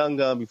used a stun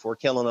gun before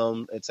killing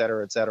him, et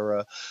cetera, et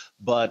cetera.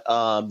 But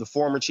the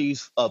former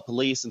chief of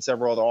police and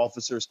several other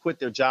officers quit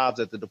their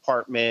jobs at the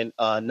department.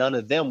 None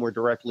of them were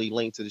directly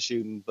linked to the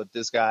shooting, but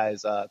this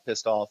guy's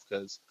pissed off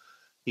because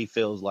he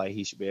feels like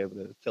he should be able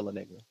to kill a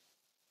nigga.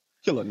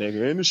 Kill a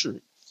nigga in the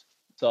street.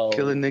 So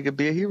kill a nigga,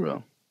 be a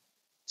hero.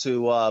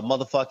 To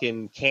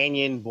motherfucking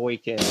Canyon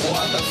Boykin.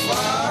 What the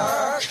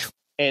fuck?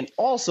 And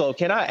also,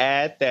 can I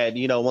add that,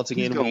 once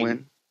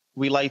again,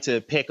 we like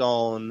to pick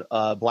on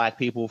black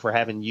people for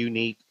having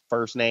unique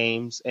first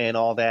names and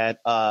all that.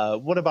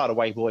 What about a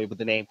white boy with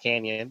the name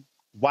Canyon?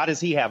 Why does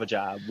he have a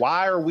job?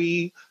 Why are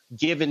we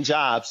giving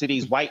jobs to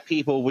these white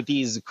people with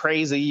these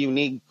crazy,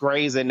 unique,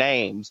 crazy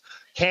names?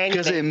 Canyon,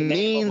 because it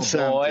means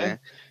something.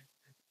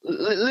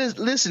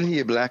 Listen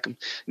here, Black.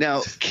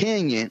 Now,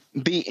 Canyon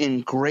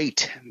being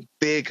great,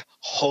 big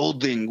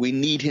holding. We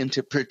need him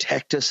to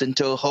protect us and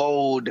to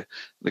hold.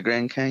 The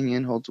Grand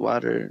Canyon holds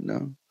water.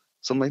 No,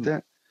 something like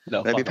that.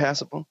 No, that'd be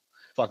passable.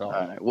 Fuck off.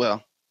 All right.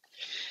 Well,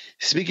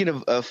 speaking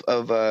of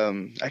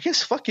I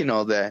guess fucking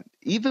all that.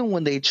 Even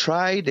when they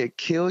try to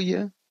kill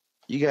you,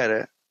 you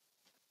gotta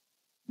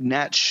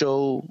not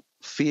show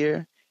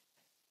fear.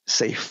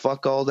 Say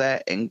fuck all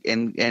that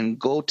and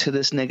go to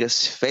this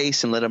nigga's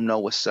face and let him know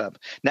what's up.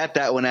 Not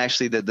that one,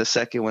 actually. The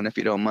second one, if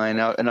you don't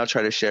mind, I'll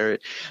try to share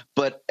it.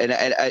 But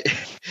a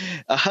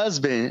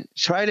husband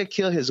try to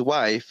kill his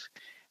wife.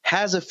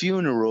 Has a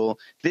funeral.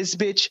 This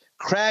bitch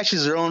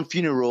crashes her own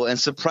funeral and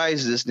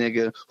surprises this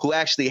nigga who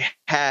actually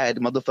had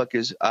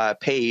motherfuckers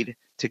paid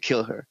to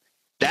kill her.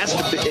 That's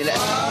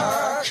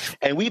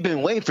and we've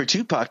been waiting for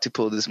Tupac to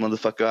pull this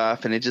motherfucker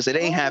off, and it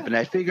ain't happening.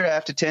 I figure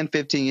after 10,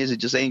 15 years, it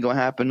just ain't gonna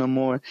happen no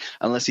more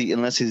unless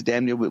he's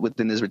damn near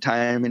within his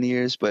retirement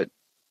years. But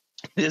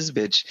this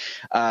bitch,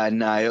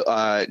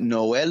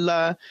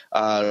 Noella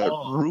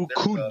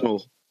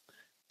Rucudo,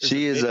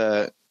 she is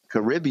a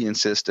Caribbean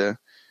sister.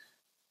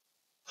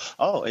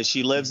 Oh, and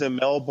she lives in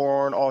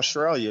Melbourne,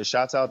 Australia.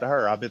 Shouts out to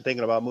her. I've been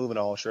thinking about moving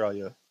to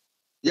Australia.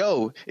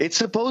 Yo, it's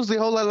supposedly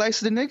a whole lot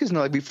nicer than niggas know.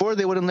 Like before,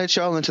 they wouldn't let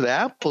y'all into the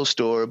Apple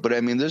store, but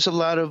I mean, there's a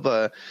lot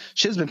of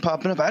shit's been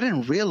popping up. I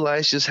didn't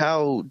realize just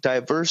how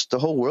diverse the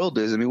whole world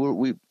is.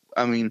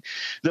 I mean,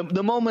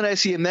 the moment I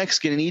see a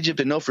Mexican in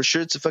Egypt and know for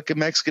sure it's a fucking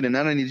Mexican and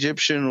not an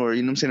Egyptian or,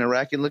 you know what I'm saying,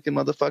 Iraqi looking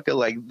motherfucker,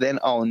 like then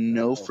I'll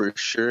know for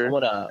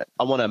sure.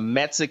 I want a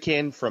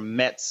Mexican from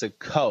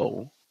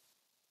Mexico.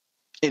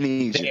 In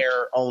Egypt.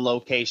 Their own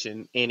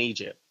location in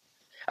Egypt.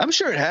 I'm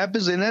sure it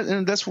happens,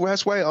 and that's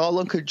why all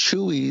Uncle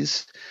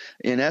Chewies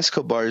and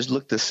Escobars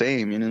look the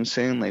same. You know what I'm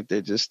saying? Like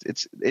they're just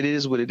it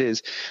is what it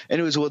is.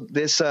 Anyways, well,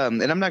 this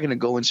and I'm not going to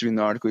go into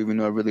the article even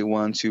though I really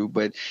want to,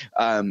 but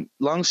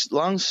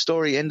long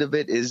story end of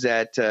it is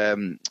that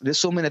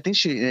this woman, I think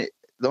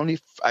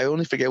I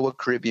only forget what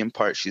Caribbean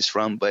part she's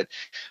from, but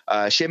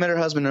she met her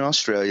husband in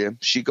Australia.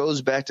 She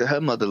goes back to her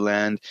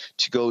motherland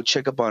to go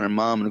check up on her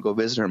mom and go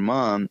visit her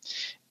mom.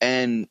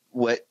 And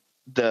what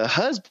the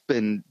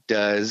husband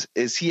does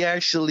is he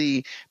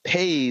actually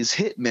pays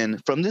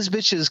hitmen from this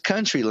bitch's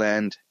country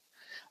land,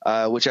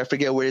 which I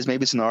forget where it is.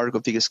 Maybe it's an article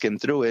if you can skim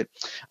through it,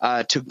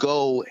 to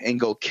go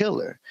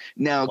kill her.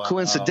 Now,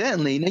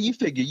 coincidentally, now you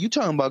figure you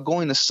talking about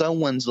going to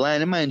someone's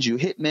land, and mind you,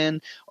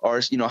 hitmen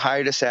are,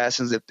 hired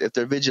assassins. If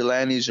they're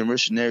vigilantes or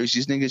mercenaries,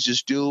 these niggas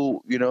just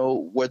do,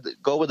 go where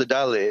the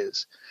dollar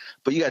is.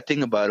 But you got to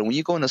think about it. When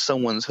you go into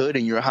someone's hood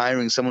and you're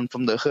hiring someone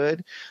from the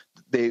hood,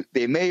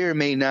 they may or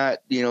may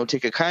not,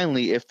 take it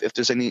kindly if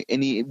there's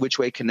any which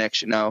way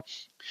connection. Now,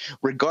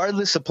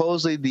 regardless,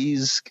 supposedly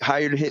these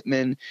hired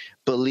hitmen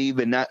believe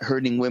in not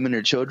hurting women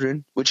or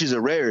children, which is a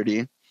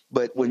rarity.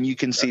 But when you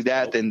can see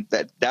that, then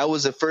that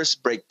was the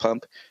first brake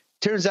pump.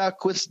 Turns out,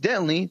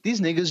 coincidentally, these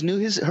niggas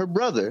knew her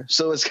brother.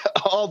 So it's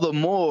all the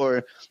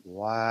more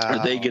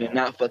are they going to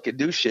not fucking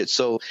do shit.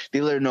 So they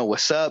let her know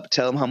what's up,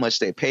 tell them how much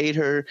they paid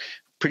her,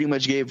 pretty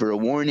much gave her a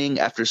warning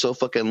after so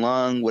fucking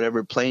long,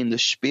 whatever, playing the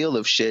spiel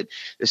of shit.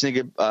 This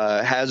nigga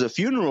has a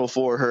funeral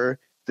for her.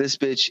 This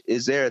bitch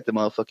is there at the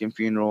motherfucking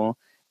funeral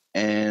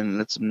and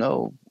lets them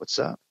know what's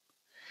up.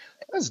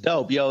 That's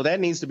dope, yo. That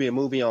needs to be a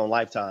movie on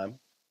Lifetime.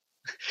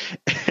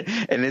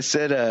 And it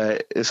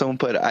said, someone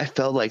put, I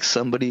felt like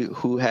somebody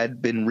who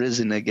had been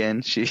risen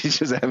again. She's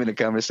just having a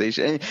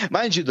conversation. And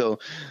mind you, though,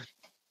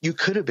 you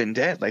could have been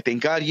dead. Like,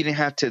 thank God you didn't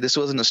have to. This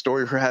wasn't a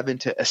story of her having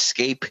to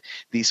escape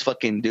these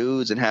fucking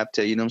dudes and have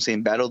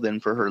to, battle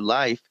them for her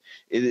life.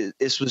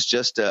 This was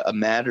just a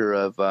matter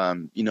of,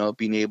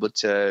 being able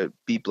to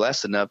be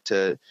blessed enough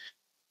to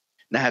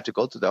not have to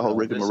go through the whole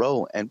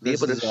rigmarole and be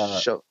able to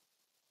show.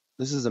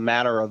 This is a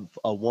matter of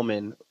a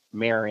woman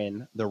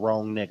marrying the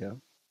wrong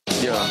nigga.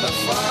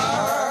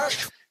 Yo.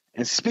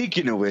 And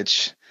speaking of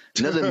which,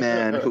 another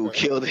man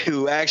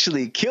who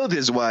actually killed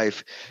his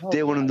wife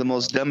did one of the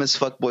most dumbest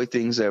fuckboy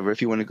things ever,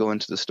 if you want to go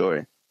into the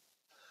story.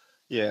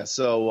 Yeah,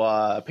 so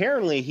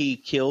apparently he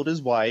killed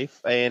his wife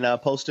and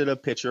posted a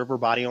picture of her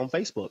body on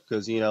Facebook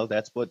because, you know,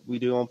 that's what we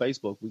do on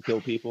Facebook. We kill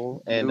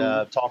people and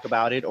talk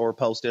about it or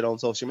post it on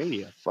social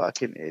media.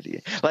 Fucking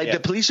idiot. Like,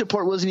 the police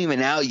report wasn't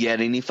even out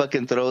yet, and he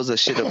fucking throws a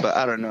shit about,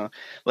 I don't know.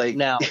 Like,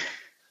 now,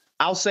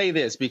 I'll say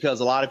this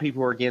because a lot of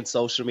people are against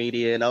social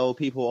media and,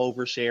 people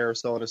overshare,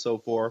 so on and so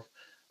forth.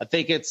 I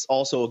think it's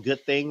also a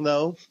good thing,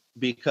 though,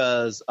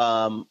 because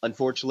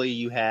unfortunately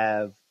you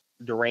have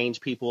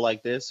deranged people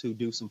like this who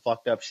do some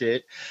fucked up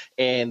shit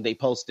and they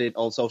post it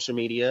on social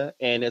media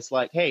and it's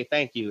like, hey,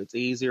 thank you. It's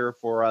easier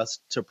for us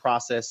to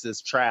process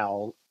this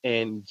trial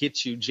and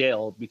get you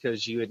jailed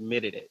because you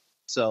admitted it.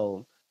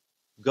 So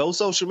go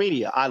social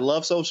media. I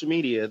love social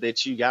media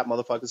that you got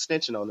motherfuckers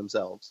snitching on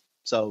themselves.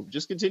 So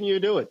just continue to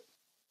do it.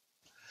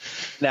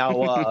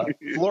 Now,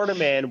 Florida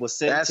man was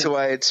sentenced. That's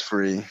why it's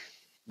free.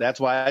 That's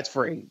why it's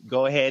free.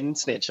 Go ahead and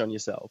snitch on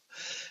yourself.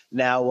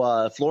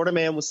 Now, Florida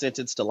man was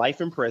sentenced to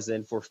life in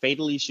prison for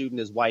fatally shooting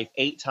his wife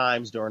 8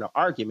 times during an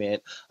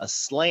argument, a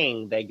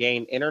slang that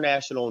gained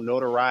international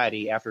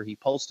notoriety after he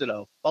posted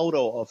a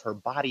photo of her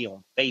body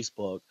on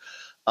Facebook.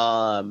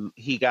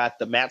 He got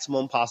the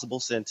maximum possible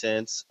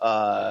sentence.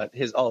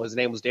 His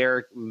name was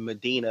Derek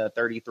Medina,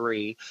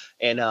 33.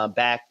 And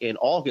back in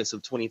August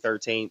of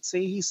 2013,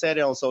 he said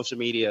it on social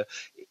media.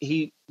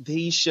 He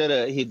should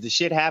have, the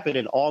shit happened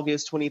in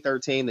August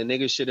 2013. The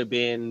nigga should have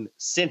been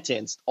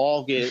sentenced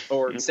August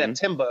or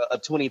September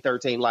of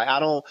 2013.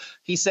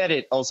 He said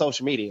it on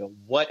social media.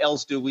 What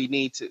else do we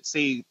need to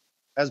see?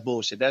 That's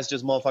bullshit. That's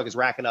just motherfuckers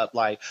racking up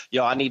like,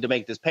 yo, I need to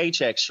make this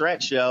paycheck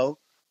stretch, yo.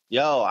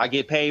 Yo, I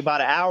get paid by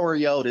the hour,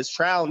 yo. This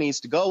trial needs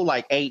to go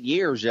like 8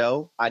 years,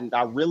 yo.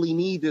 I really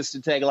need this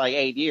to take like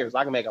 8 years.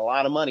 I can make a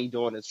lot of money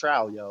doing this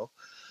trial, yo.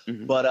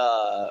 Mm-hmm. But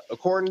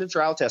according to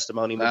trial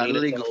testimony,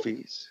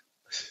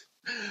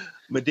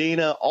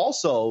 Medina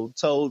also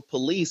told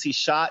police he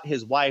shot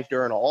his wife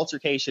during an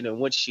altercation in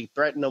which she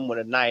threatened him with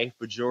a knife,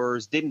 but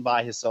jurors didn't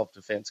buy his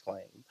self-defense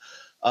claim.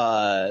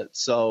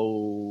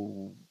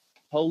 So,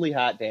 holy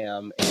hot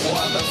damn.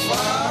 What the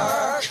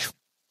fuck?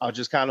 I'll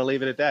just kind of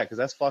leave it at that because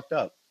that's fucked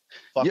up.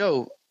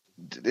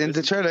 And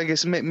to try to, I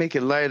guess, make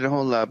it light a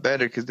whole lot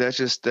better because that's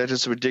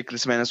just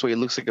ridiculous, man. That's why he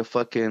looks like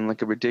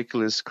a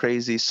ridiculous,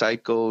 crazy,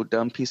 psycho,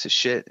 dumb piece of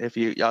shit. If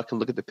y'all can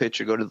look at the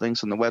picture, go to the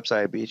links on the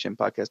website,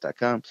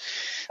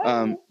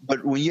 bhnpodcast.com.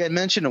 But when you had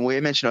mentioned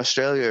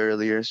Australia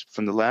earlier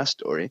from the last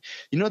story,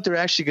 you know what? They're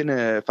actually going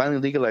to finally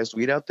legalize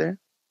weed out there.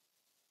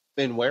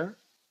 In where?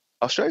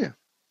 Australia.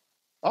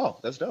 Oh,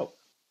 that's dope.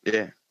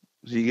 Yeah.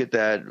 So you get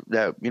that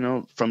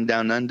from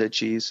down under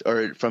cheese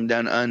or from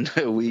down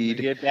under weed.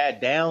 You get that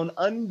down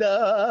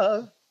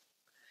under.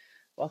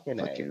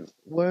 Fucking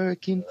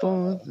working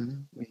for the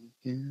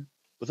weekend.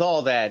 With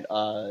all that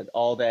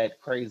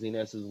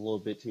craziness is a little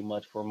bit too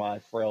much for my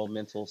frail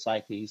mental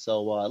psyche.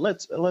 So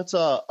let's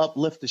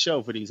uplift the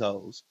show for these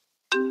hoes.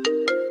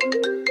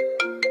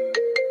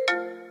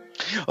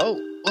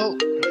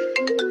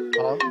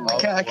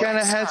 I kind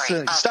of had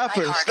to stop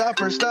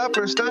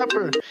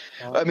her.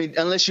 I mean,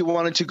 unless you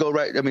wanted to go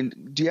right. I mean,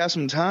 do you have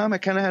some time? I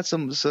kind of had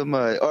some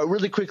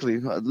really quickly.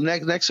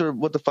 Next or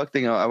what the fuck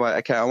thing I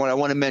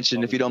want to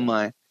mention if you don't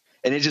mind.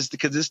 And it's just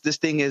because this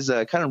thing is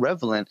kind of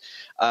relevant.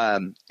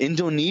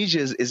 Indonesia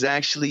is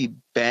actually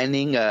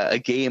banning a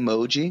gay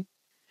emoji.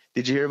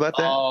 Did you hear about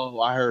that?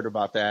 Oh, I heard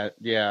about that.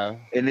 Yeah.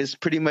 And it's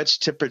pretty much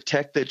to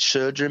protect the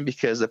children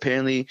because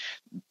apparently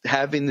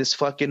having this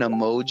fucking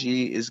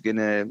emoji is going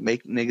to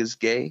make niggas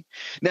gay.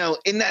 Now,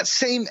 in that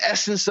same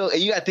essence, though,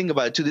 and you got to think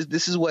about it, too.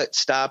 This is what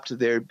stopped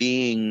there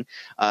being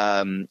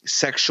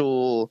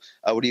sexual,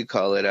 overly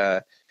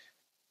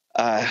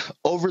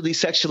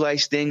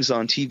sexualized things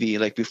on TV.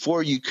 Like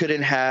before you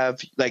couldn't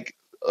have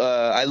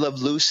I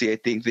Love Lucy, I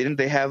think. Didn't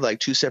they have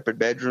like 2 separate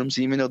bedrooms,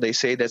 even though they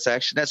say that's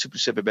actually not 2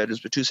 separate bedrooms,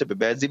 but 2 separate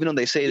beds, even though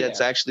they say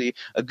that's actually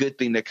a good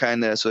thing to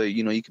kind of, so,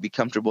 you could be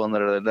comfortable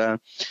and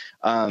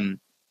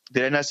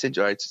Did I not send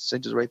you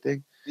the right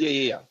thing?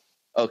 Yeah.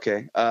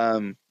 Okay.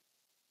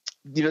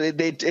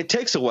 It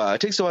takes a while.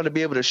 It takes a while to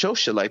be able to show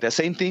shit like that.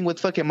 Same thing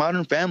with fucking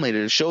Modern Family.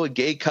 To show a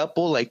gay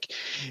couple, like,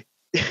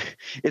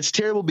 it's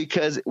terrible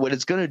because what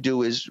it's going to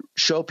do is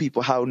show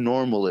people how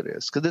normal it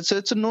is, because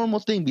it's a normal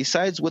thing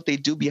besides what they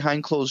do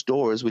behind closed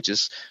doors, which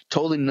is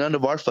totally none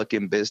of our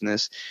fucking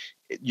business.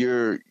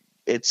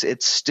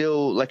 It's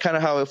still like kind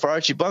of how for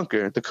Archie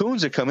Bunker, the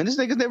coons are coming. This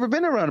nigga's never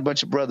been around a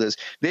bunch of brothers.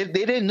 They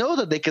didn't know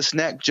that they could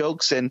snack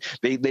jokes and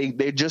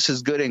they're just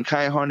as good and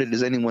kind-hearted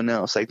as anyone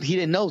else. Like, he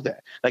didn't know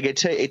that. Like,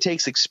 it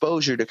takes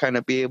exposure to kind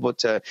of be able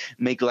to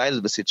make light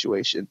of the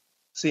situation.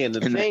 See, and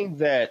the thing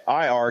that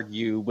I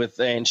argue with,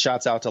 and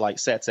shouts out to like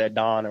Sets at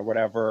Dawn or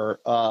whatever,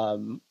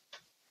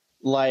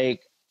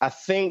 like, I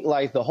think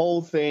like the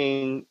whole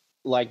thing,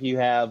 like, you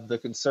have the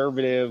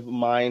conservative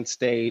mind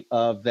state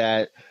of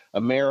that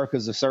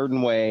America's a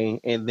certain way,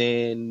 and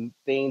then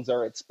things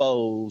are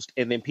exposed,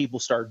 and then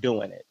people start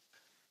doing it.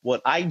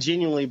 what I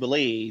genuinely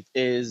believe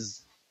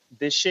is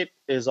this shit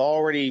has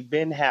already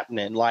been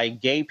happening.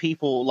 Like gay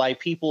people,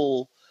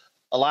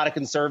 a lot of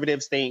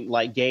conservatives think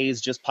like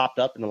gays just popped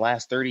up in the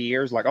last 30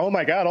 years. Like, oh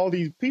my God, all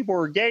these people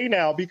are gay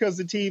now because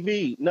of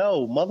TV.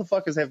 No,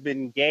 motherfuckers have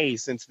been gay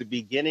since the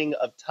beginning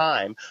of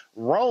time.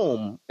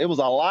 Rome, it was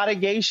a lot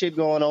of gay shit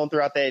going on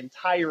throughout that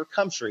entire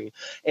country.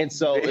 And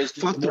so it's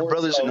fucked their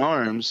brothers in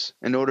arms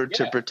in order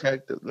to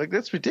protect them. Like,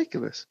 that's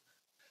ridiculous.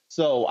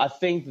 So I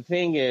think the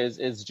thing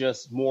is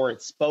just more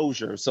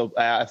exposure. So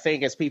I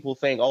think as people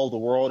think, oh, the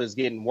world is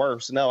getting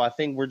worse. No, I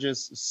think we're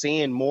just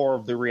seeing more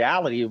of the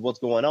reality of what's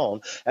going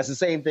on. That's the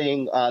same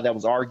thing that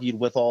was argued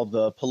with all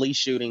the police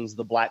shootings,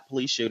 the black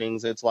police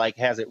shootings. It's like,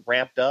 has it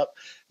ramped up?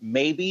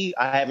 Maybe.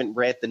 I haven't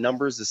read the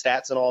numbers, the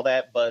stats and all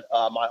that, but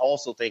I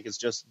also think it's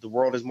just the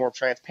world is more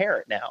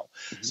transparent now.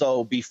 Mm-hmm.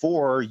 So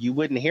before, you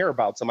wouldn't hear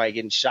about somebody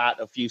getting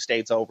shot a few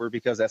states over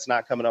because that's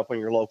not coming up on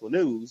your local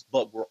news,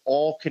 but we're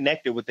all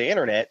connected with the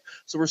internet.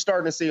 So we're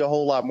starting to see a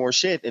whole lot more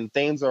shit, and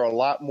things are a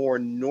lot more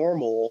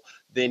normal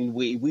than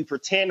we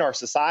pretend our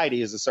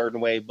society is a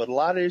certain way. But a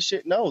lot of this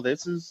shit, no,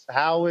 this is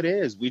how it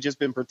is. We just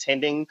been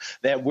pretending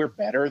that we're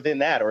better than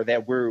that, or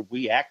that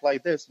we act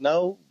like this.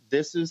 No,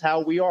 this is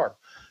how we are.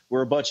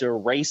 We're a bunch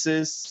of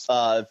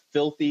racist,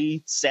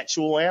 filthy,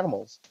 sexual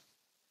animals.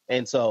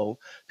 And so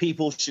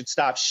people should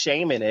stop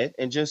shaming it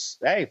and just,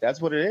 hey, that's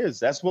what it is.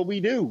 That's what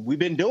we do. We've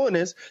been doing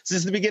this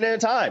since the beginning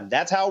of time.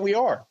 That's how we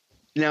are.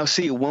 Now,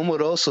 see, one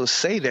would also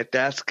say that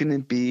that's going to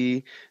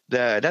be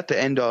not the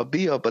end all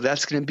be all, but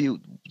that's going to be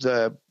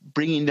the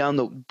bringing down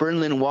the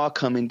Berlin Wall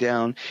coming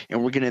down,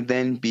 and we're going to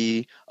then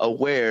be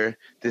aware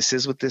this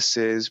is what this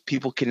is.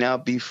 People can now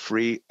be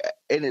free.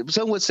 And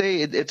some would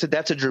say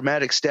that's a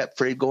dramatic step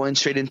for it going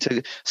straight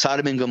into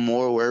Sodom and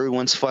Gomorrah, where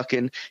everyone's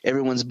fucking,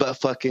 everyone's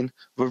butt fucking,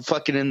 we're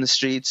fucking in the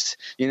streets.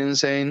 You know what I'm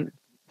saying?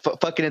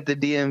 Fucking at the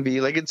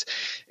DMV. Like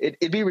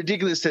it'd be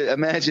ridiculous to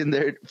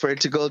imagine for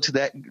it to go to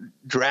that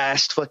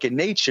drastic fucking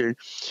nature.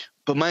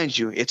 But mind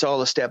you, it's all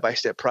a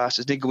step-by-step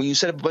process. Nigga, when you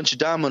set up a bunch of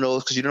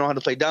dominoes because you don't know how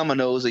to play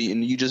dominoes,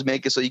 and you just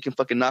make it so you can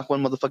fucking knock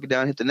one motherfucker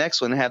down, hit the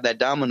next one, and have that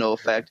domino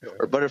effect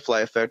or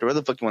butterfly effect or whatever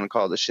the fuck you want to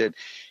call this shit,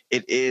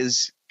 it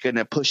is going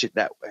to push it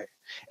that way.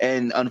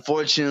 And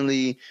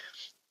unfortunately,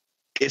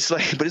 it's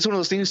like, but it's one of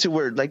those things too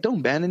where, like,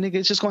 don't ban it, nigga.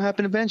 It's just going to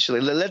happen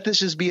eventually. Let this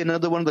just be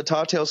another one of the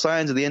tall tale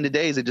signs at the end of the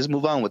days and just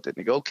move on with it,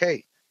 nigga.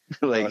 Okay.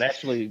 Like, and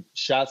actually,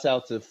 shouts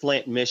out to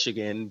Flint,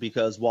 Michigan,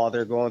 because while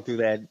they're going through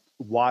that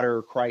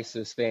water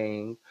crisis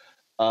thing,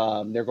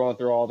 they're going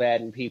through all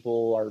that, and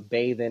people are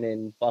bathing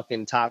in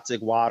fucking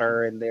toxic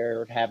water, and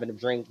they're having to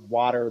drink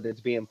water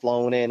that's being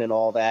flown in and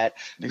all that.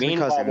 It's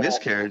causing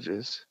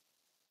miscarriages.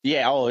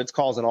 Yeah, it's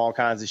causing all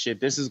kinds of shit.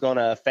 This is going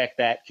to affect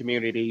that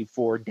community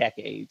for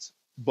decades.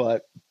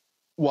 But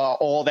while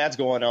all that's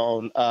going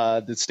on,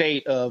 the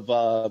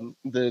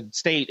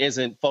state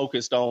isn't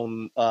focused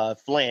on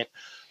Flint.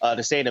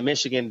 The state of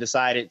Michigan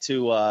decided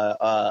to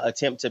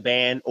attempt to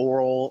ban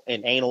oral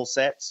and anal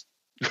sex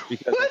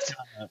because it's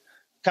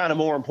kind of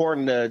more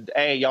important to,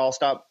 hey, y'all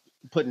stop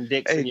putting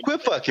dicks in your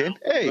quit fucking.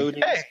 Hey,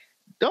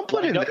 don't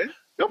put in there.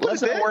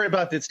 Let's not worry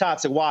about this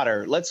toxic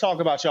water. Let's talk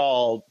about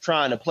y'all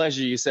trying to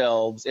pleasure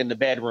yourselves in the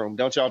bedroom.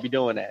 Don't y'all be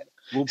doing that.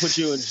 We'll put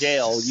you in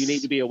jail. You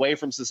need to be away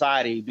from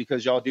society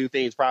because y'all do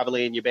things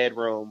privately in your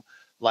bedroom,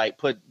 like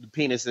put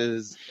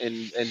penises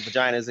and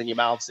vaginas in your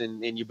mouths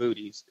and in your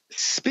booties.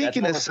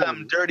 Speaking of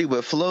something dirty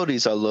with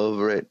floaties all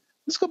over it,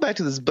 let's go back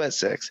to this butt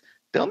sex.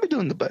 Don't be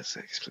doing the butt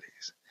sex,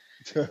 please.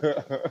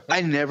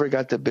 I never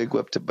got the big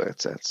whip to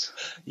butt sex.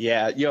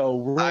 Yeah,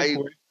 real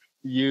quick,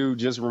 you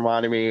just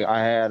reminded me. I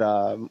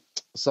had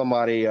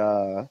somebody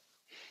I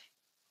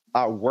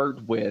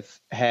worked with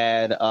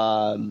had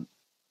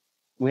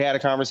we had a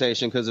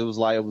conversation because it was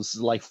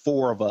like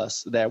four of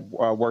us that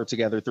worked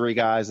together, 3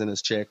 guys and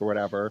this chick or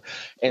whatever.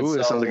 And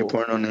that sounds like a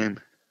porno name.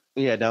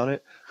 Yeah, don't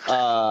it?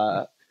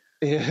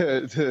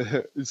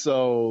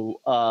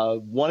 So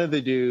one of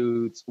the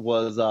dudes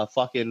was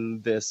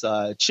fucking this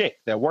chick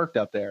that worked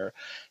up there.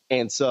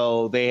 And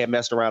so they had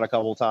messed around a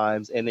couple of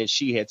times. And then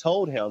she had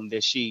told him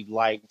that she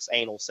likes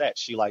anal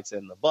sex. She likes it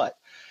in the butt.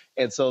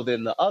 And so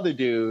then the other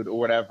dude or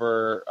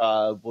whatever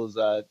was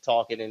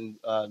talking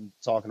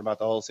about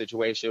the whole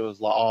situation. It was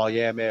like, oh,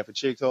 yeah, man, if a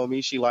chick told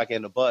me she like it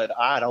in the butt,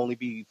 I'd only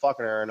be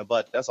fucking her in the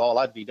butt. That's all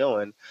I'd be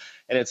doing.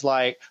 And it's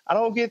like, I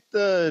don't get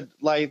the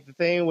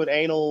thing with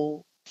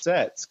anal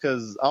sex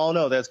because, I don't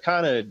know, that's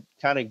kind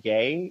of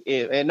gay.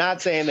 And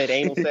not saying that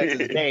anal sex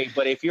is gay,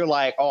 but if you're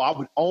like, oh, I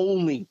would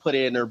only put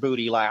it in her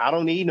booty, like, I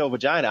don't need no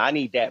vagina. I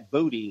need that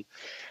booty.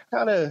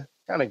 Kind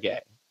of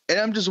gay. And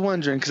I'm just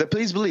wondering, because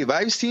please believe,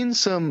 I've seen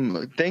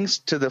some, thanks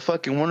to the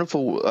fucking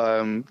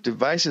wonderful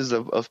devices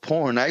of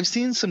porn, I've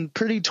seen some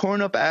pretty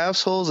torn up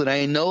assholes, and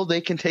I know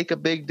they can take a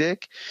big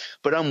dick.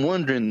 But I'm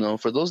wondering, though,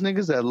 for those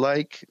niggas that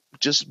like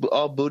just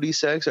all booty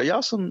sex, are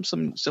y'all some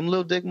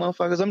little dick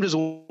motherfuckers? I'm just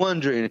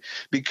wondering,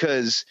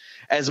 because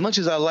as much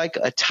as I like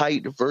a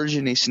tight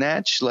virgin-y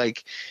snatch,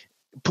 like,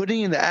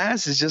 putting in the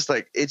ass is just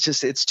like,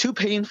 it's too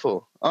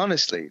painful,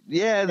 honestly.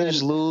 Yeah,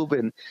 there's lube,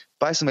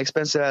 buy some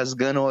expensive ass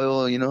gun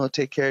oil, you know,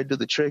 take care, do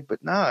the trick.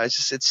 But nah,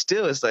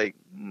 it's like.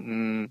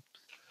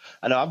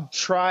 I know I've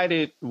tried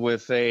it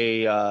with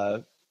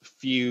a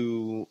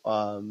few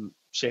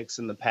chicks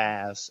in the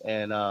past,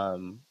 and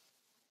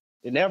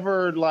it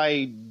never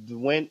like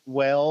went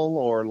well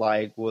or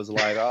like was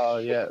like, oh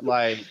yeah,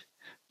 like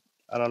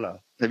I don't know.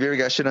 Have you ever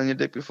got shit on your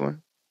dick before?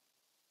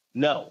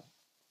 No,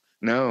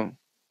 because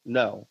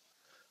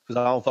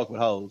I don't fuck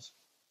with hoes.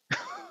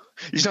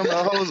 You talking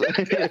about hoes?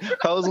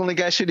 Hoes only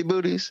got shitty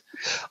booties.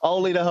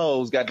 Only the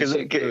hoes got the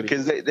shitty booties.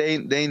 Because they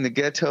ain't the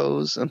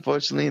ghettos,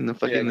 unfortunately, in the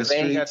fucking the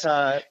streets.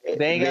 They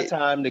ain't got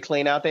time to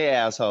clean out their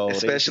asshole.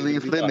 Especially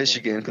in Flint,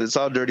 Michigan, because it's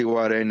all dirty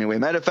water anyway.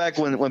 Matter of fact,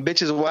 when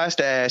bitches wash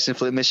the ass in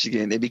Flint,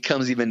 Michigan, it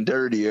becomes even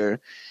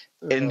dirtier,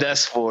 and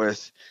thus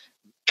forth,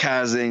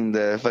 causing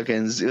the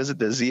fucking, was it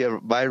the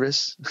Zika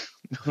virus?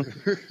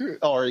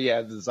 Or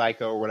the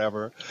Zika or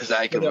whatever.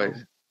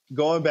 Zika.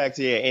 Going back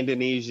to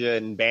Indonesia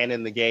and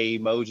banning the gay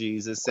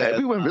emojis, it says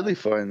we went really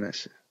far in that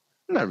shit.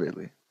 Not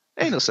really.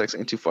 Ain't no sex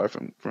ain't too far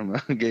from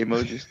gay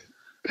emojis.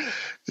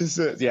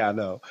 I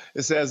know.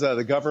 It says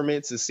the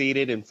government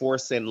succeeded in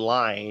forcing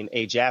Line,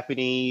 a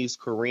Japanese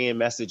Korean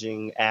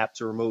messaging app,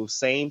 to remove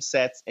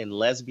same-sex and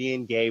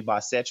lesbian, gay,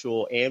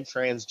 bisexual, and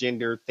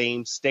transgender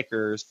themed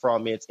stickers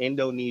from its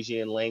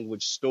Indonesian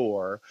language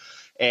store.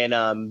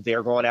 And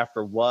they're going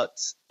after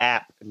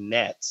WhatsApp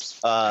Nets.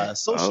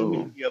 Social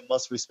media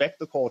must respect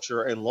the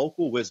culture and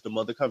local wisdom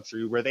of the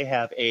country where they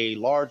have a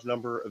large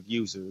number of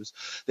users.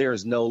 There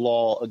is no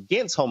law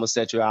against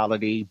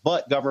homosexuality,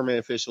 but government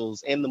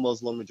officials in the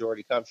Muslim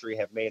majority country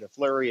have made a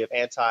flurry of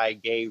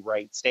anti-gay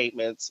rights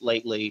statements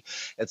lately,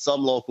 and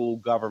some local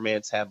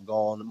governments have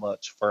gone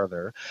much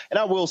further. And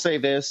I will say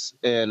this,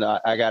 and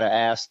I got to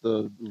ask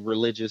the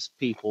religious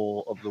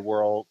people of the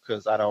world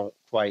because I don't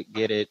quite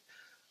get it.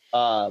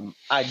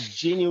 I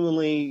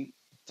genuinely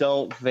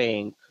don't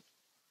think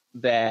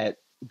that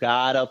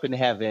God up in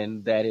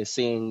heaven that is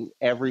seeing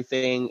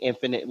everything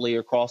infinitely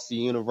across the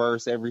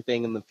universe,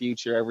 everything in the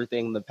future,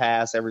 everything in the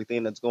past,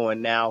 everything that's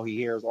going now, he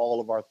hears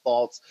all of our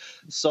thoughts,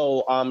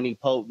 so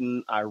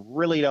omnipotent. I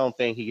really don't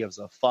think he gives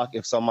a fuck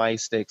if somebody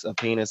sticks a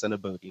penis in a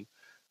booty.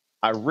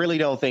 I really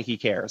don't think he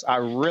cares. I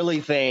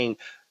really think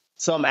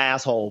some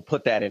asshole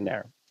put that in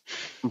there.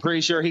 I'm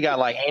pretty sure he got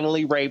like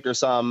anally raped or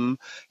something.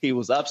 He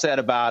was upset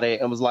about it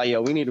and was like, yo,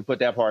 we need to put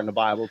that part in the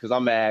Bible because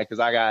I'm mad because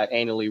I got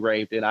anally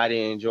raped and I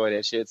didn't enjoy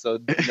that shit. So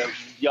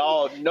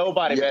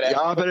nobody better.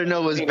 Y'all better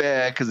know it's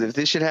bad because if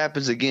this shit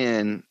happens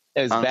again,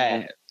 it's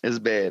bad. It's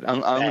bad. I'm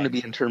going to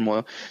be in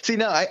turmoil. See,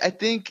 no, I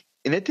think,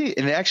 and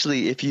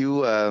actually, if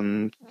you,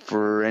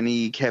 for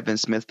any Kevin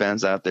Smith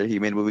fans out there, he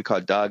made a movie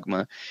called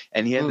Dogma,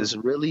 and he had this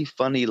really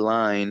funny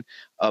line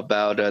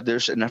about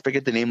and I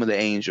forget the name of the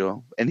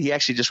angel, and he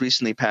actually just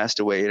recently passed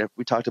away.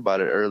 We talked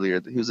about it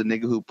earlier. He was a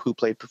nigga who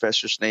played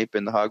Professor Snape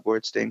in the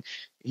Hogwarts thing.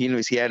 He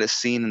had a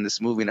scene in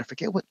this movie, and I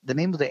forget what the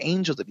name of the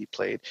angel that he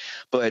played,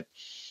 but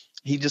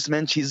he just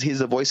mentioned he's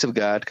the voice of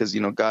God because,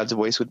 God's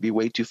voice would be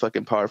way too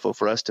fucking powerful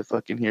for us to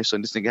fucking hear. So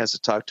this nigga has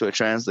to talk to a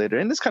translator.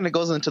 And this kind of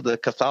goes into the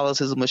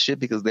Catholicism of shit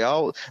because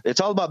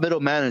it's all about middle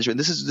management.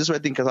 This is where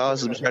I think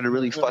Catholicism is trying to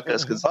really fuck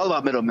us because it's all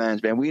about middle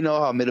management. We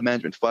know how middle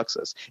management fucks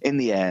us in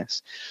the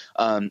ass.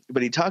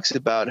 But he talks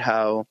about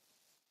how,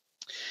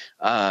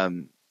 what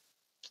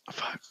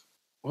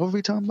were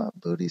we talking about?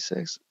 Booty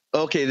sex?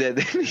 Okay,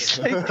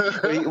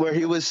 where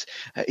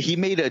he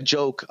made a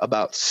joke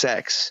about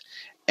sex.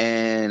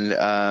 And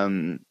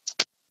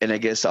I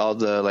guess all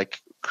the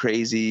like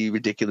crazy,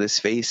 ridiculous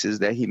faces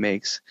that he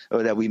makes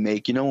or that we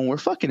make, when we're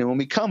fucking and when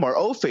we come, our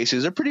O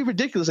faces are pretty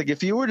ridiculous. Like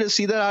if you were to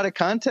see that out of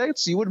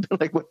context, you would have been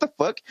like, what the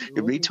fuck?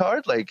 You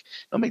retard? Like,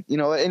 don't make,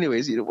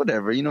 anyways,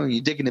 whatever,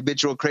 you dick in a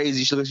bitch real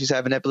crazy. She looks like she's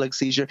having epileptic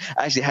seizure.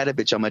 I actually had a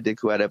bitch on my dick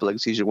who had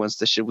epileptic seizure once.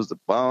 The shit was the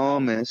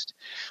bombest.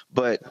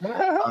 But,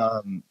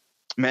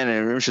 man, I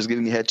remember she was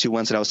giving me head too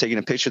once and I was taking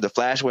a picture. The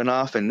flash went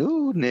off and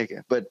ooh,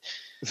 nigga. But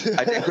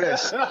I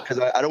digress because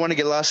I don't want to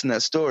get lost in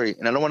that story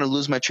and I don't want to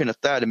lose my train of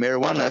thought. And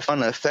marijuana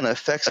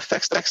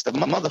affects the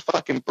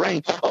motherfucking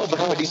brain. Oh,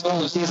 but he's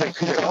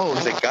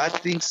like, God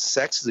thinks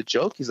sex is a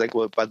joke. He's like,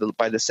 well, by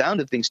the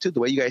sound of things too, the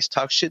way you guys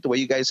talk shit, the way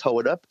you guys hoe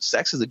it up,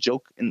 sex is a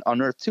joke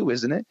on Earth too,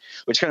 isn't it?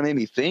 Which kind of made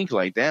me think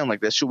like, damn,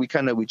 like that shit we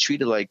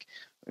treat it like,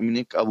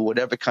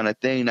 whatever kind of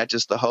thing, not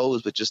just the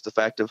hoes, but just the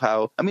fact of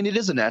how, it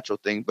is a natural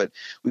thing, but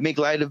we make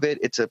light of it.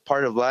 It's a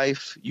part of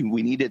life.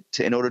 We need it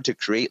in order to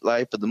create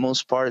life for the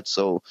most part.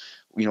 So,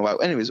 why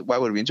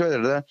would we enjoy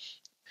that?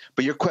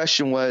 But your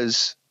question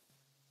was,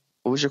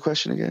 what was your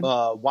question again?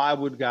 Why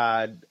would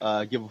God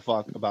give a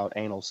fuck about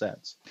anal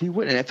sex? He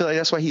wouldn't. I feel like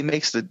that's why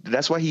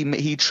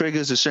he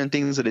triggers the certain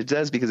things that it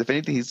does, because if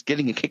anything, he's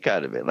getting a kick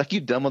out of it. Like,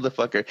 you dumb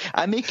motherfucker.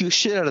 I make you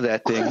shit out of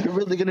that thing. You're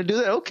really going to do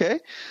that? Okay.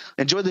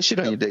 Enjoy the shit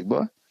on your dick,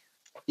 boy.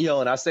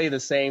 And I say the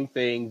same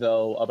thing,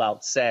 though,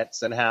 about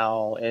sex and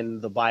how in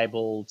the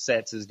Bible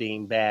sex is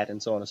deemed bad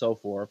and so on and so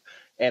forth.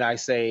 And I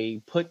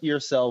say, put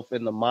yourself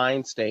in the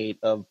mind state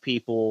of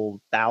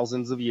people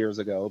thousands of years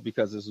ago,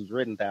 because this was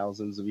written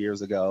thousands of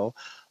years ago.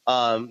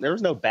 There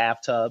was no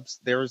bathtubs.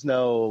 There was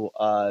no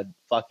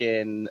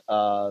fucking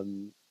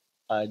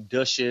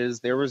douches.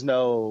 There was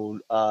no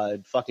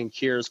fucking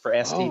cures for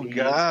STDs. Oh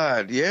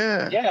God,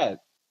 yeah. Yeah.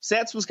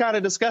 Sex was kind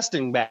of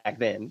disgusting back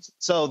then.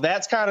 So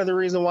that's kind of the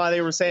reason why they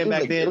were saying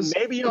back then,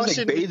 maybe y'all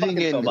shouldn't be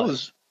fucking so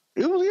much.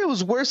 It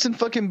was worse than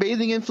fucking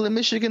bathing in Flint,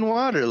 Michigan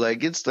water.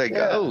 Like, it's like,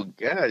 oh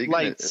God.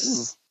 Like,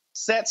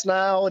 sets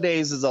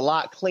nowadays is a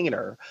lot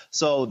cleaner.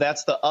 So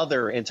that's the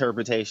other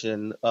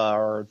interpretation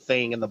or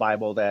thing in the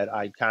Bible that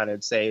I kind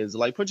of say is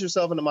like, put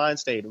yourself in the mind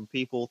state of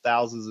people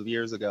thousands of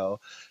years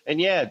ago.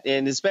 And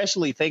and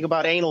especially think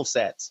about anal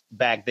sets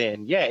back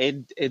then. Yeah,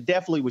 it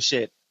definitely was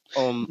shit.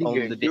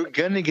 You're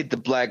gonna get the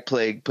Black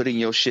Plague putting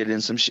your shit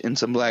in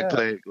some Black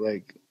Plague.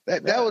 Like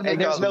that would make.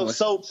 And there's no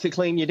soap to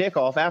clean your dick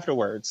off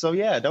afterwards. So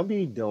yeah, don't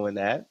be doing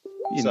that.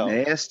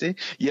 Nasty.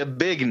 You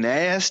big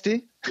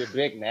nasty. You're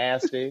big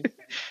nasty.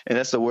 And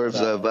that's the words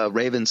of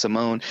Raven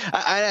Simone.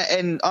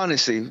 And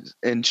honestly,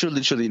 and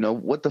truly,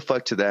 what the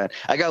fuck to that?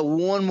 I got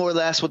one more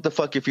last what the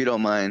fuck if you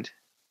don't mind.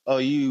 Oh,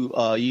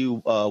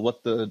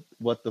 what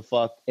the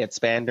fuck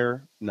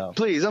expander? No.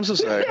 Please, I'm so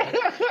sorry.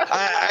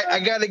 I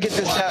gotta get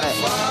this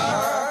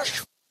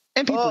out.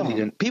 And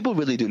people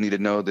really do need to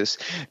know this.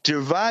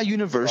 DeVry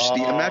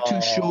University, I'm not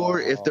too sure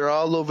if they're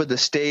all over the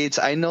states.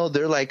 I know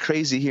they're like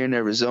crazy here in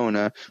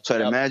Arizona, so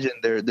I'd imagine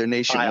they're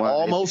nationwide. I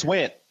almost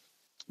went.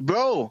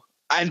 Bro,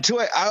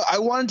 I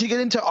wanted to get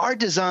into art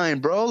design,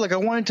 bro. Like, I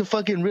wanted to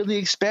fucking really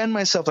expand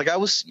myself. Like,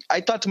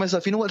 I thought to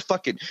myself, you know what?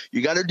 Fuck it.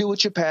 You got to do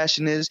what your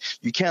passion is.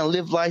 You can't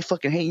live life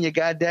fucking hating your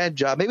goddamn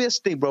job. Maybe that's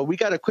the thing, bro. We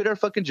got to quit our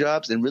fucking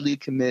jobs and really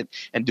commit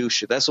and do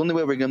shit. That's the only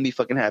way we're going to be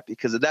fucking happy.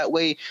 Because that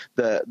way,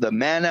 the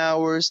man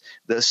hours,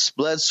 the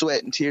blood,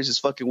 sweat, and tears is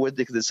fucking worth it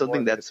because it's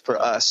something that's for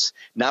us,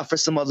 not for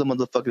some other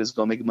motherfucker that's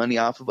going to make money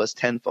off of us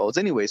tenfold.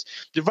 Anyways,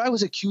 DeVry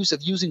was accused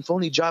of using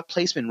phony job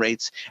placement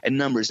rates and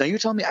numbers. Now, you're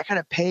telling me I got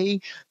to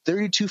pay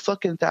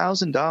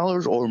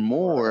 $32,000 or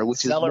more,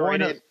 which is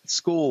accelerated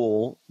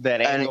school that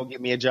ain't gonna get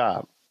me a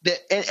job.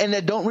 And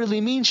that don't really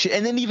mean shit.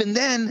 And then even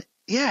then,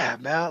 yeah,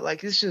 man,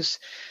 like it's just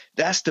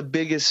that's the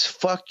biggest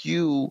fuck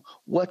you.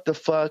 What the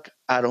fuck?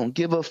 I don't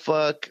give a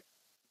fuck.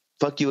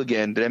 Fuck you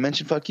again. Did I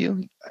mention fuck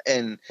you?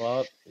 And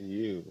fuck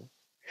you.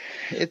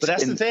 But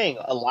that's the thing.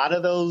 A lot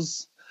of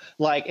those,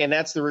 like, and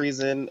that's the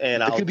reason.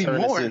 And it could be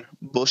more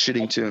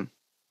bullshitting too.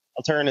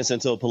 I'll turn this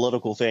into a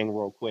political thing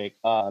real quick.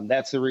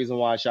 That's the reason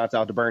why I shouts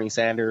out to Bernie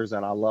Sanders,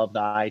 and I love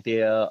the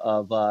idea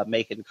of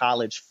making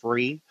college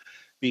free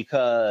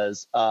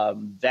because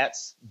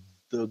that's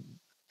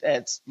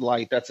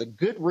a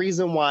good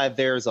reason why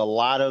there's a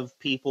lot of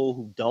people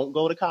who don't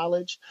go to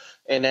college,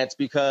 and that's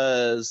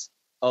because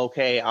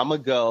okay, I'm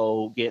gonna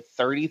go get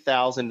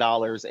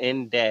 $30,000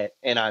 in debt,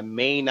 and I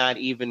may not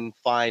even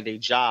find a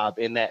job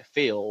in that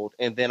field,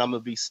 and then I'm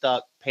gonna be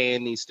stuck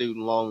paying these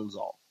student loans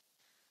off.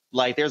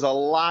 Like, there's a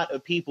lot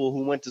of people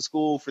who went to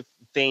school for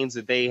things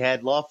that they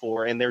had love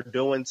for, and they're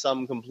doing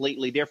something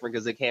completely different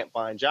because they can't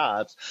find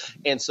jobs.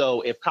 And so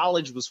if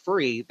college was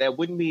free, that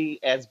wouldn't be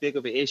as big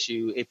of an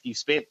issue if you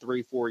spent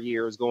 3-4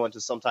 years going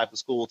to some type of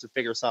school to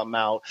figure something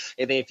out.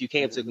 And then if you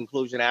came to a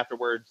conclusion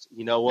afterwards,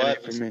 you know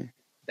what?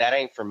 That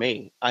ain't for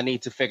me. I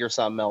need to figure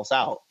something else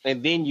out.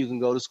 And then you can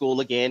go to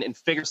school again and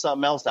figure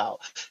something else out.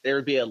 There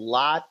would be a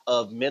lot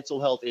of mental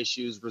health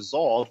issues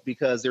resolved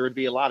because there would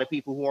be a lot of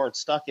people who aren't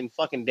stuck in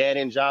fucking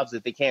dead-end jobs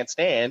that they can't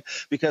stand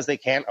because they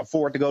can't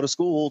afford to go to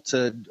school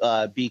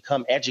to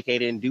become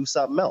educated and do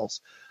something else.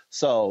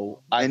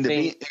 So I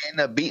think they end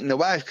up beating the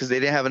wife because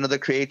they didn't have another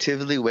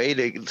creatively way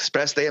to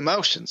express their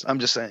emotions. I'm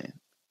just saying.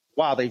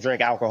 While they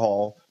drink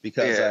alcohol,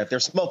 because if they're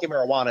smoking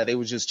marijuana, they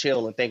would just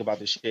chill and think about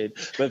this shit.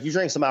 But if you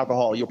drink some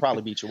alcohol, you'll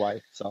probably beat your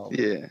wife. So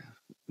yeah,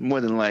 more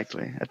than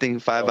likely. I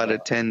think 5 out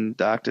of 10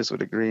 doctors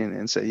would agree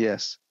and say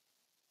yes.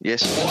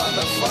 Yes. What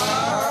the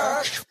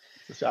fuck?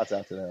 So shouts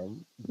out to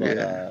them.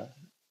 But,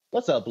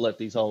 let's uplift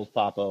these hoes,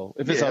 Papo.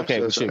 If it's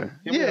okay with you.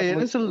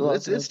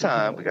 It's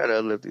time. We gotta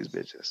uplift these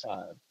bitches.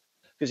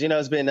 Because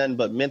it's been nothing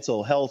but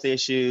mental health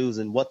issues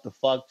and what the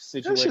fuck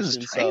situations.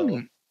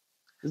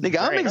 Nigga,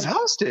 I'm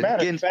exhausted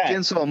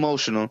getting so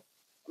emotional.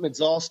 I'm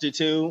exhausted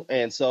too,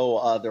 and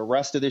so the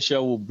rest of the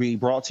show will be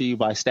brought to you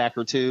by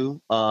Stacker 2,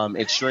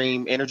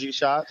 Extreme Energy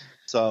Shot.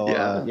 So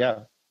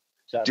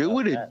do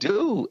what it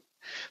do.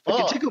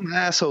 Fucking tickle my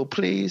asshole,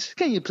 please.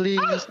 Can you please?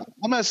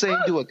 I'm not saying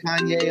do a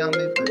Kanye on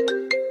me, but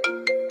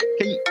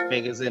can you?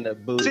 Fingers in the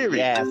booty.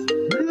 Siri,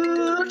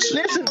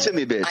 listen to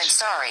me, bitch. I'm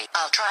sorry.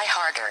 I'll try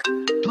harder.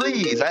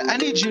 Please, I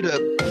need you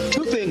to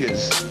 2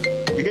 fingers.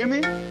 You hear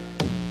me?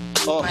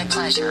 Oh, my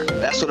pleasure.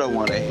 That's what I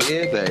want to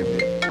hear, baby.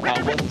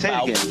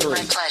 Take it again.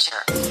 My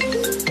pleasure.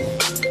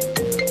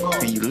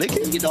 Can you lick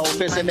it? You get the whole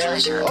fist in there?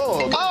 Pleasure.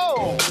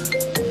 Oh!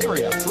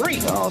 Area 3.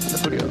 Above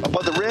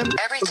the rim?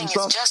 Everything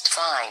is just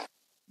fine.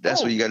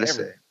 That's what you got to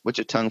say. With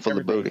your tongue full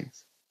of booty.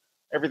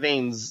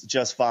 Everything's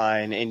just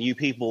fine, and you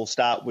people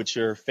stop with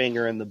your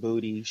finger in the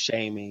booty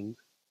shaming.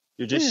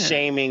 You're just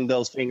shaming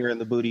those finger in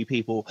the booty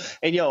people.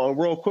 And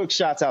real quick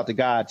shouts out to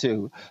God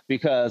too,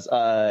 because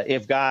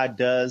if God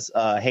does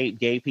hate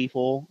gay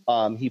people,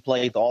 he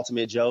played the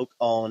ultimate joke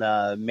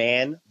on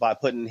man by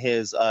putting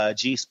his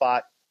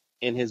G-spot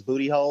in his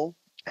booty hole.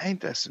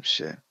 Ain't that some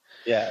shit?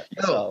 Yeah.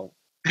 Yo. So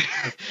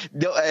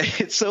No,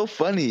 it's so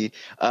funny.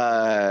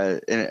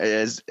 And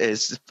as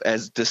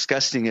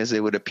disgusting as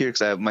it would appear,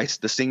 because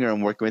the singer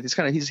I'm working with,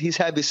 he's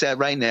heavy set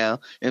right now. You know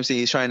what I'm saying?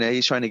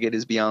 He's trying to get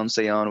his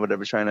Beyonce on,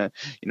 whatever, trying to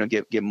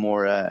get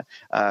more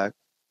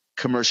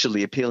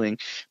commercially appealing.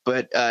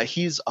 But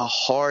he's a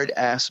hard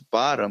ass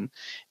bottom,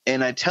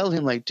 and I tell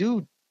him like,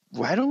 dude,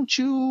 why don't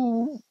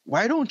you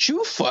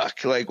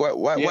fuck? Like,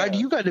 why do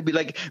you got to be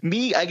like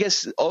me? I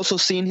guess also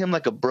seeing him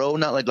like a bro,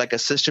 not like a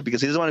sister,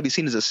 because he doesn't want to be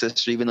seen as a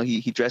sister, even though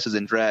he dresses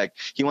in drag.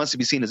 He wants to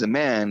be seen as a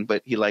man,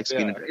 but he likes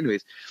being in drag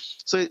anyways.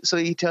 So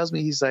he tells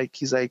me, he's like,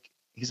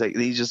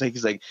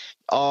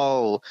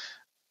 oh,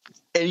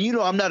 and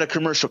I'm not a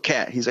commercial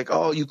cat. He's like,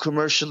 oh, you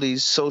commercially,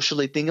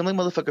 socially think. I'm like,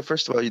 motherfucker,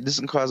 first of all, this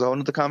can cause a whole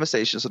nother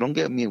conversation, so don't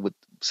get me with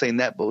saying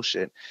that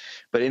bullshit.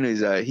 But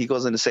anyways, he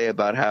goes on to say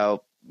about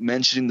how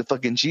mentioning the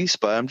fucking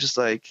G-spot, I'm just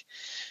like,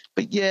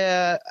 but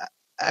yeah,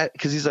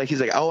 because he's like,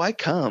 oh, I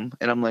come,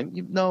 and I'm like,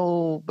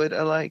 no, but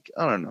I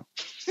don't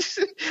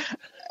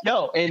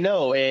know.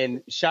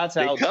 and shouts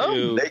out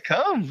to they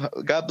come.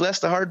 God bless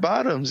the hard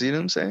bottoms. You know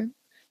what I'm saying?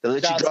 They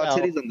let you draw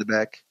titties on the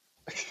back.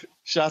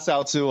 Shouts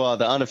out to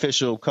the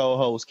unofficial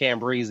co-host Cam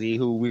Breezy,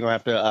 who we're gonna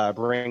have to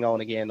bring on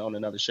again on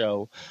another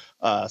show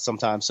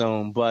sometime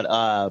soon. But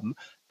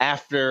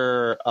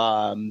after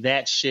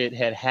that shit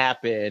had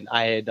happened,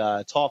 I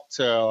had talked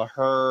to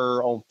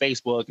her on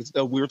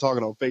Facebook. We were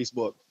talking on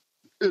Facebook,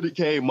 and it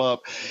came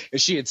up,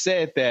 and she had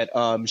said that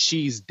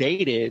she's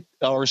dated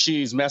or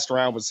she's messed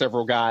around with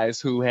several guys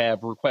who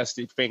have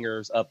requested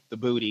fingers up the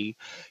booty.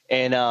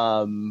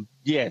 And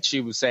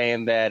she was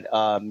saying that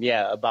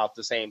about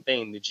the same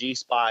thing. The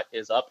G-spot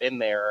is up in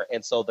there,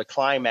 and so the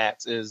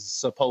climax is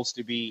supposed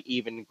to be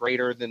even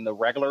greater than the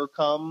regular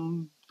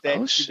cum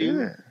that you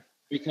do.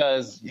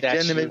 Because you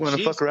tend to make want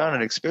to fuck around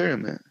and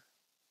experiment.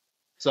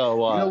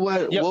 So you know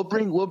what? Yep.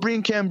 We'll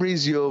bring Cam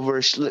Breezy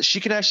over. She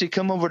can actually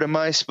come over to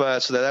my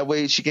spot, so that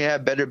way she can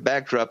have better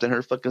backdrop than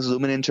her fucking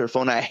zooming into her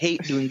phone. I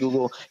hate doing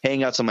Google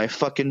Hangouts on my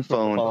fucking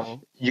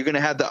phone. You're gonna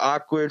have the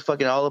awkward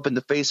fucking all up in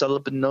the face, all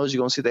up in the nose.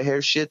 You're gonna see the hair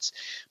shits,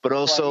 but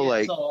also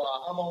like. So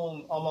I'm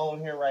on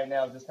here right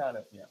now, just kind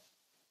of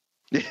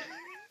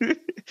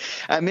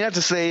I mean, not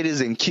to say it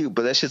isn't cute,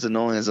 but that shit's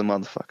annoying as a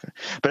motherfucker.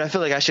 But I feel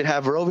like I should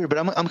have her over here. But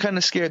I'm kind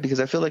of scared because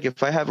I feel like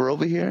if I have her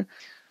over here,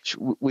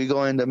 we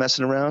go into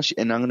messing around,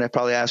 and I'm gonna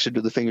probably ask her to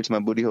do the finger to my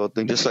booty hole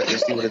thing just so I can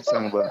see what it's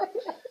talking about.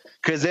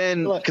 Because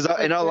in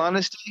all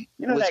honesty,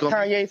 that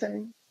Kanye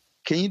thing.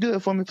 Can you do it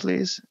for me,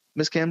 please,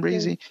 Miss Cam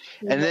Breezy?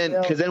 And then,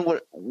 because then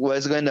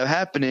what's going to end up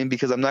happening?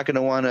 Because I'm not going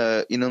to want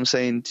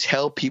to,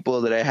 tell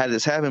people that I had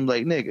this happen.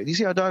 Like, nigga, you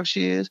see how dog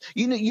she is?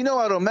 You know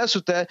I don't mess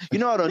with that. You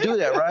know I don't do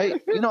that,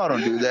 right? You know I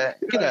don't do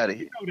that. Get out of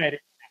here.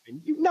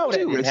 You know that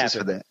didn't happen.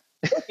 For that.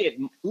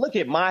 Look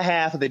at my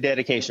half of the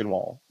dedication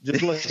wall.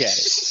 Just look at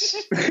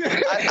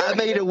it. I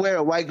made her wear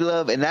a white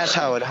glove, and that's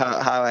how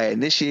I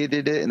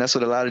initiated it, and that's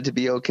what allowed it to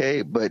be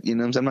okay. But I'm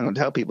not going to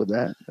tell people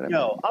that. I'm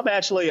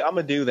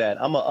gonna do that.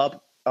 I'm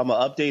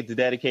gonna update the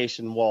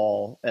dedication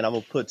wall, and I'm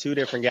gonna put two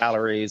different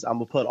galleries. I'm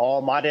gonna put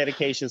all my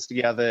dedications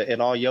together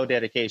and all your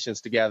dedications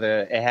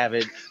together, and have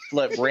it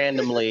flip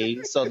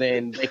randomly, so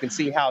then they can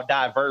see how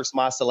diverse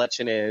my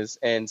selection is,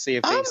 and see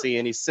if they see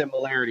any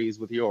similarities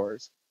with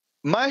yours.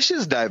 My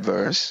shit's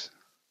diverse.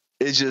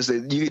 It's just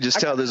that you can just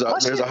tell there's a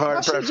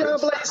hard preference. John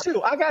Blaze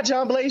too. I got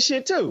John Blaze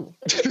shit too.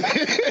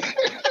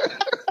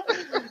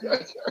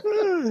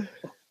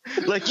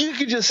 Like you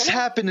could just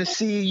happen to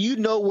see,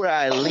 where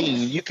I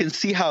lean. You can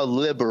see how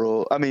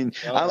liberal. I mean,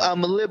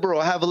 I'm a liberal.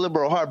 I have a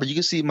liberal heart, but you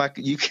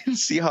can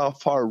see how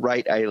far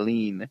right I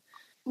lean.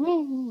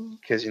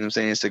 Because I'm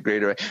saying, it's the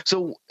greater right.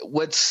 So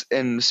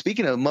and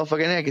speaking of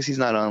motherfucking, I guess he's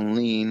not on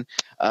lean,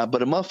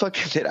 but a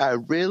motherfucker that I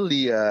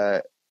really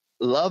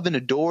loved and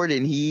adored,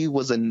 and he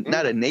was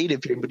not a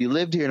native here, but he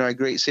lived here in our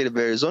great state of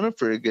Arizona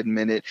for a good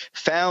minute,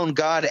 found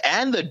God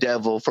and the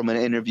devil from an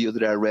interview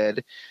that I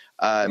read.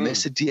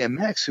 Mr.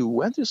 DMX, who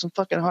went through some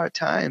fucking hard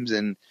times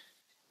and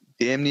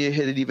damn near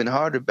hit it even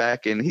harder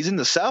back. And he's in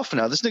the South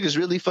now. This nigga's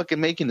really fucking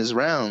making his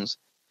rounds.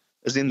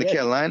 Is he in the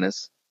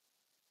Carolinas?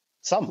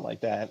 Something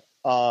like that.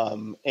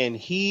 And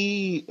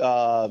he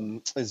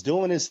is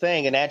doing his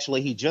thing. And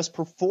actually, he just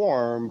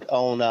performed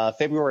on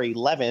February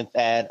 11th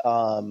at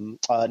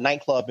a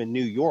nightclub in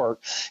New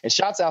York. And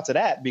shouts out to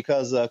that,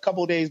 because a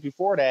couple of days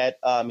before that,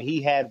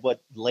 he had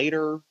what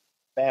later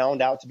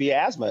found out to be an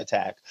asthma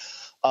attack.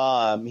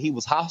 He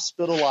was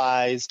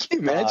hospitalized.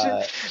 Can you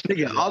imagine?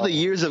 Nigga, all the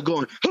years of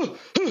going,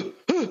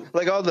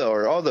 like all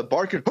the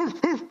barking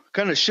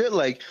kind of shit.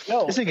 Like,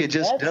 this nigga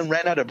just done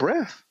ran out of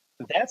breath.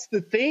 That's the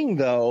thing,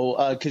 though,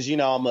 because,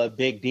 I'm a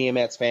big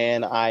DMX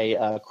fan.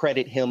 I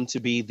credit him to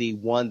be the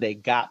one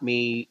that got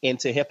me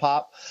into hip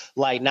hop.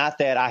 Like, not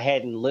that I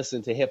hadn't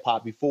listened to hip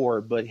hop before,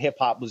 but hip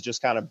hop was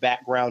just kind of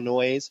background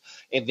noise.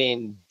 And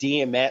then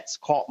DMX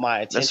caught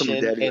my attention.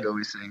 That's what my daddy would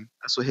always sing.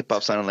 That's what hip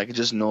hop sounded like. It's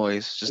just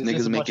noise, just niggas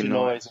Just a bunch making of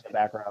noise in the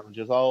background,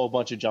 just a whole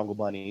bunch of Jungle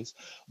Bunnies.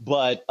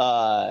 But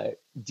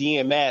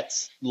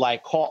DMX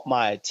like caught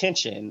my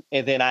attention,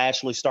 and then I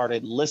actually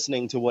started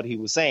listening to what he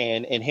was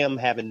saying, and him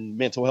having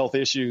mental health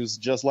issues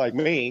just like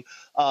me.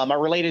 I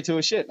related to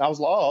his shit. I was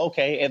like, oh,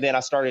 okay. And then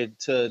I started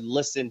to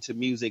listen to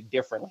music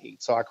differently.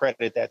 So I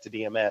credited that to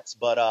DMX.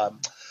 But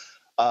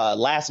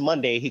last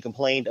Monday, he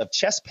complained of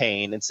chest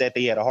pain and said that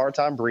he had a hard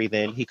time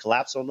breathing. He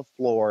collapsed on the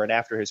floor, and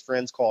after his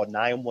friends called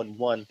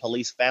 911,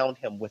 police found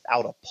him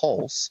without a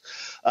pulse.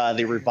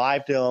 They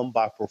revived him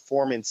by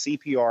performing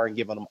CPR and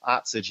giving him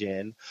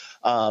oxygen.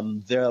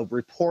 The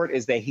report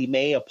is that he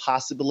may have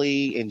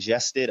possibly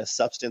ingested a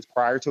substance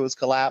prior to his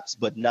collapse,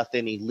 but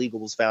nothing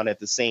illegal was found at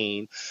the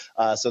scene.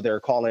 So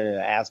they're calling it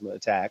an asthma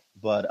attack.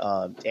 But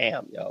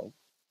damn, yo.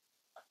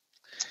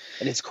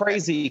 And it's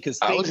crazy because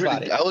I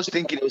was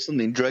thinking it was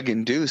something drug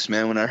induced,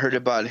 man. When I heard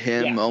about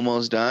him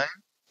almost dying,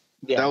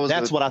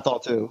 that's what I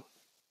thought too.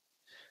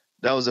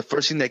 That was the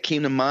first thing that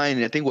came to mind,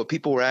 and I think what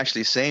people were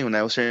actually saying when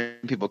I was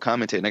hearing people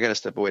commentate. I got to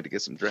step away to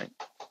get some drink.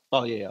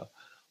 Oh yeah,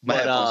 my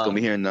headphones gonna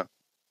be hearing though.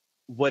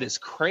 What is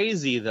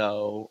crazy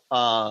though,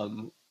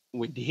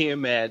 with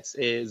DMX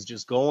is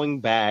just going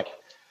back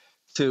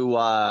to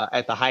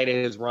at the height of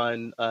his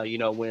run,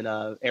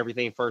 when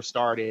everything first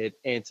started,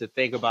 and to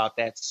think about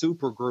that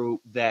super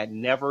group that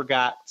never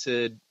got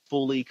to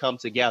fully come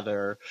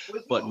together,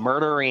 but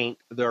Murder Inc.,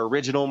 the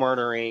original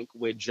Murder Inc.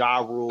 with Ja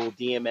Rule,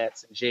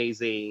 DMX, and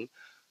Jay-Z,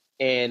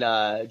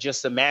 and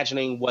just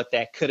imagining what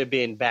that could have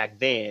been back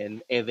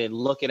then, and then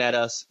looking at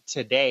us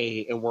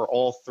today and where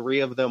all three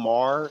of them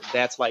are,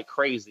 that's like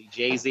crazy.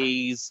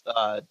 Jay-Z's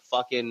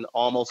fucking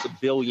almost a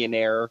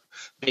billionaire,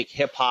 big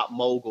hip-hop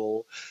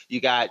mogul.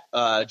 You got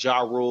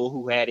Ja Rule,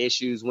 who had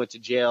issues, went to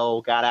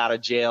jail, got out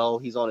of jail.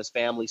 He's on his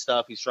family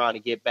stuff. He's trying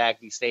to get back,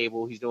 be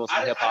stable. He's doing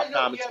some hip-hop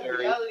commentary.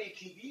 Reality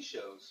TV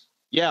shows.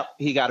 Yeah,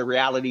 he got a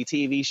reality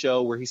TV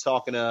show where he's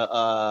talking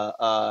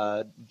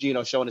to,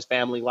 showing his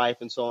family life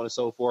and so on and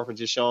so forth, and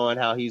just showing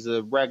how he's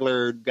a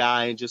regular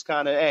guy and just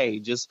kind of, hey,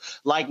 just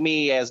like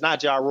me as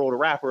not Ja Rule the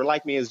rapper,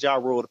 like me as Ja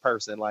Rule the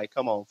person. Like,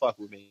 come on, fuck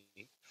with me.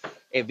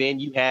 And then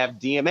you have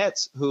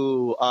DMX,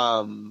 who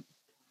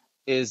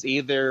is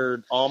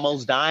either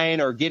almost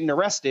dying or getting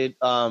arrested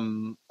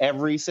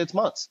every 6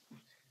 months.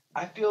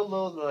 I feel a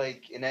little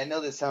like, and I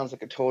know this sounds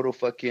like a total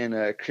fucking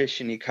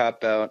Christian-y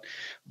cop-out,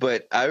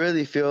 but I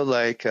really feel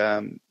like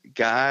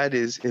God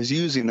is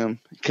using him,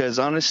 because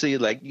honestly,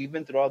 like, you've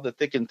been through all the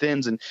thick and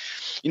thins, and,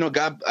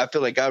 God, I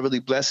feel like God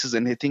really blesses,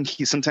 and I think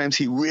sometimes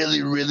he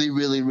really, really,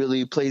 really,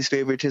 really plays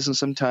favoritism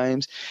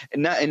sometimes,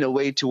 and not in a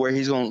way to where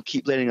he's going to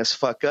keep letting us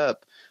fuck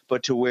up,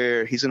 but to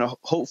where he's going to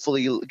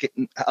hopefully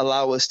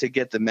allow us to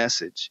get the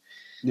message.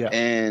 Yeah.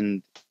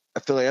 And I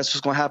feel like that's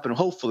what's going to happen,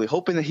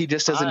 hoping that he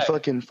just doesn't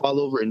fucking fall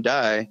over and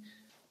die.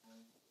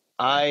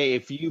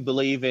 If you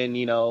believe in,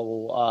 the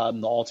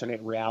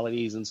alternate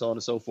realities and so on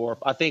and so forth,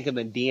 I think in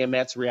the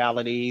DMX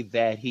reality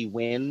that he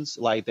wins,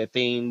 like that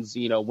things,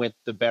 went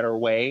the better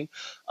way.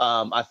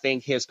 I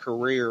think his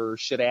career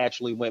should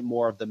actually went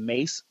more of the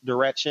Mace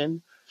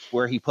direction,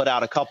 where he put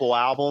out a couple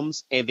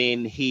albums and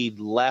then he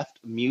left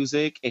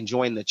music and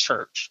joined the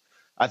church.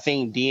 I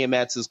think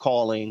DMX's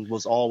calling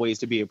was always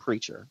to be a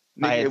preacher.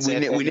 We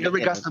never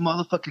got the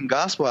motherfucking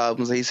gospel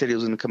albums that he said he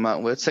was going to come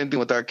out with. Same thing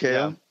with RKO.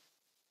 Yeah.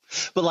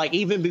 But like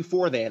even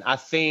before then, I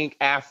think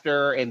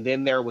after and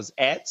then there was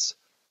Etz.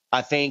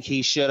 I think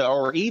he should,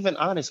 or even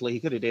honestly, he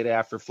could have did it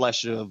after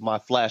Flesh of My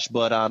Flesh,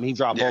 but he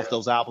dropped both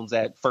those albums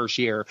that first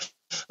year.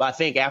 But I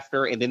think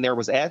after and then there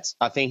was Etz,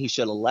 I think he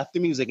should have left the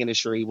music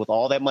industry with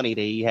all that money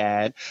that he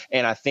had.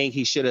 And I think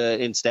he should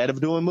have, instead of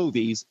doing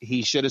movies,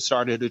 he should have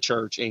started a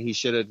church and he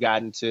should have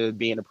gotten to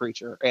being a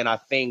preacher. And I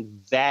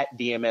think that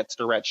DMX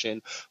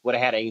direction would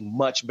have had a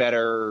much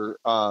better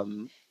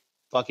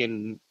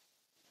fucking.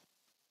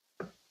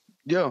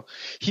 Yo,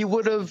 he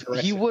would have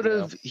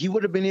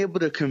been able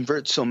to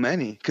convert so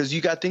many, because you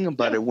got to think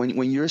about it.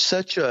 When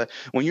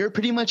you're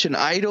pretty much an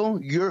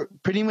idol, you're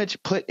pretty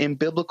much put in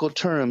biblical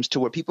terms to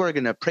where people are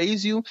going to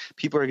praise you,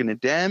 people are going to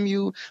damn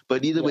you,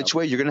 but either which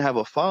way, you're going to have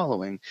a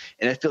following.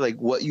 And I feel like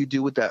what you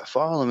do with that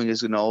following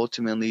is going to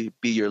ultimately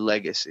be your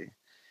legacy.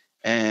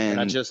 And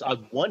I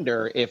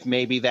wonder if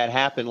maybe that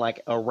happened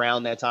like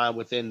around that time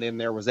within then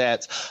there was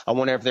that. I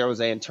wonder if there was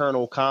an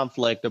internal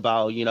conflict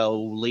about,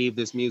 leave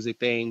this music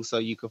thing so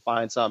you could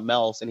find something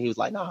else. And he was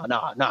like,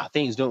 nah,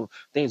 things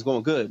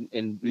going good.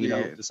 And,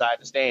 decided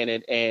to stay in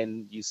it.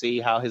 And you see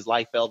how his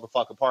life fell the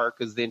fuck apart,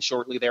 because then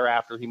shortly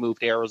thereafter he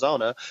moved to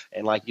Arizona.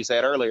 And like you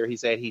said earlier, he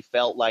said he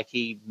felt like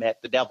he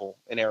met the devil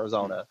in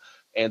Arizona. Mm-hmm.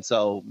 And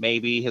so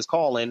maybe his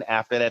calling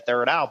after that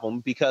third album,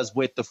 because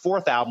with the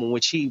fourth album,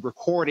 which he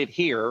recorded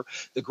here,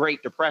 The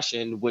Great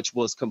Depression, which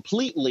was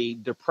completely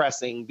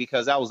depressing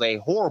because that was a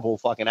horrible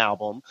fucking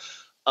album.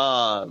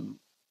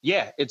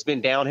 It's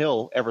been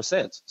downhill ever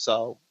since.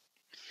 So.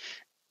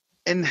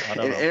 And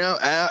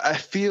I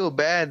feel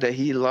bad that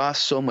he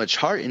lost so much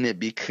heart in it,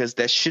 because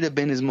that should have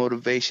been his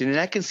motivation. And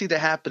I can see that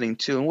happening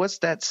too. And what's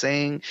that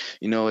saying?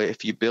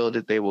 If you build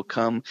it, they will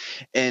come.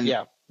 And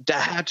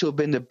that had to have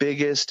been the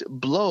biggest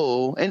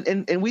blow.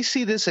 And we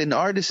see this in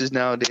artists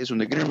nowadays when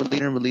they're going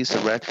to release a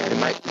record. They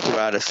might throw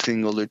out a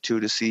single or two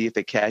to see if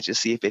it catches,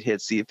 see if it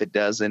hits, see if it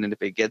doesn't. And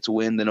if it gets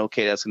wind, then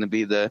okay, that's going to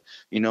be the,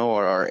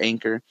 or our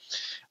anchor.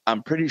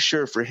 I'm pretty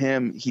sure for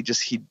him,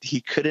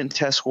 he couldn't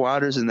test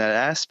waters in that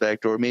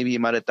aspect, or maybe he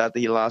might have thought that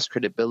he lost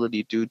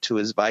credibility due to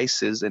his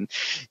vices. And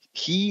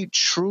he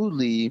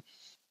truly,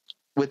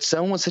 with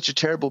someone with such a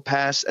terrible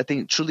past, I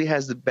think truly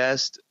has the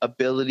best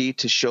ability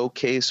to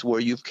showcase where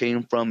you've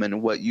came from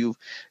and what you've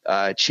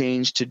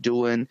changed to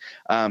doing,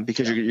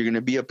 because you're going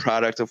to be a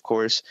product, of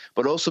course,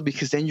 but also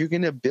because then you're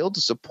going to build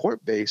a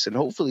support base, and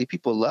hopefully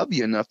people love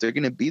you enough. They're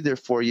going to be there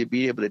for you,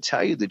 be able to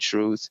tell you the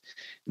truth,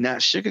 not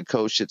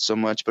sugarcoat shit so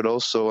much, but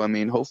also,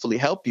 hopefully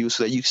help you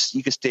so that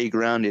you can stay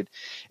grounded.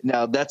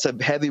 Now, that's a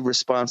heavy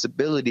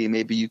responsibility.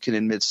 Maybe you can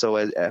admit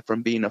so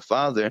from being a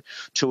father,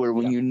 to where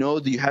when you know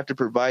that you have to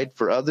provide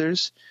for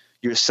others,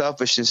 your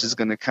selfishness is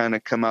going to kind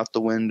of come out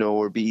the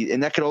window,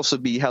 and that could also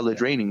be hella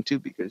draining too,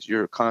 because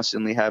you're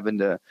constantly having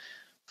to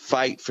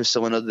fight for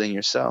someone other than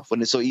yourself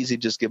when it's so easy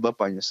to just give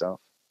up on yourself.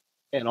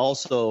 And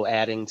also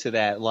adding to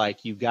that,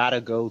 like, you got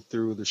to go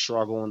through the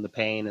struggle and the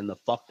pain and the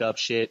fucked up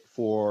shit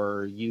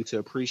for you to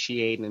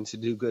appreciate and to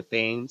do good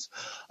things.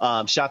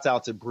 Shouts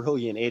out to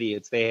Brilliant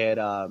Idiots. They had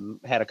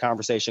a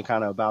conversation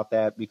kind of about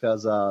that,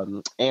 because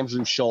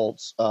Andrew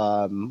Schultz,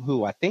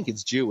 who I think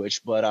is Jewish,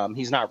 but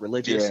he's not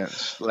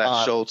religious.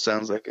 Yeah, Schultz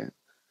sounds like it.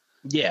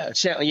 Yeah,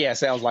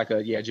 sounds like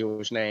a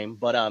Jewish name,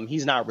 but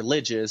he's not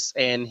religious,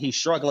 and he's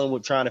struggling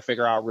with trying to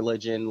figure out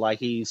religion. Like,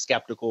 he's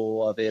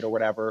skeptical of it or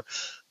whatever.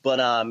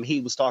 But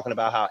he was talking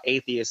about how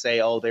atheists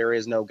say, oh, there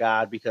is no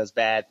God because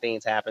bad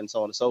things happen, so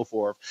on and so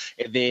forth.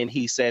 And then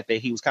he said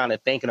that he was kind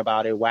of thinking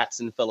about it,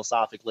 waxing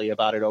philosophically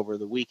about it over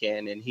the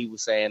weekend. And he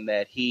was saying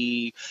that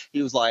he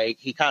was like,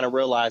 he kind of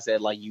realized that,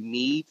 like, you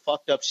need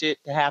fucked up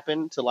shit to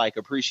happen to, like,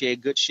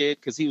 appreciate good shit.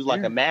 Because he was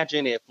like,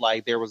 imagine if,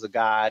 like, there was a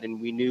God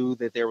and we knew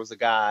that there was a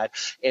God.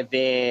 And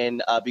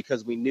then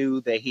because we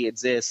knew that he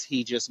exists,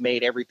 he just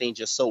made everything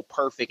just so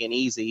perfect and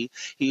easy.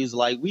 He's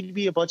like, we'd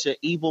be a bunch of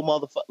evil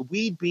motherfuckers.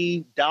 We'd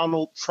be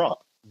Donald Trump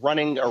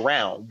running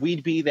around.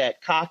 We'd be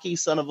that cocky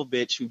son of a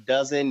bitch who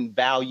doesn't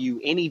value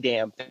any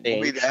damn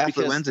thing. We'd be the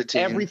affluenza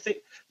team.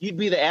 You'd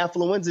be the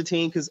affluenza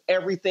team because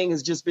everything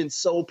has just been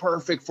so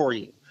perfect for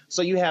you.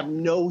 So you have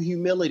no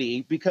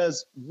humility,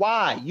 because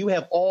why? You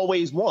have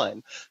always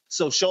won.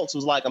 So Schultz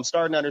was like, I'm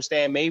starting to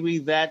understand maybe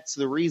that's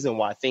the reason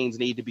why things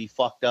need to be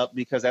fucked up,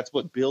 because that's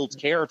what builds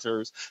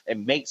characters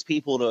and makes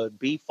people to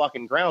be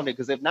fucking grounded.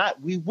 Because if not,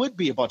 we would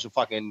be a bunch of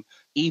fucking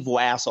evil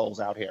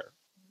assholes out here.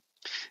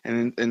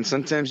 And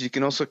sometimes you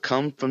can also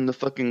come from the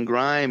fucking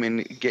grime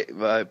and get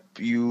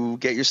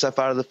yourself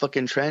out of the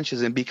fucking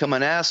trenches and become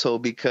an asshole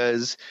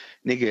because,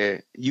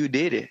 nigga, you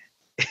did it.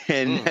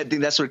 And I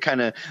think that's where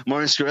kind of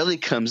Martin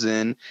Shkreli comes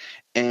in.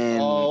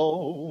 And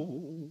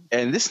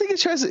this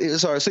nigga tries to,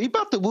 sorry, so he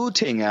bought the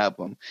Wu-Tang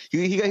album.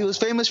 He was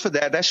famous for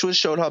that. That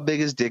showed how big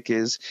his dick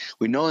is.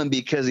 We know him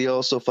because he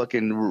also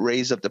fucking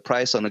raised up the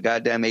price on a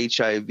goddamn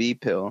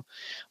HIV pill.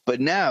 But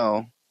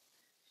now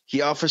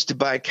he offers to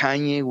buy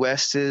Kanye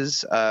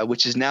West's,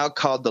 which is now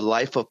called The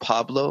Life of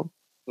Pablo,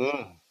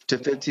 to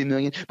 $15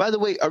 million. By the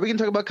way, are we going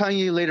to talk about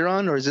Kanye later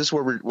on, or is this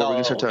where we're going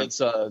to start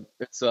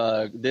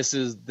talking?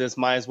 This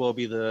might as well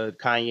be the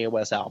Kanye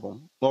West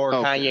album or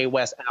Kanye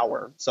West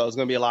hour. So it's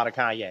going to be a lot of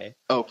Kanye.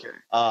 Okay.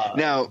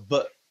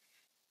 But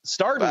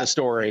starting the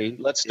story,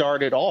 let's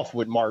start it off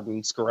with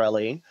Martin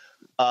Shkreli.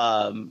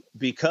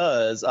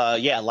 Because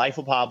Life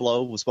of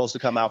Pablo was supposed to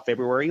come out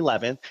February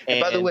 11th.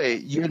 And by the way,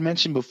 you had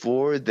mentioned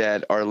before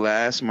that our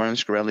last Martin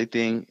Shkreli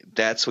thing,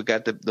 that's what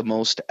got the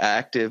most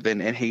active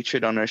and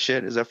hatred on our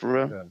shit. Is that for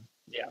real?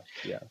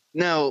 Yeah.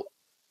 Now,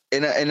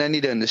 and I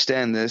need to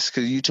understand this,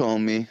 because you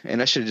told me,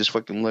 and I should have just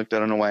fucking looked. I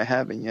don't know why I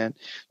haven't yet.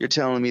 You're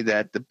telling me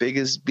that the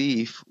biggest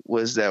beef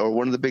was that, or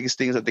one of the biggest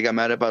things that they got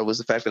mad about was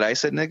the fact that I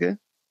said nigga?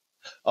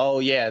 Oh,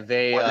 yeah. Or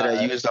that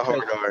I used the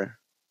hard R?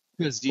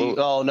 Because you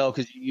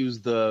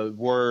used the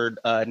word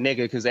nigga,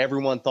 because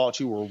everyone thought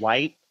you were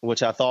white,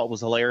 which I thought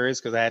was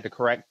hilarious, because I had to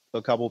correct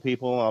a couple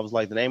people. I was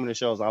like, the name of the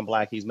show is I'm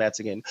Black, He's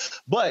Mexican.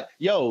 But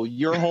your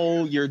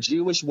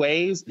Jewish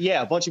ways,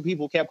 a bunch of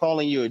people kept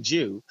calling you a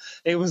Jew.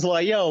 It was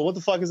like, what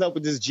the fuck is up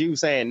with this Jew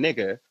saying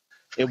nigga?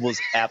 It was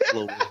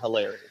absolutely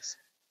hilarious.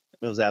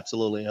 It was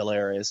absolutely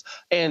hilarious.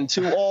 And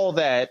to all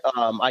that,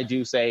 I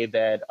do say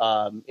that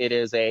it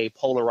is a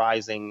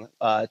polarizing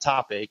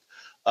topic.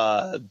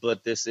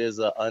 But this is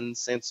an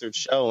uncensored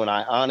show, and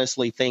I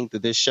honestly think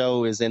that this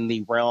show is in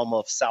the realm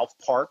of South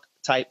Park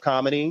type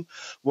comedy,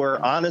 where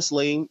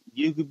honestly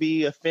you could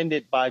be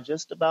offended by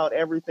just about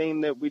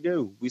everything that we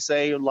do. We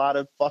say a lot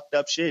of fucked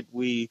up shit.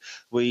 We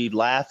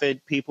laugh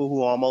at people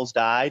who almost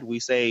died. We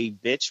say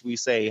bitch. We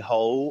say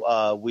hoe.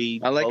 I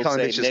like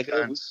calling bitches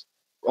grants.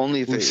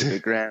 Only if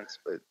it grants,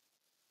 but.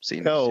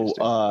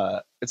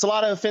 It's a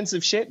lot of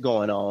offensive shit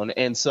going on.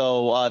 And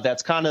so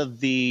that's kind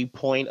of the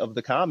point of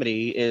the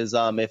comedy is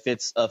if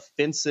it's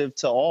offensive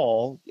to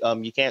all,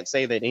 you can't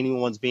say that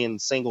anyone's being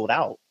singled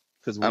out,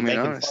 because we're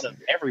making fun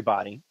of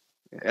everybody.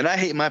 And I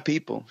hate my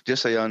people,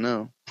 just so y'all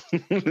know.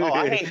 Oh,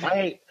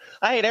 I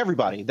hate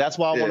everybody. That's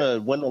why I want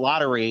to win the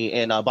lottery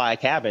and buy a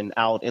cabin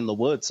out in the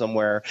woods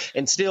somewhere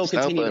and still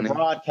continue to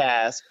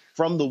broadcast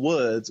from the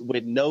woods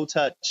with no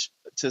touch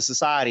to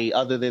society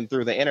other than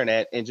through the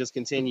internet and just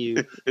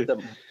continue to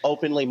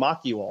openly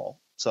mock you all.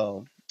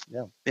 So,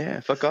 yeah. Yeah,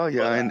 fuck all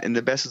y'all. And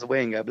the best is the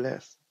way, and God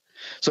bless.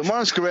 So,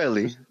 Martin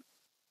Shkreli,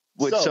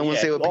 would someone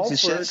say a piece of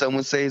shit?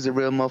 Someone say he's a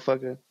real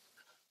motherfucker?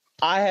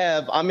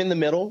 I'm in the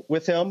middle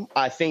with him.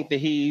 I think that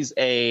he's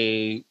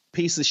a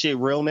piece of shit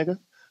real nigga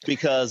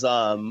because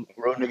real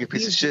nigga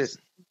piece of shit.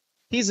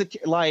 He's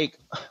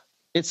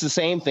it's the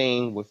same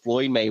thing with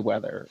Floyd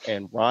Mayweather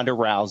and Ronda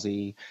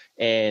Rousey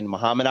and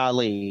Muhammad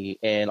Ali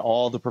and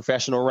all the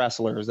professional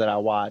wrestlers that I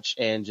watch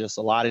and just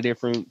a lot of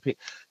different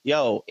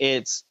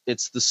it's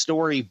the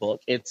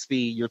storybook.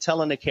 You're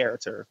telling a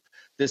character.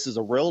 This is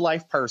a real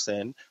life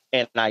person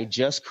and I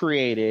just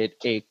created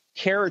a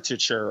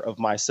caricature of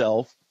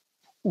myself,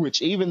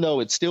 which even though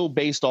it's still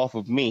based off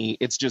of me,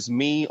 it's just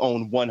me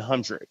on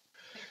 100.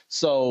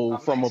 So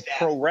from a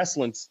pro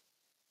wrestling,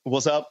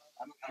 what's up?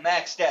 I'm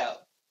maxed out.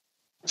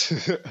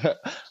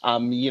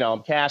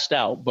 I'm cashed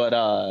out,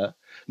 but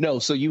no.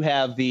 So you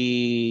have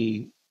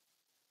and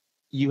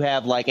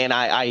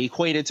I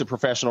equate it to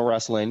professional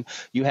wrestling.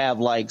 You have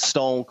like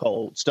Stone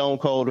Cold. Stone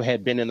Cold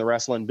had been in the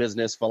wrestling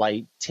business for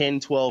like 10,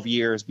 12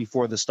 years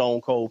before the Stone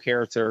Cold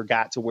character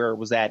got to where it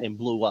was at and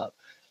blew up.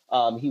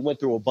 He went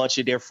through a bunch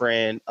of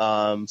different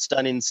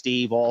Stunning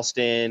Steve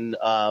Austin.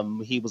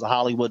 He was a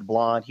Hollywood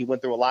blonde. He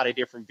went through a lot of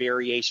different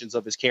variations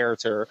of his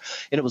character.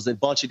 And it was a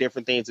bunch of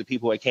different things that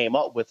people had came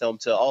up with him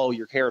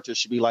your character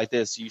should be like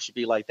this. You should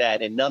be like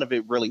that. And none of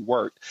it really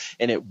worked.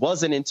 And it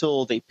wasn't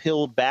until they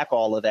peeled back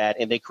all of that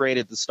and they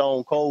created the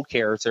Stone Cold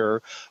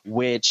character,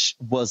 which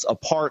was a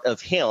part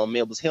of him.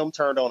 It was him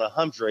turned on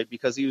 100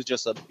 because he was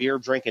just a beer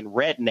drinking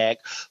redneck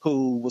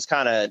who was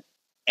kind of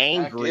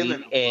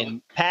angry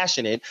and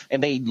passionate,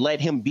 and they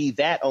let him be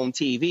that on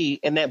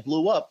TV, and that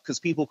blew up because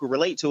people could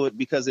relate to it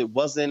because it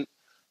wasn't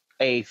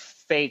a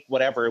fake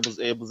whatever.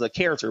 It was a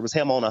character. It was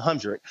him on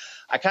 100.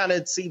 I kind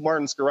of see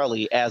Martin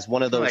Shkreli as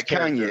one of those like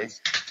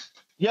characters.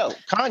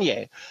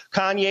 Kanye.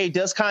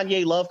 Does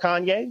Kanye love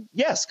Kanye?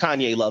 Yes,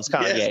 Kanye loves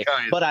Kanye.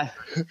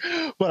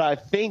 Yes, but I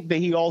think that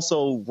he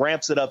also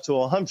ramps it up to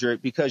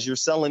 100 because you're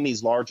selling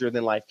these larger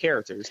than life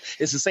characters.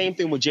 It's the same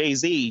thing with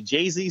Jay-Z.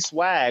 Jay-Z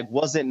swag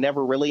wasn't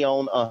never really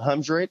on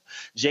 100.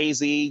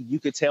 Jay-Z, you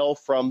could tell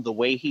from the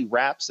way he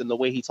raps and the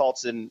way he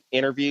talks in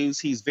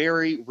interviews, he's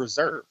very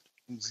reserved.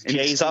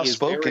 He's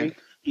soft-spoken.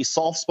 He's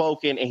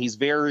soft-spoken and he's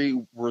very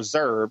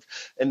reserved,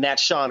 and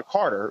that's Sean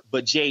Carter.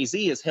 But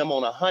Jay-Z is him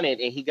on 100,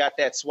 and he got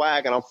that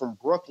swag, and I'm from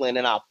Brooklyn,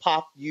 and I'll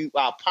pop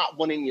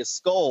one in your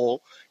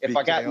skull if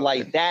I got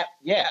like that.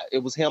 Yeah, it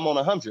was him on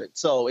 100.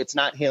 So it's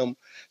not him.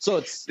 So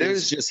it's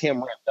just him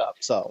ramped up.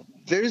 So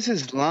there's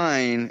his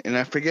line, and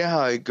I forget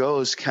how it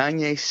goes.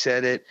 Kanye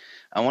said it.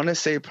 I want to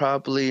say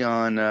probably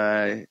on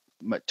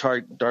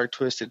Dark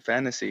Twisted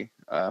Fantasy,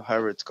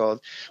 however it's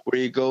called,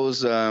 where he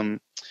goes.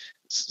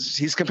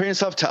 He's comparing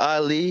himself to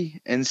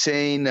Ali and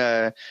saying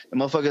the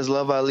motherfuckers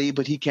love Ali,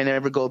 but he can't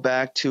ever go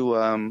back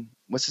to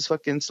what's his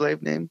fucking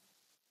slave name?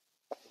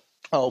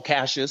 Oh,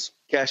 Cassius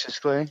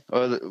Clay.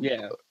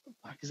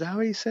 Is that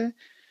what he said?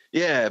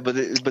 Yeah, but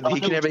he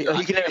can never. He's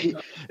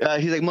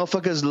like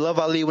motherfuckers love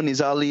Ali when he's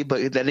Ali,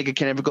 but that nigga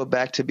can never go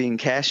back to being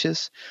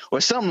Cassius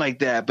or something like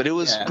that. But it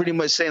was pretty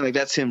much saying like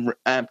that's him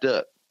amped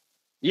up.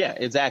 Yeah,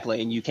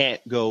 exactly, and you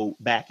can't go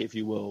back, if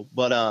you will.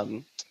 But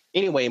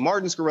anyway,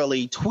 Martin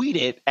Shkreli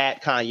tweeted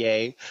at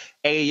Kanye,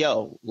 "Hey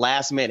yo,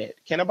 last minute,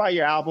 can I buy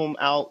your album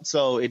out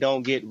so it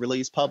don't get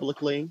released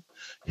publicly?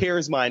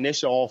 Here's my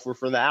initial offer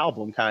for the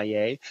album,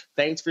 Kanye.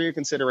 Thanks for your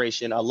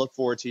consideration. I look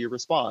forward to your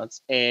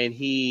response." And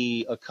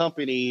he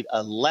accompanied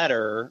a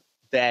letter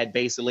that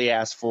basically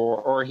asked for,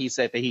 or he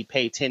said that he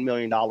paid $10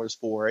 million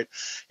for it.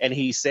 And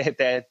he said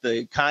that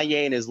the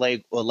Kanye and his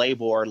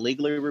label are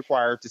legally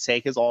required to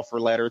take his offer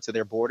letter to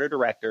their board of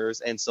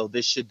directors. And so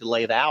this should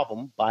delay the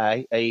album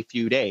by a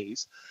few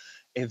days.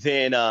 And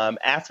then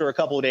after a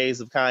couple of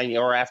days of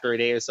Kanye, or after a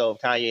day or so of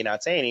Kanye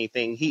not saying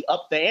anything, he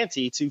upped the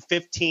ante to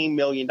 $15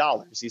 million.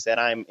 He said,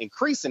 "I'm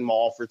increasing my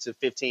offer to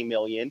 $15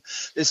 million.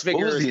 This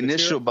figure What was the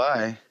initial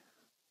buy?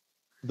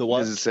 The what?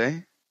 Does it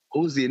say?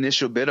 What was the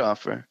initial bid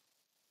offer?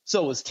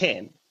 So it was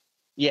 10.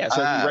 Yeah,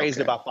 so he raised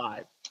it by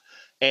 5.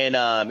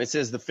 And it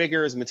says the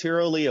figure is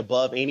materially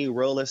above any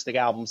realistic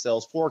album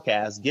sales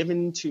forecast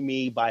given to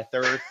me by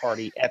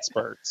third-party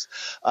experts.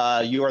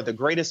 You are the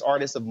greatest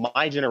artist of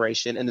my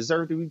generation and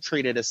deserve to be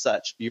treated as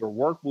such. Your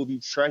work will be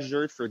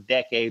treasured for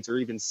decades or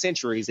even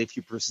centuries if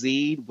you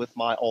proceed with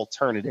my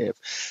alternative."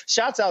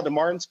 Shouts out to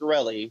Martin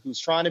Shkreli, who's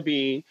trying to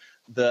be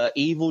the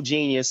evil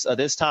genius of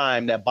this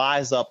time that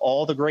buys up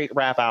all the great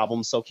rap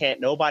albums so can't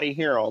nobody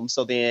hear them.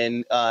 So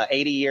then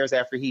 80 years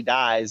after he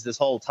dies, this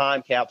whole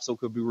time capsule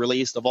could be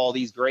released of all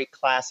these great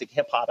classic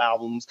hip hop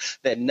albums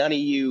that none of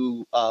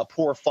you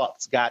poor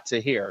fucks got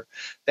to hear.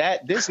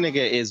 This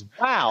nigga is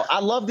wow. I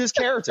love this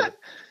character.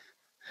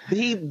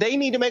 They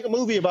need to make a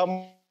movie about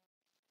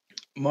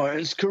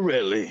Martin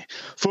Shkreli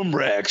from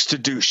rags to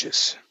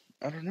douches.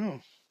 I don't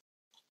know.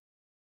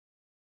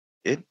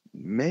 It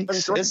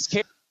makes sense.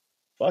 It's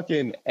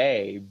fucking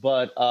A.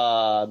 But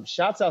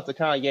shouts out to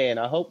Kanye, and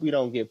I hope we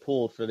don't get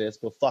pulled for this,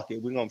 but fuck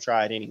it. We're going to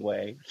try it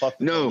anyway. Fuck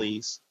the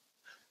police.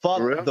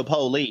 Fuck the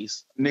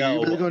police. Nigga,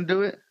 you really going to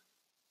do it?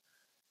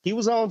 He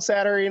was on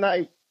Saturday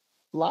Night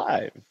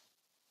Live.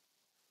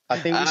 I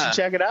think we should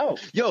check it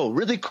out. Yo,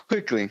 really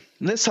quickly,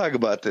 let's talk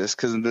about this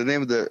because the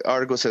name of the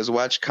article says,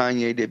 watch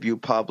Kanye debut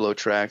Pablo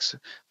tracks,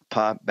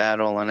 pop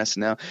battle on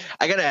SNL.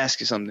 I got to ask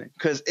you something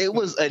because it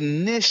was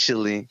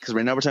initially, because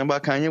right now we're talking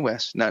about Kanye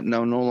West,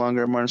 no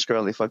longer Martin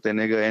Scully, fuck that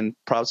nigga, and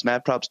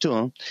mad props to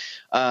him.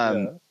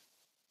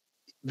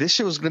 This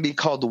shit was going to be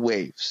called The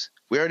Waves.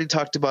 We already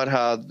talked about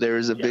how there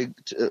is a big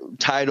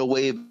tidal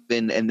wave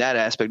in that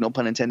aspect, no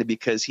pun intended,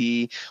 because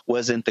he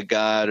wasn't the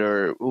god,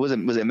 or was it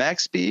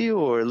Max B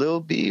or Lil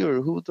B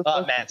or who the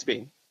fuck? Max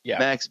B. Yeah.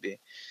 Max B.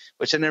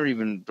 Which I don't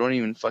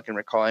even fucking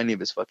recall any of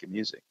his fucking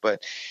music,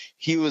 but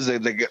he was the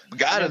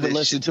god of this. I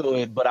listened to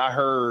it, but I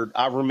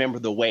remember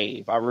the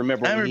wave. I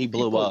remember when he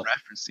blew up.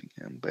 Referencing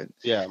him, but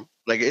yeah.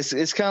 Like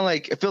it's kind of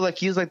like I feel like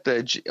he's like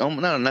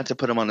not to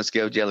put him on the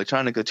scale of Jay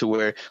Electronica, to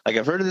where like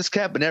I've heard of this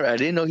cat, but I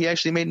didn't know he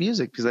actually made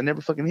music because I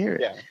never fucking hear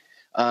it.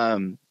 Yeah.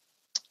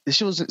 This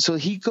shit was, so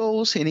he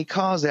goes and he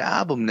calls the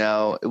album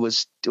now.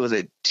 Was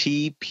it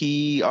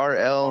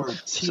TPRL or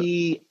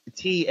TLOP?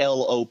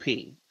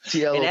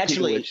 TLOP. And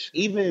actually,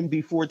 even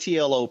before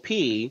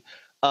TLOP,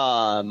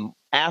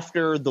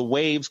 after the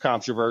Waves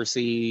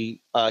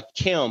controversy,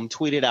 Kim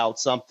tweeted out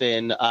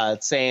something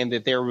saying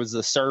that there was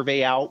a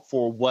survey out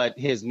for what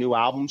his new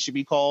album should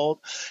be called,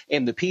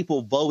 and the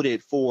people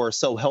voted for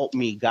 "So Help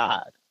Me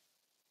God."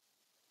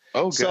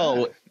 Oh, God.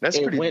 So that's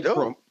pretty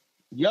dope.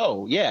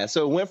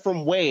 So it went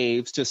from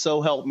Waves to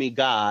 "So Help Me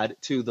God"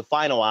 to the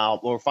final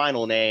album or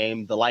final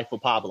name, "The Life of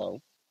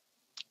Pablo."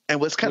 And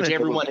what's kind of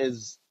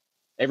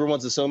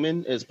everyone's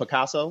assuming is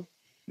Picasso.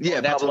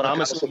 Yeah, that's Pablo what I'm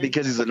Picasso, assuming,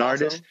 because he's an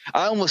artist.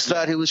 I almost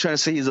thought he was trying to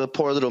say he's a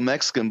poor little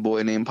Mexican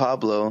boy named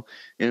Pablo. You know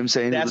what I'm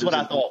saying? That's what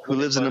I thought. Who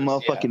lives in a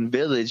motherfucking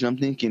village. And I'm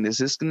thinking, is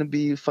this going to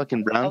be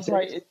fucking brown?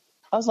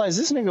 I was like, is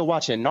this nigga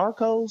watching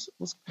Narcos?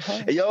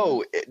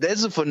 Yo,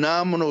 that's a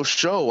phenomenal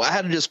show. I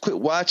had to just quit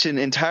watching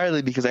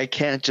entirely because I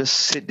can't just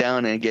sit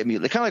down and get me.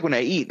 Kind of like when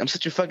I eat. I'm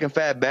such a fucking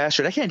fat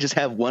bastard. I can't just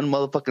have one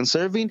motherfucking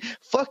serving.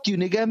 Fuck you,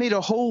 nigga. I made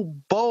a whole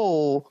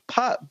bowl,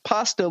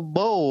 pasta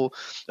bowl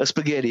of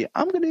spaghetti.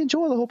 I'm going to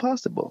enjoy the whole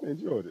pasta bowl.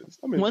 Enjoy this.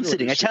 One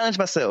sitting. I challenge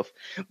myself.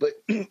 But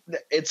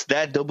it's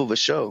that dope of a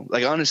show.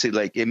 Like, honestly,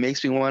 like, it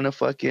makes me want to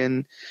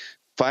fucking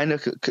find a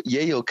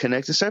Yayo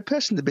connect and start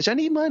pressing the bitch. I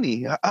need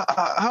money.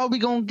 How are we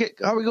gonna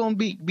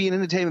be in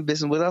entertainment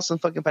business without some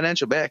fucking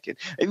financial backing?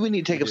 Maybe we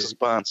need to take up some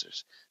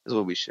sponsors. That's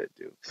what we should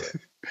do.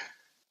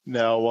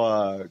 Now,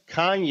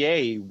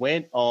 Kanye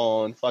went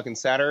on fucking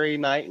Saturday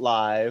Night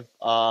Live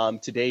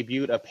to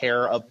debut a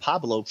pair of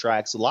Pablo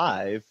tracks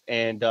live,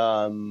 and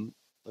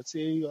let's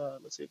see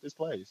if this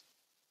plays.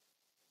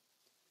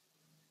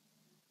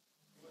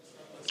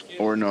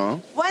 Or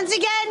no. Once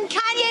again,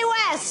 Kanye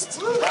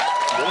West.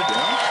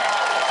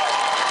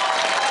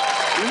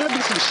 There's gonna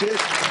be some shit.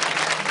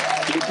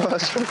 Can you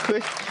pause real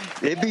quick?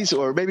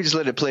 Or maybe just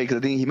let it play because I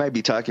think he might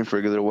be talking for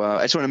a little while.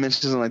 I just want to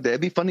mention something like that.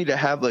 It'd be funny to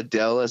have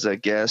Adele as a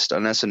guest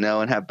on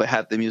SNL and have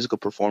the musical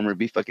performer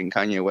be fucking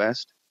Kanye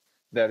West.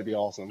 That'd be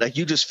awesome. Like,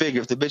 you just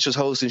figure if the bitch was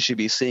hosting, she'd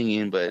be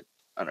singing, but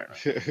I don't know.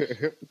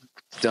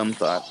 Dumb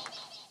thought.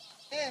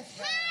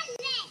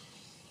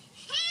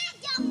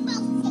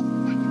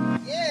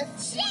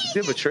 Do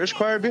you have a church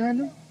choir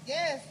behind him?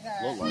 Yes,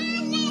 look like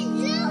it.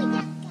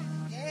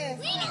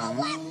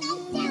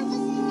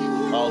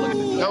 Oh, look at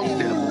the devil.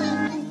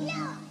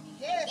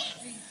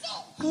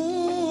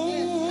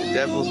 The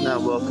devil's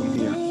not welcome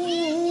here.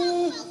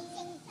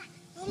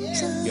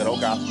 Ghetto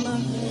gospel.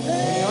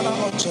 We on a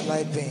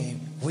ultralight beam.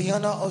 We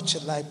on a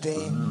ultralight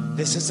beam.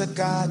 This is a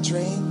God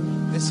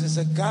dream. This is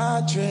a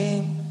God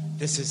dream.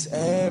 This is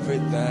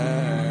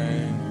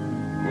everything.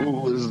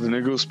 Ooh, this is the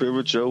nigga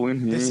spiritual in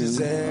here. This is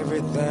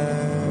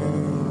everything.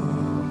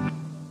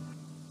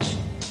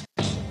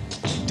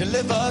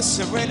 Deliver us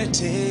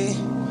serenity.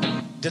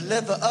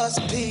 Deliver us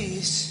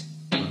peace.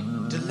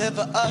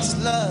 Deliver us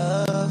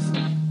love.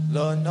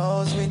 Lord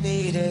knows we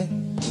need it.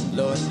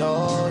 Lord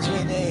knows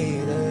we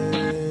need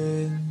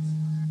it.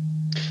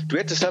 Do we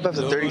have to stop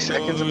after 30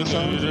 seconds of the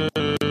song?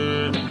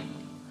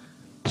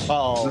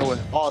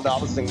 Oh, no, I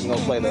was thinking we'll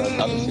play the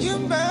other shit.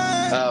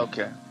 Oh,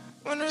 okay.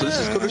 So this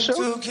is Cool to Show?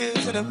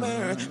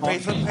 Pray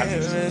for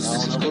parents.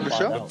 This is Cool to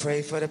Show?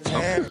 Pray for the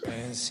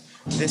parents.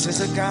 This is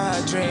a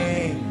God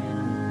dream.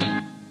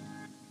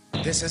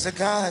 This is a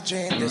God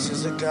dream. This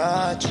is a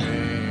God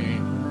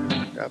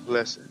dream. God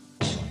bless it.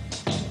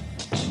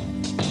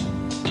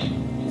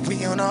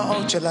 We on our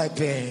ultralight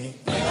beam.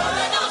 We on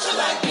an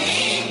ultralight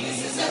beam.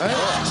 This is a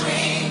God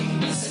dream.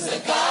 This is a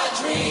God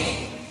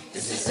dream.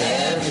 This is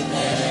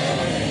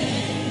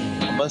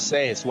everything. I must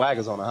say,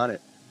 Swagger's on 100.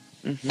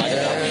 Mm-hmm.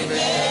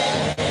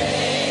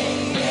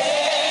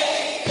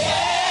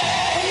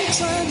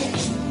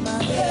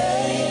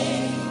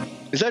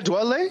 Is that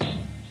Dwele?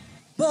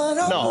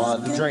 No,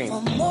 The Dream.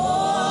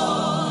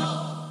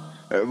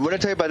 What did I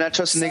tell you about not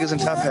trusting niggas in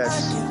top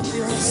hats?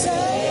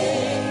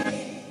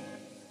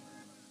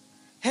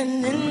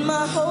 And in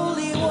my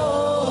holy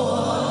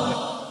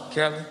war,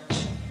 Kelly,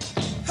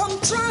 I'm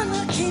trying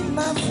to keep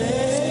my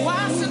faith.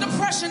 Why is the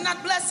depression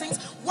not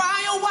blessings?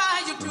 Why, oh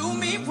why you do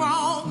me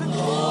wrong?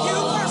 You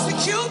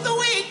persecute the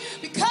weak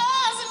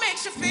because it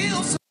makes you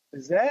feel so.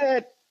 Is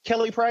that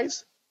Kelly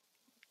Price?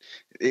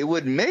 It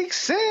would make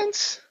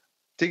sense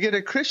to get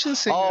a Christian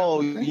singer.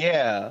 Oh,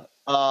 yeah.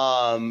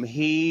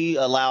 He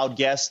allowed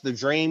guests The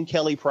Dream,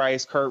 Kelly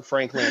Price, Kurt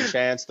Franklin, and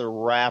Chance the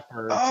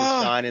Rapper to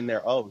shine in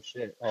there. Oh,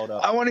 shit. Hold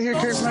up. I want to hear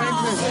Kurt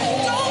Franklin.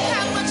 Don't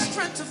have much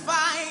strength to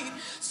fight,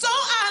 so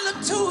I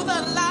look to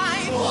the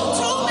light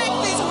to make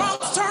these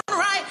wrongs turn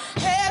right.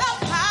 Head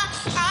up high,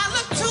 I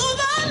look to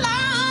the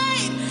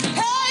light.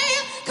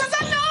 Hey, because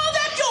I know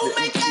that you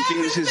make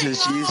everything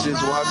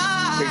Jesus walk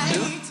right.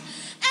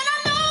 And I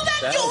know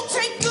that you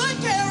take good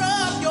care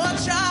of your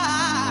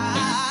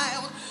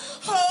child.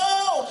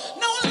 Oh,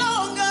 no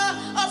longer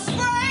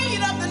afraid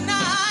of the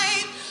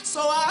night. So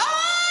I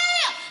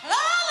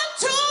look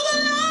to the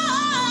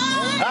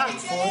light.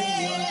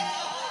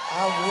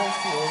 I will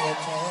feel your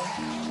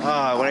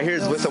pain. When I hear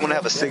his voice, I want to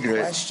have a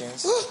cigarette.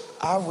 Questions.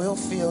 I will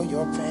feel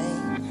your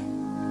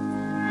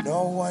pain.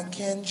 No one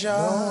can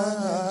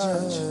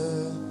judge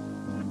you.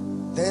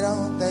 They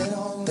don't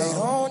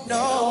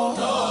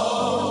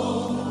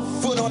know.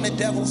 Foot on the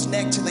devil's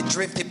neck till it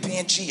drifted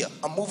Pangea.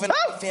 I'm moving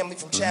my family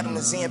from Chatham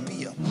to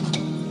Zambia.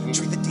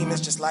 Treat the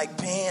demons just like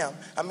Pam.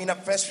 I mean, I'm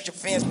fresh with your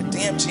fans, but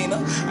damn,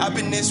 Gina, I've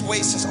been this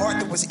way since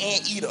Arthur was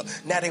Anteater.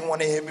 Now they want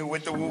to hit me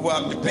with the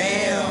woo-wop, the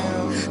bam.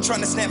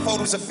 Trying to snap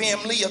photos of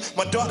family.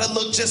 My daughter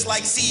look just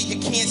like Sia, you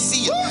can't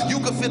see her.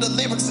 You can feel the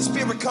lyrics, the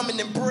spirit coming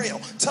in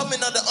braille.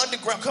 Tubman of the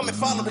underground, come and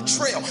follow the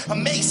trail. I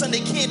make Sunday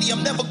candy,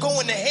 I'm never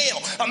going to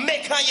hell. I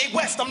make Kanye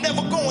West, I'm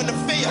never going to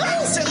fail.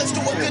 Say let's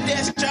do a good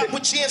ass job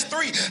with Chance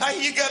 3. I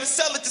hear you gotta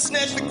sell it to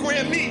snatch the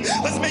Grammy.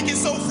 Let's make it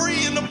so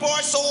free in the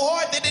bar so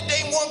hard that it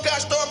ain't one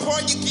gosh darn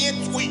part you can't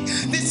tweak.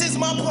 This is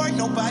my part,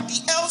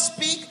 nobody else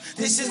speak.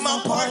 This is my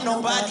part,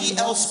 nobody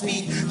else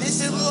speak.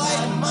 This is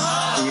like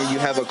mine. Yeah, you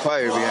have a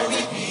choir behind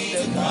you.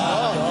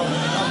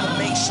 I'ma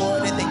make sure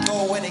that they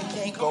go where they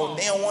can't go.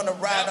 They don't wanna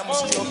ride, I'ma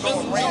still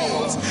go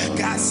rainbows.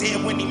 God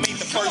said when he made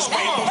the first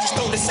rainbow, just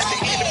throw the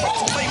second and the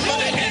first flame of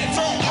the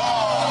anthem.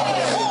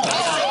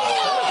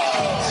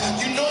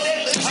 You know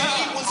that legit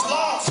he was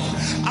lost.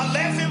 I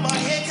laugh in my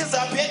head cause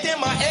I bet that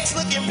my ex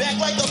looking back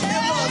like a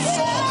pillar of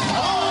salt.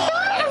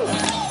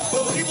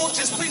 But people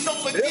just please don't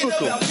forget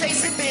about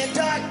Casey Van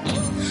Dyke.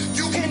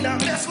 You cannot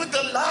mess with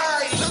the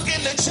lie. Look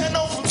in the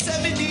channel from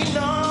 79.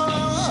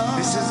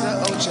 This is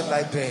an Ocha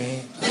like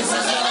bean. This is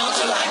an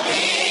Ocha like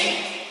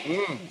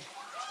bean.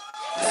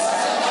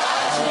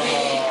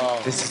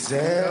 This is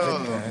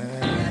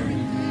everything.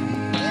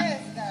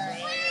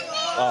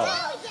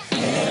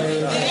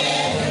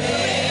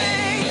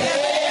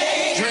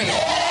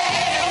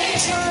 I'm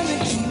trying to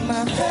keep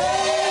my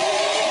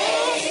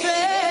faith,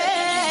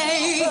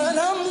 but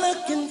I'm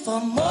looking for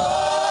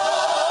more.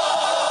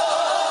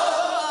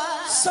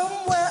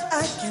 Somewhere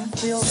I can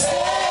feel safe,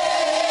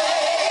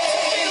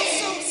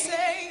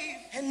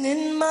 and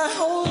in my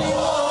holy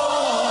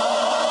war,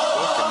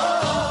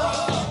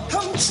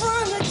 I'm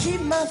trying to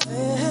keep my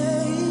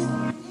faith.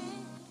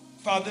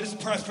 Father, this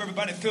prayer's for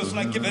everybody that feels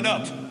like giving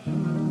up.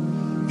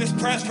 This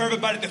prayer's for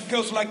everybody that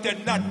feels like they're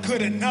not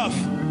good enough.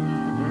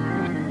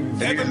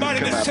 For everybody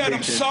that said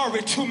I'm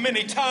sorry too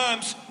many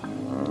times.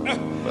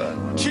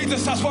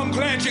 Jesus, that's why I'm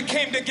glad you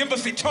came to give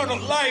us eternal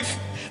life.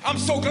 I'm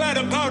so glad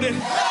about it.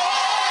 And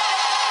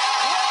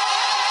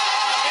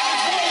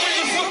it's what we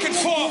was looking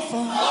for.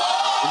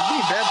 Is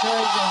he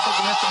baptized on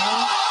fucking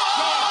SNL?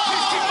 God,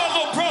 please keep my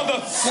little brother.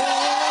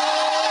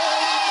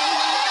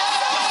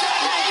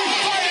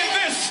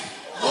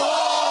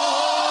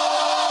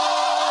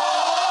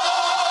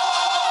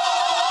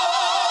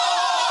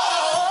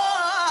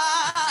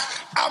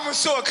 I'm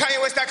sure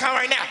KanyeWest.com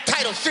right now.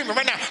 Title streaming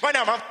right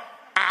now, mom.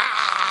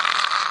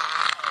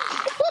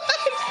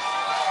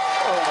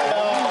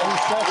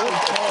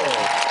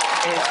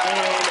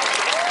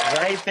 And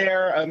right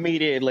there,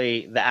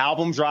 immediately, the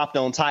album dropped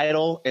on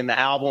Tidal and the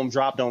album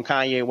dropped on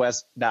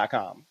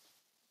KanyeWest.com.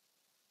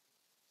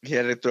 He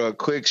had to throw a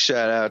quick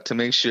shout out to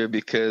make sure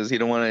because he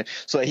don't want to,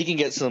 so that he can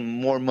get some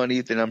more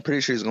money than I'm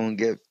pretty sure he's going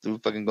to get through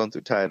fucking going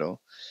through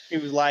Tidal. He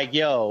was like,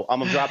 yo, I'm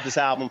going to drop this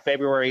album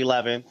February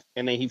 11th.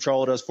 And then he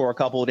trolled us for a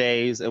couple of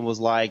days and was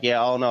like,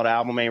 yeah, oh no, the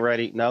album ain't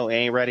ready. No, it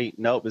ain't ready.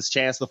 Nope, it's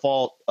Chance the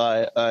fault.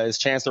 It's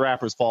Chance the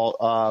Rapper's fault.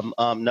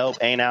 Nope,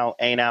 ain't out.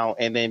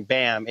 And then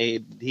bam,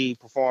 he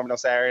performed on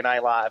Saturday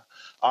Night Live.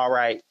 All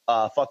right,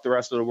 fuck the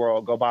rest of the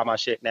world. Go buy my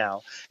shit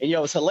now. And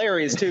yo, it's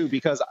hilarious too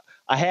because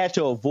I had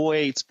to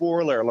avoid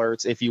spoiler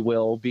alerts, if you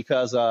will,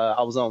 because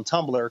I was on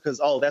Tumblr. Because,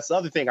 that's the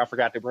other thing I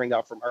forgot to bring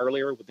up from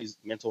earlier with these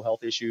mental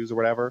health issues or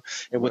whatever.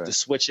 And with the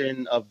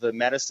switching of the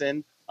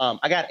medicine,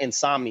 I got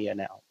insomnia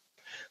now.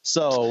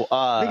 So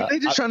they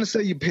just trying to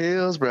sell you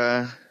pills,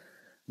 bruh.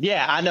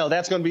 Yeah, I know.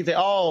 That's going to be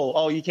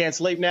you can't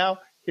sleep now?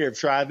 Here,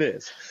 try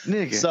this.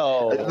 Nigga.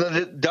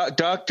 So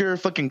Dr.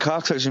 fucking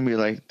Cox's gonna be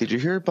like, did you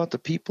hear about the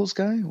People's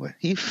guy? What?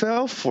 He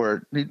fell for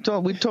it. We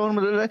told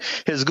him today.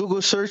 His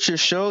Google searches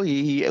show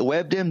he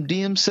WebMD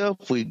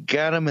himself. We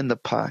got him in the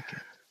pocket.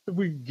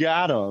 We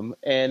got him.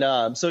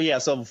 And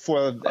so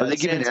for Are they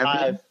giving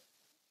evidence?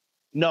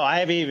 No, I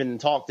haven't even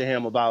talked to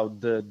him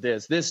about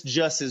this. This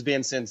just has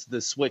been since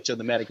the switch of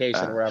the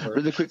medication or whatever.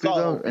 Really quickly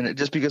though, and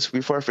just because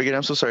before I forget,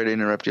 I'm so sorry to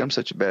interrupt you. I'm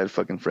such a bad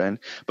fucking friend.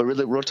 But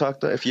really, real talk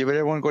though, if you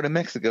ever want to go to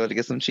Mexico to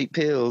get some cheap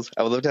pills,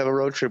 I would love to have a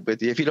road trip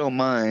with you. If you don't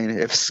mind,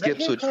 if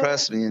Skips would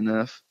trust me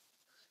enough.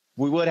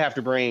 We would have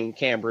to bring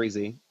Cam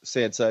Breezy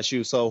since she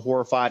was so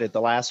horrified at the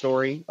last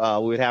story. We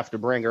would have to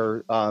bring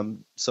her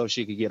so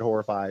she could get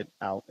horrified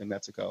out in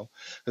Mexico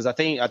because I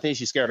think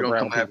she's scared of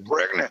brown people.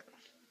 Pregnant.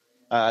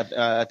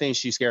 I think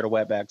she's scared of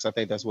wetbacks. I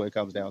think that's what it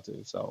comes down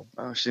to. So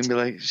she's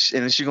gonna be like,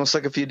 and then she's gonna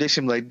suck a few dicks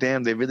and be like,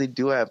 damn, they really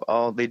do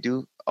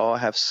all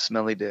have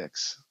smelly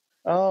dicks.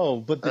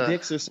 Oh, but the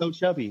dicks are so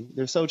chubby.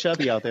 They're so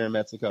chubby out there in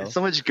Mexico. So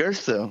much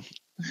girth though.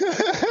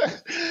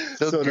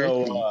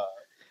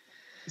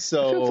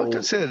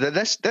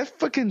 That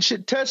fucking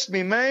shit touched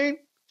me, man.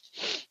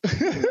 You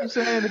know what I'm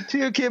saying? The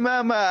tear came out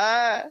of my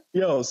eye.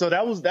 Yo, so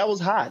that was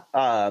hot.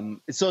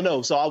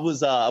 So I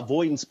was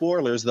avoiding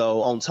spoilers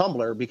though on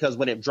Tumblr because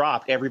when it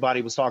dropped,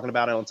 everybody was talking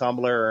about it on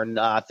Tumblr, and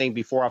I think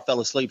before I fell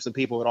asleep, some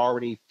people had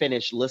already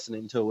finished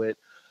listening to it.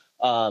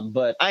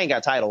 But I ain't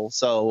got Tidal,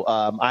 so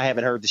I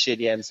haven't heard the shit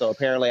yet. And so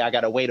apparently I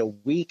got to wait a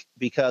week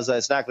because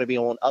it's not going to be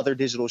on other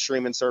digital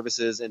streaming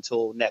services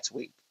until next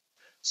week.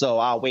 So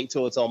I'll wait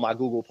till it's on my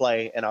Google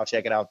Play and I'll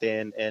check it out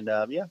then. And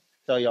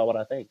tell y'all what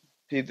I think.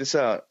 Check this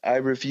out. I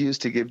refuse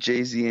to give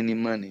Jay-Z any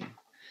money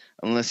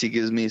unless he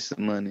gives me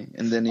some money.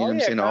 And then, you know what I'm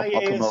saying? I'll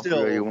come off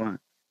where you want.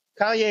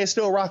 Kanye is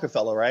still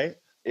Rockefeller, right?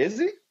 Is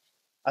he?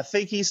 I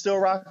think he's still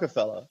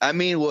Rockefeller. I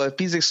mean, well, if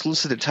he's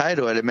exclusive to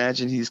Tidal, I'd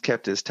imagine he's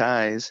kept his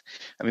ties.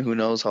 I mean, who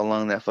knows how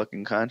long that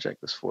fucking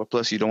contract was for.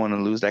 Plus, you don't want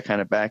to lose that kind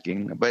of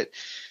backing. But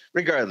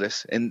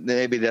regardless, and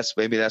maybe that's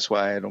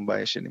why I don't buy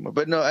his shit anymore.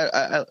 But no,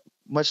 I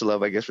much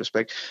love, I guess,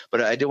 respect.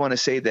 But I did want to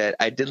say that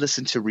I did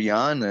listen to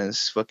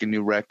Rihanna's fucking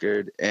new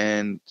record,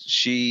 and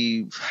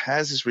she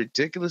has this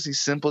ridiculously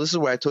simple. This is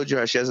where I told you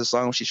how she has a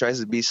song where she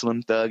tries to be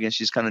Slim Thug, and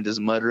she's kind of just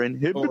muttering.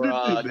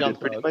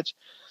 Pretty much.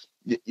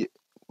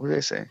 What did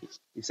I say?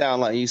 You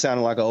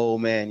sounded like an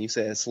old man. You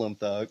said Slim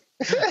Thug.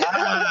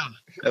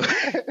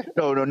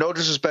 No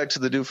disrespect to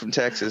the dude from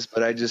Texas,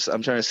 but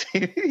I'm trying to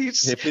say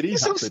he's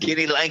so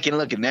skinny, lanky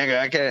looking nigga.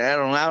 I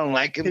don't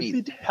like him.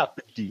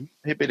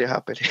 Hippity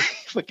hoppity,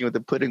 fucking with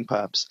the pudding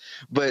pops.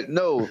 But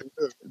no,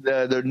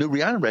 the new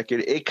Rihanna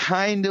record, it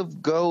kind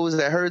of goes.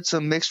 I heard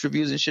some mixed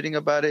reviews and shitting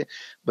about it,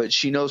 but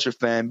she knows her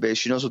fan base.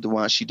 She knows what they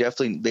want.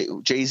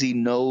 Jay-Z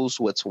knows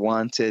what's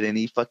wanted, and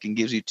he fucking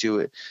gives you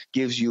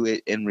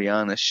it in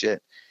Rihanna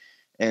shit.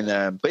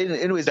 And but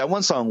anyways, that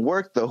one song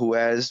worked though. Who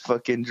has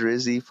fucking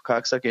Drizzy,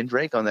 Cocksucker, and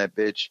Drake on that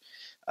bitch?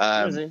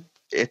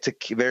 It's a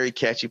very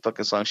catchy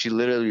fucking song. She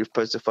literally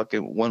puts the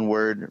fucking one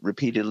word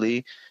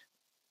repeatedly,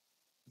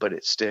 but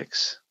it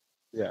sticks.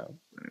 Yeah.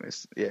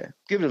 Anyways, yeah,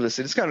 give it a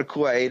listen. It's kind of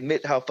cool. I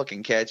admit how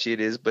fucking catchy it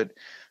is, but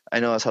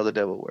I know that's how the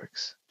devil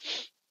works.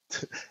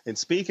 And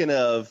speaking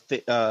of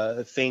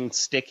things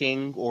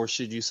sticking, or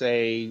should you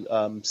say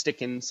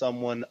sticking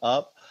someone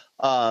up?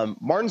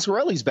 Martin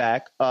Scorsese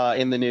back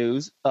in the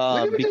news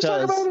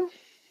because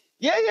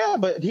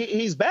but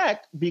he's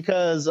back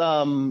because the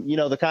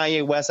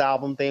Kanye West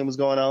album thing was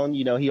going on.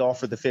 He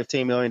offered the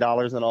 $15 million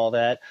and all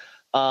that.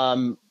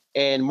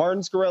 And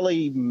Martin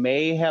Scorsese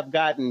may have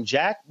gotten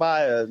jacked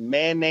by a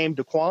man named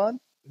Daquan.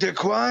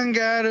 Daquan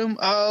got him.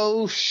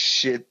 Oh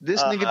shit!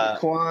 This nigga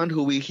Daquan,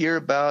 who we hear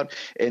about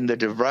in the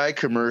DeVry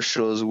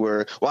commercials,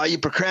 where "Why you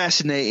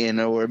procrastinating?"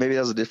 or maybe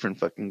that was a different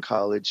fucking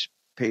college.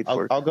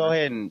 I'll go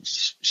ahead and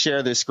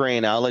share this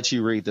screen. I'll let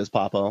you read this,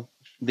 Papo.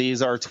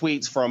 These are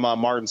tweets from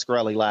Martin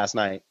Scorsese last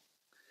night.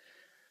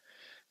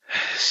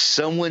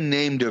 Someone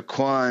named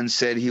Daquan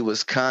said he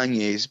was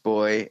Kanye's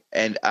boy,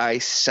 and I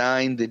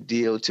signed the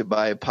deal to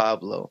buy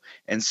Pablo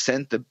and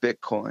sent the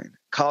Bitcoin.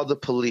 Call the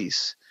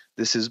police.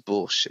 This is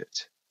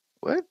bullshit.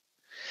 What?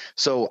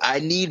 So I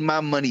need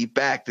my money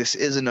back. This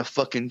isn't a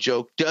fucking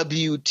joke.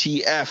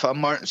 WTF, I'm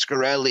Martin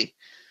Scorsese.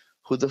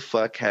 Who the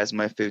fuck has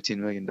my $15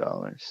 million?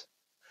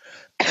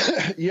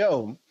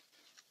 Yo,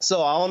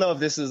 so I don't know if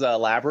this is an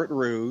elaborate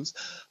ruse.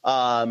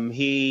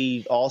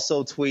 He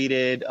also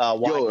tweeted,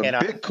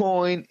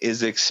 Bitcoin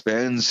is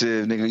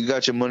expensive, nigga. You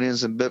got your money in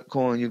some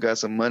Bitcoin, you got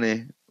some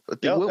money. We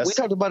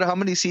talked about it how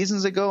many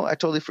seasons ago? I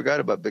totally forgot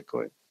about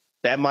Bitcoin.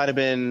 That might have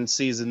been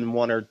season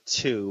 1 or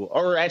 2,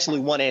 or actually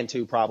 1 and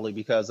 2 probably,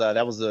 because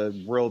that was a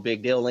real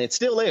big deal. And it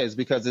still is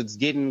because it's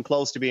getting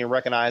close to being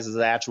recognized as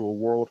an actual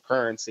world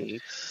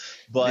currency.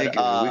 But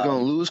nigga, we're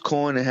gonna lose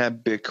coin and have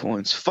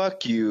bitcoins.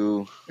 Fuck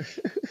you.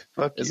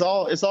 Fuck it's you.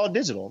 all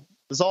digital.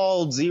 It's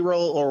all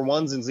 0 or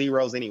 1s and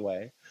 0s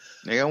anyway.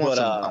 Nigga, I want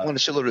a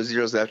shitload of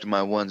zeros after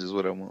my 1s is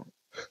what I want.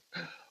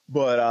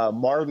 But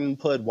Martin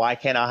put, "Why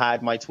can't I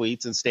hide my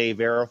tweets and stay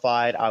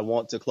verified? I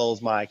want to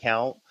close my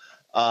account."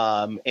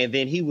 And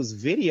then he was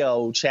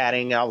video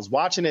chatting. I was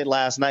watching it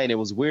last night, and it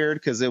was weird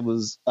because it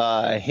was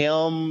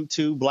him,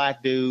 2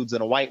 black dudes,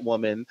 and a white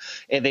woman,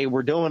 and they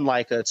were doing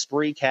like a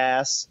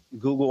Spreecast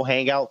Google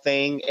Hangout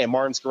thing, and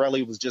Martin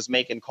Shkreli was just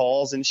making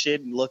calls and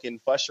shit and looking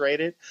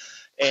frustrated.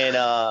 And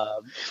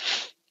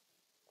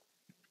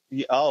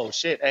oh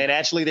shit! And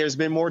actually, there's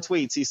been more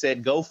tweets. He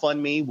said,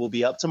 "GoFundMe will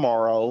be up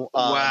tomorrow."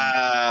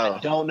 Wow! I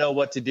don't know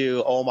what to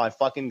do. Oh my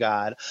fucking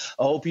god!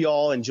 I hope you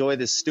all enjoy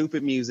this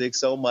stupid music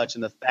so much,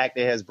 and the fact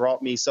it has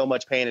brought me so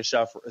much pain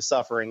and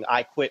suffering.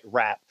 I quit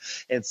rap.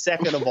 And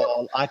second of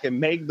all, I can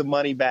make the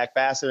money back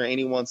faster than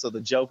anyone. So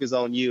the joke is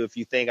on you if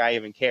you think I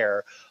even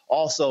care.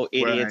 Also,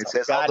 idiots. Right.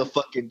 That's all the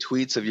fucking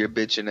tweets of your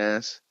bitching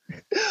ass.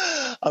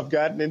 I've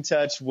gotten in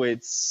touch with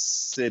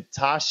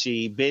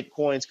Satoshi,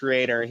 Bitcoin's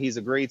creator, and he's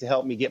agreed to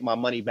help me get my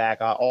money back.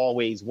 I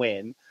always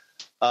win.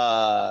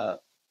 And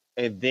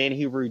then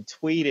he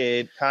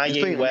retweeted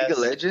Kanye West. League of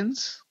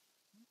Legends?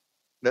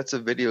 That's a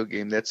video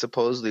game. That's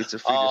supposedly it's a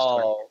free to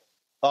start.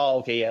 Oh,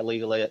 okay, yeah,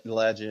 League of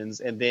Legends.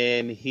 And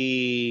then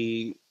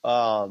he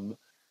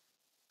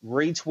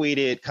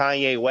retweeted,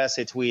 Kanye West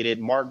had tweeted,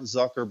 Mark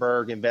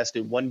Zuckerberg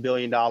invested $1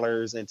 billion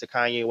into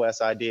Kanye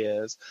West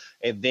ideas.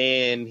 And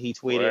then he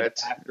tweeted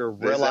after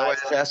realizing... Is that why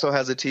this asshole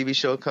has a TV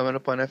show coming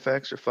up on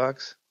FX or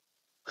Fox?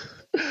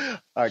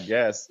 I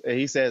guess.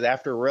 He says,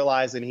 after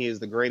realizing he is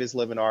the greatest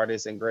living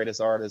artist and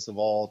greatest artist of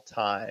all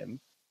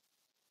time.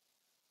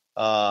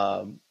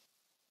 So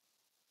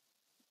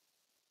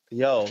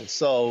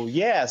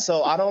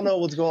I don't know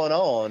what's going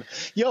on.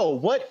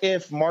 What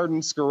if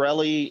Martin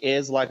Shkreli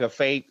is like a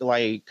fake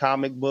like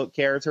comic book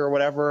character or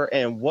whatever?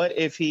 And what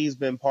if he's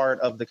been part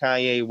of the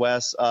Kanye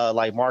West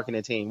like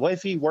marketing team? What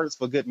if he works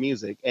for Good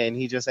Music and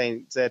he just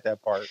ain't said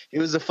that part? He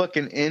was a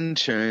fucking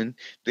intern.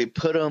 They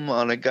put him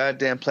on a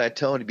goddamn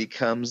plateau and he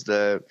becomes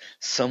the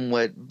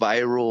somewhat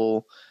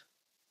viral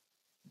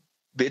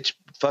bitch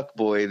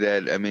fuckboy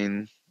that, I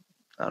mean,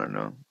 I don't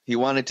know. He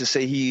wanted to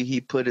say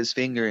he put his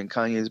finger in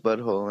Kanye's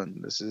butthole,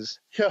 and this is...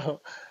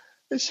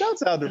 It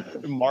shouts out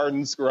to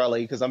Martin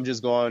Shkreli, because I'm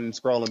just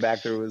scrolling back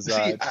through his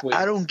tweets.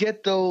 I don't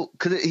get, though,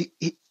 because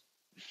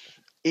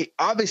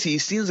obviously he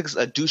seems like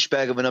a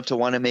douchebag of enough to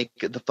want to make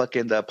the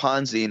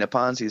Ponzi in a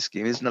Ponzi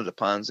scheme. It's not the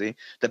Ponzi.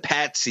 The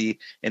Patsy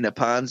in a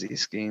Ponzi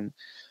scheme.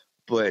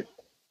 But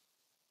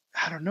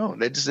I don't know.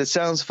 It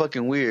sounds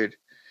fucking weird.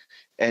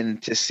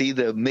 And to see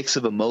the mix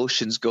of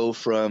emotions go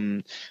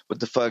from what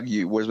the fuck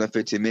you, where's my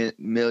 15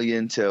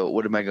 million to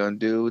what am I going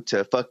to do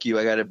to fuck you,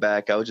 I got it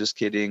back, I was just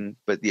kidding.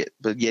 But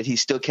yet he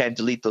still can't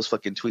delete those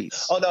fucking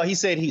tweets. Oh no, he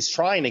said he's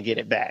trying to get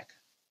it back.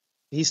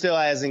 He still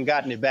hasn't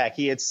gotten it back.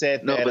 He had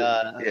said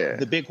that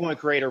the Bitcoin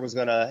creator was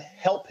going to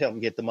help him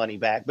get the money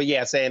back. But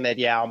saying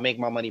that, I'll make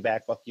my money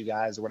back, fuck you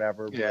guys or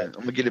whatever. Yeah, I'm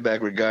going to get it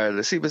back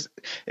regardless. See, but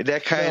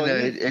that kind of,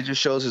 it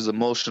just shows his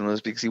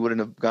emotionalness because he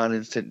wouldn't have gone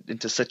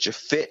into such a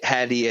fit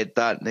had he had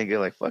thought, nigga,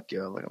 like, fuck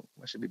y'all, like,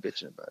 I should be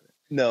bitching about it.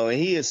 No,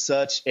 he is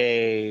such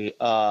a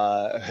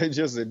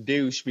just a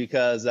douche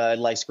because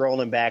like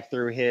scrolling back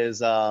through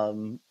his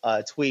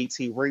tweets,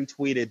 he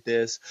retweeted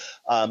this.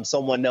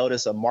 Someone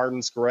noticed a Martin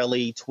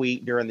Shkreli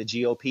tweet during the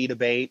GOP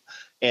debate,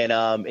 and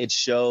it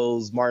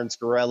shows Martin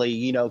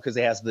Shkreli, because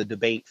it has the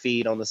debate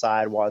feed on the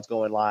side while it's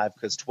going live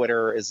because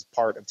Twitter is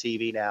part of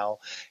TV now.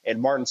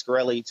 And Martin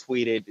Shkreli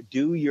tweeted,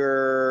 "Do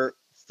your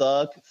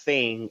thug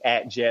thing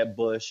at Jeb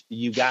Bush.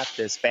 You got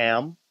this,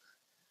 fam."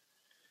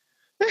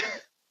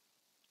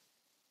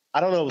 I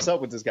don't know what's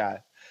up with this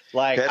guy.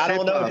 Like, I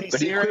don't know if he's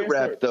serious. He quit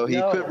rap, though.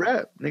 He quit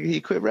rap. Nigga, he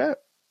quit rap.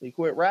 He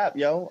quit rap,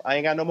 yo. I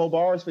ain't got no more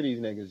bars for these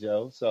niggas,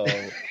 yo. So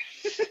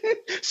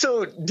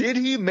So did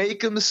he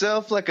make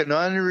himself like an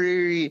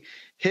honorary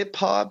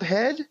hip-hop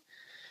head?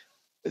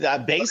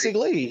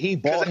 Basically, he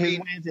bought his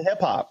way into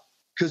hip-hop.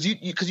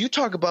 Because you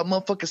talk about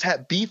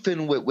motherfuckers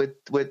beefing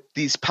with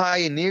these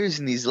pioneers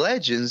and these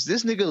legends.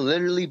 This nigga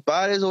literally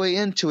bought his way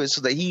into it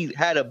so that he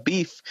had a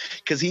beef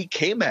because he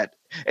came at.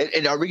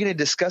 And are we going to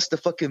discuss the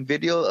fucking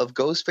video of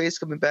Ghostface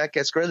coming back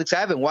at Skrillex?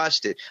 I haven't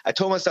watched it. I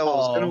told myself I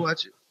was going to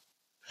watch it.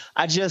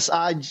 I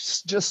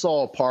just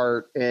saw a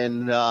part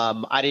and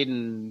I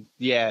didn't.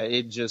 He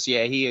had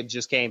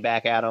just came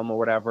back at him or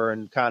whatever,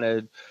 and kind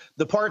of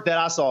the part that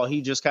I saw,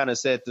 he just kind of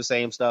said the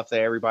same stuff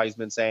that everybody's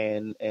been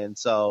saying, and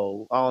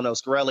so I don't know.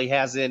 Shkreli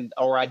hasn't,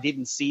 or I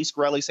didn't see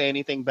Shkreli say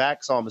anything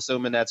back, so I'm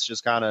assuming that's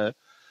just kind of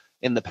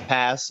in the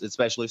past,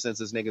 especially since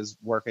this nigga's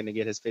working to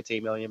get his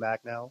 15 million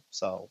back now.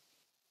 So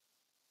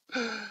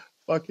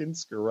fucking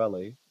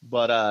Shkreli,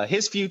 but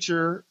his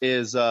future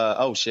is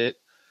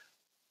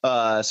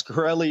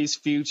Shkreli's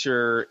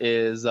future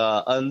is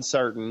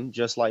uncertain,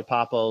 just like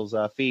Papo's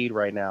feed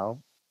right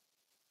now.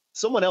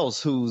 Someone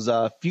else whose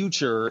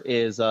future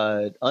is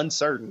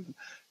uncertain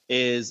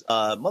is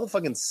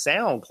motherfucking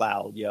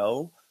SoundCloud,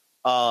 yo.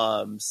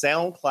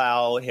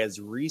 SoundCloud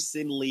has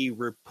recently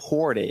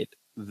reported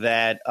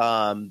that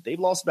they've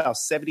lost about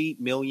 $70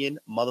 million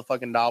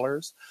motherfucking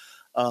dollars.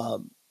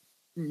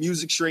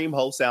 music stream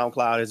host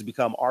SoundCloud has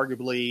become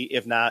arguably,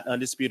 if not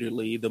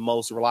undisputedly, the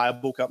most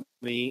reliable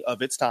company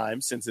of its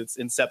time since its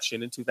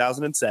inception in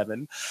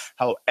 2007.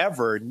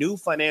 However, new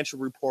financial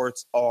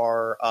reports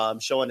are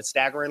showing a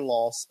staggering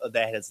loss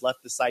that has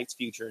left the site's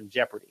future in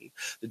jeopardy.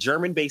 The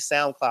German-based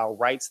SoundCloud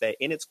writes that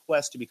in its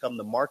quest to become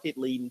the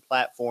market-leading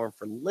platform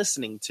for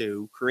listening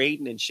to,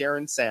 creating, and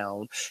sharing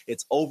sound,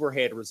 its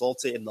overhead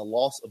resulted in the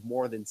loss of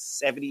more than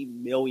 $70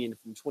 million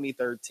from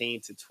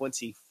 2013 to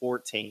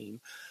 2014.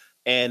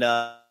 And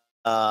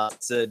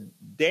it's a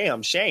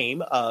damn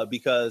shame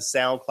because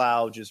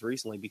SoundCloud just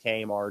recently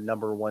became our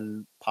number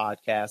one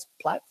podcast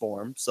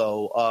platform.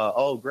 So,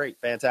 oh, great,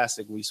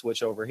 fantastic. We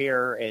switch over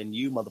here and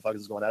you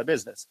motherfuckers going out of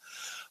business.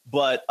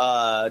 But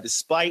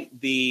despite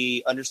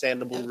the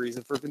understandable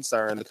reason for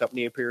concern, the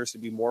company appears to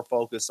be more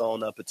focused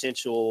on a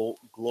potential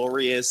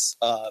glorious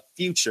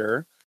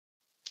future.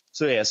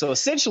 So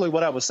essentially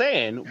what I was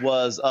saying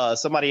was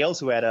somebody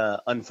else who had an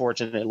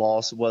unfortunate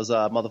loss was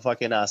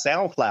motherfucking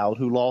SoundCloud,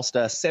 who lost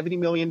 $70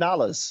 million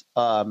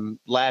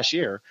last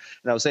year.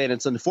 And I was saying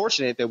it's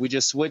unfortunate that we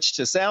just switched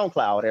to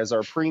SoundCloud as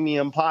our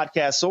premium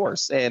podcast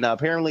source. And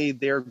apparently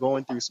they're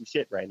going through some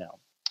shit right now.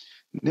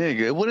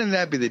 Nigga, wouldn't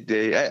that be the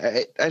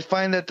day? I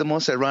find that the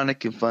most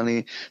ironic and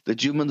funny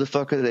that you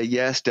motherfucker that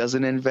yes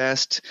doesn't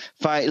invest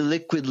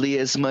liquidly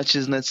as much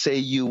as let's say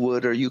you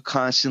would or you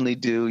constantly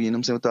do, you know what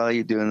I'm saying, with all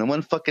you're doing. And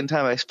one fucking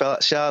time I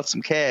shell out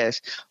some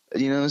cash,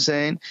 you know what I'm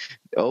saying,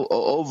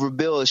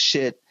 overbill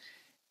shit,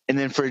 and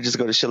then for it just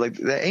go to shit like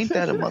that, ain't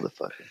that a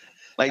motherfucker?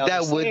 Like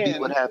that would be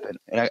what happened.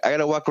 And I got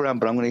to walk around,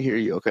 but I'm going to hear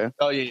you, okay?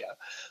 Oh, yeah.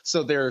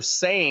 So they're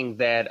saying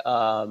that,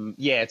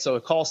 so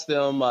it cost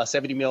them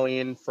 $70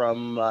 million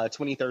from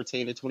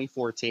 2013 to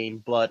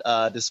 2014.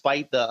 But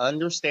despite the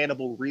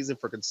understandable reason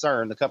for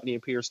concern, the company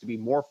appears to be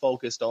more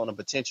focused on a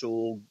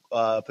potentially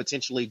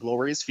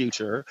glorious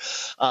future.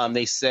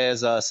 They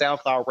says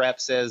SoundCloud rep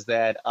says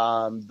that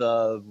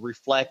the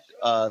reflect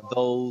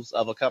those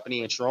of a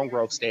company in strong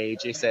growth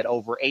stage. They said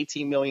over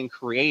 18 million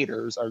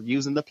creators are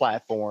using the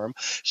platform,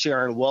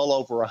 sharing well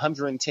over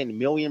 110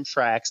 million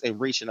tracks and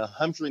reaching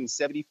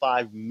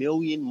 175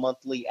 million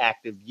monthly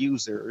active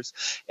users.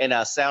 And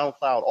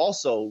SoundCloud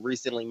also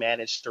recently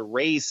managed to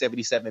raise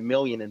 77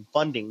 million in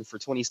funding for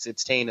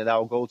 2016, and that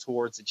will go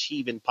towards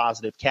achieving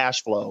positive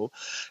cash flow.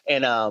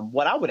 And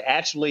what I would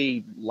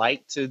actually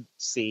like to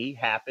see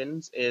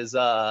happen is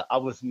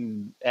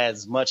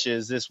as much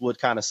as this would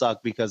kind of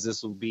suck because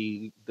this would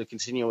be the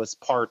continuous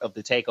part of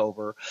the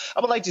takeover,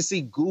 I would like to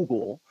see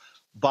Google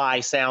buy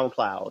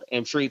SoundCloud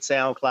and treat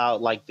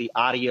SoundCloud like the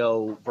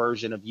audio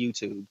version of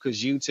YouTube,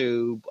 because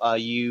YouTube,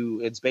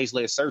 it's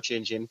basically a search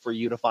engine for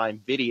you to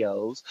find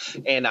videos,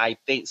 and I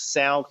think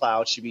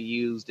SoundCloud should be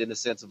used in the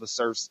sense of a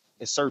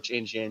search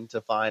engine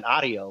to find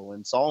audio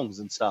and songs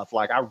and stuff.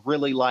 Like, I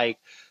really like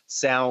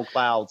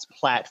SoundCloud's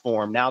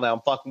platform. Now that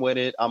I'm fucking with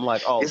it, I'm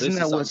like, oh, isn't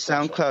that what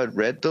SoundCloud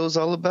Red though's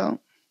all about?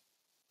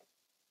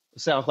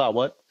 SoundCloud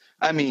what?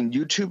 I mean,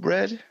 YouTube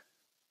Red.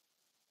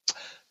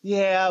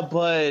 Yeah,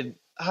 but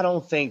I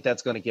don't think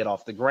that's going to get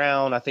off the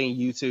ground. I think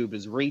YouTube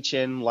is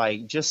reaching.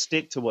 Like, just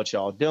stick to what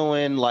y'all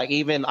doing. Like,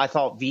 even I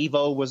thought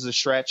Vivo was a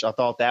stretch. I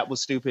thought that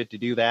was stupid to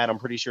do that. I'm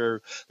pretty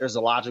sure there's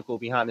a logical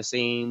behind the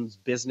scenes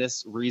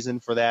business reason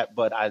for that,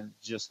 but I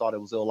just thought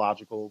it was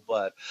illogical.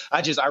 But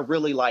I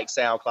really like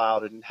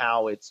SoundCloud and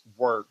how it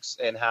works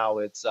and how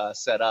it's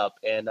set up.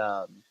 And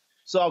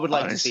so I would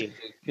like to see it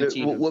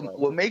continue.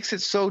 What makes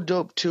it so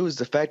dope, too, is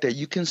the fact that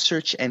you can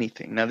search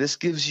anything. Now, this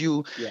gives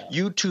you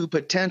YouTube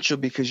potential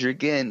because you're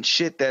getting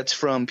shit that's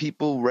from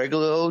people,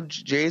 regular old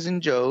J's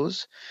and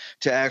Joes,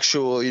 to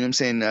actual, you know what I'm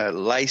saying,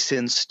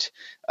 licensed,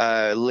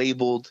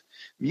 labeled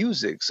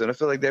music. So I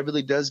feel like that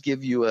really does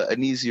give you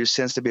an easier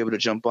sense to be able to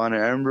jump on it.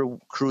 I remember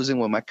cruising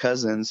with my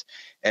cousins,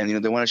 and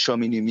they want to show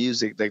me new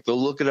music. Like, they'll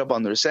look it up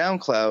on their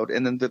SoundCloud,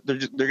 and then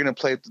they're gonna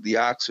play it to the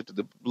aux or to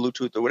the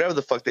Bluetooth or whatever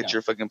the fuck that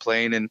you're fucking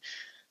playing, and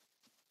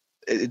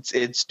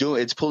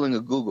it's pulling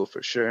a Google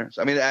for sure.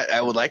 So, I mean, I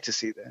would like to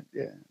see that.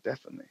 Yeah,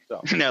 definitely.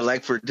 So. And I'd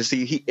like to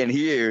see and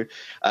hear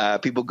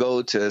people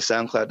go to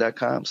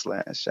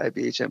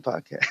SoundCloud.com/IBHM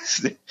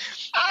podcast.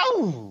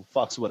 Oh,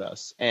 fucks with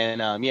us.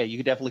 And you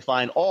can definitely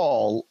find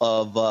all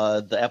of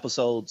the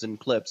episodes and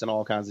clips and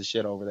all kinds of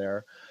shit over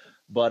there.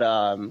 But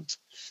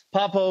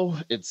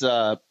Papo, it's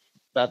about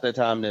that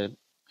time to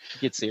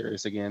get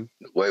serious again.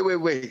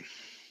 Wait.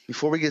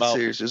 Before we get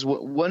serious, there's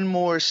one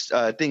more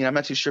thing. I'm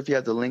not too sure if you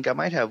have the link. I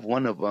might have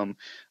one of them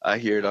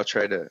here. And I'll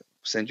try to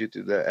send you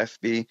through the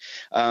FB.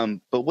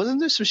 But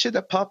wasn't there some shit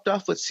that popped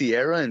off with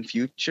Sierra and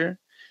Future?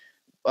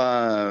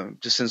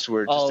 Just since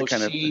we're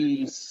just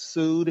she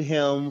sued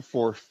him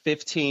for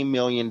 $15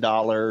 million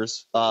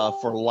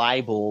for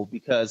libel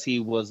because he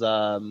was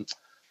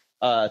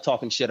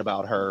talking shit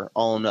about her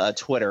on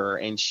Twitter,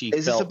 and she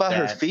is this about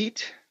her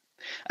feet?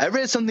 I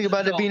read something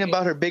about it being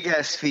about her big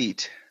ass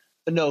feet.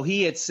 No,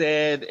 he had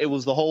said it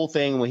was the whole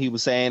thing when he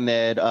was saying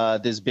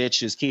that this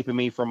bitch is keeping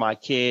me from my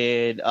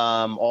kid,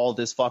 all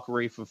this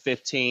fuckery for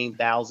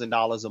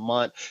 $15,000 a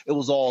month. It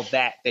was all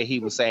that he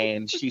was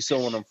saying. She's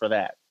suing him for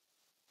that.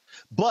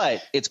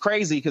 But it's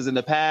crazy because in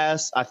the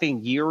past, I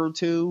think year or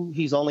two,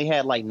 he's only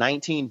had like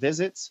 19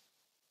 visits.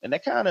 And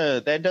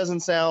that doesn't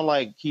sound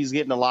like he's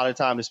getting a lot of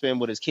time to spend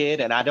with his kid.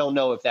 And I don't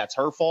know if that's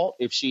her fault,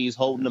 if she's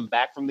holding him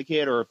back from the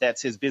kid, or if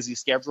that's his busy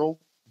schedule.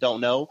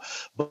 Don't know.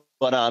 But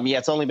yeah,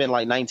 it's only been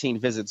like 19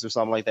 visits or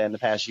something like that in the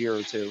past year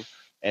or two.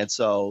 And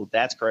so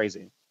that's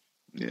crazy.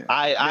 Yeah.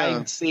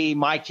 I see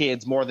my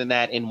kids more than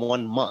that in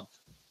 1 month.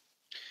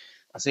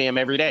 I see them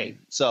every day.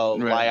 So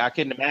like I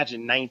couldn't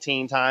imagine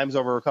 19 times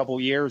over a couple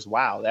of years.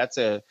 Wow,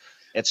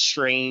 it's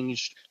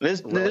strange. Let's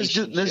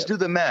do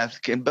the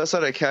math. Can bust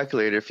out a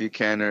calculator if you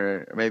can,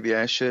 or maybe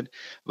I should.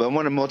 But I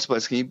want to multiply.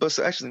 Can you bust?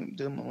 Actually,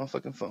 do it on my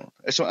fucking phone.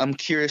 I'm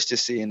curious to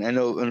see, and I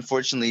know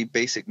unfortunately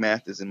basic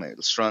math is in my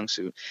strong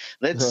suit.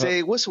 Let's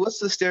say what's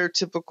the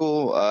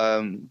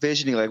stereotypical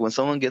visioning like when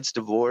someone gets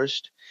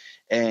divorced,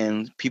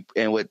 and people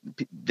and what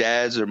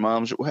dads or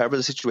moms, or whoever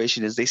the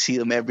situation is, they see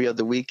them every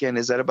other weekend.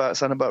 Is that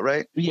sound about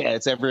right? Yeah,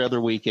 it's every other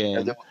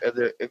weekend.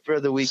 Every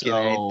other weekend.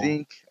 So, I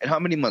think. And how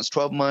many months?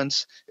 12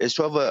 months. Is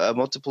 12 a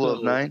multiple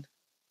of 9?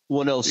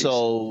 Well, no.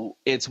 So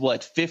it's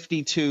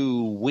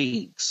 52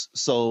 weeks.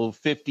 So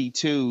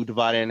 52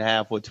 divided in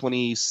half,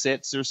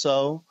 26 or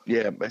so?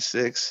 Yeah, by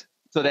 6.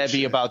 So that'd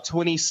be about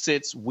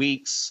 26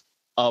 weeks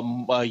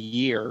a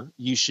year.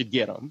 You should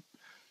get them.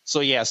 So,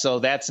 yeah, so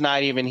that's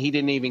not even – he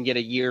didn't even get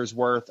a year's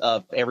worth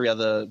of every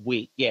other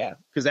week. Yeah,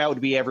 because that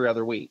would be every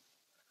other week.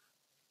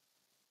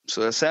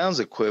 So that sounds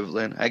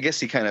equivalent. I guess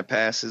he kind of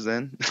passes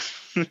then.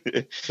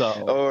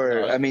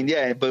 I mean,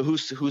 yeah, but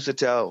who's to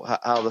tell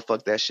how the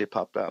fuck that shit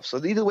popped off?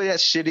 So either way,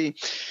 that's shitty.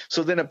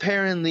 So then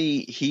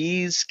apparently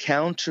he's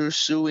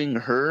countersuing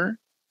her.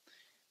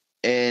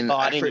 And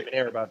I didn't even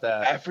hear about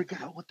that. I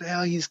forgot what the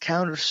hell he's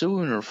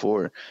countersuing her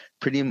for.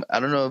 I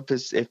don't know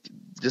if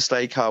just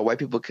like how white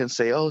people can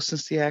say, oh,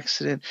 since the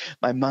accident,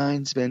 my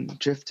mind's been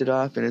drifted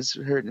off and it's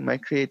hurting my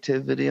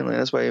creativity, and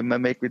that's why I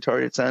make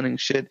retarded sounding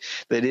shit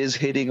that is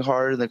hitting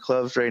hard in the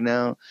clubs right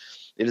now.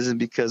 It isn't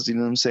because, you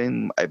know what I'm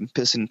saying, I'm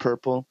pissing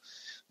purple,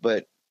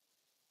 but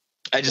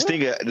I just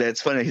think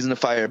that's funny. He's gonna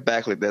fire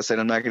back like that, saying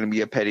I'm not gonna be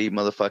a petty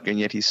motherfucker, and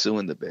yet he's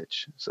suing the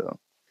bitch. So.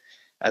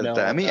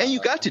 I mean, and you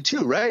got to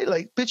too, right?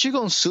 Like, bitch, you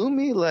gonna sue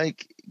me?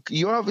 Like,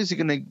 you're obviously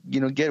gonna,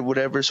 get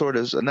whatever sort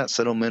of not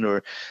settlement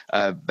or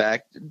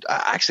back.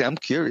 Actually, I'm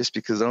curious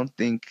because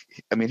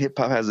hip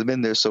hop hasn't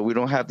been there, so we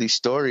don't have these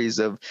stories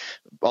of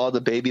all the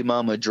baby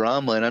mama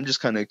drama. And I'm just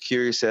kind of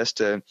curious as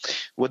to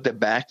what the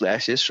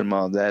backlash is from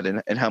all that,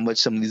 and how much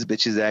some of these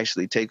bitches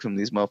actually take from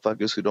these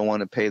motherfuckers who don't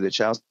want to pay the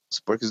child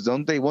support. Because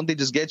won't they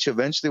just get you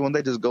eventually? Won't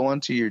they just go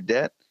onto your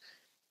debt?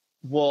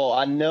 Well,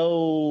 I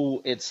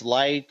know it's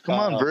like... Come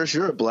on, Verse,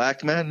 you're a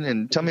black man,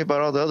 and tell me about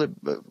all the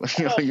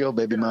other yo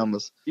baby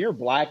mamas. You're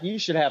black. You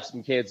should have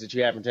some kids that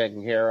you haven't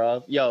taken care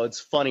of. Yo, it's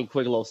funny,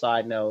 quick little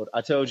side note.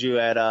 I told you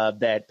at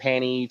that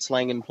panty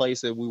slanging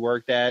place that we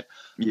worked at.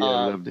 Yeah,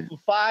 I loved it. For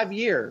 5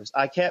 years,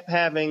 I kept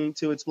having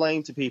to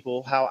explain to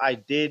people how I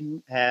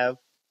didn't have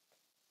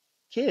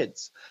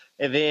kids.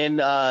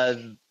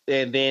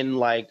 And then,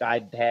 like,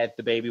 I had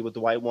the baby with the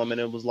white woman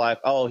and was like,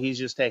 oh, he's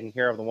just taking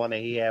care of the one that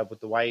he had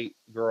with the white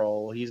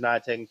girl. He's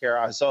not taking care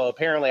of. So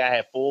apparently I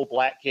have full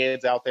black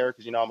kids out there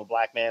because, I'm a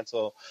black man.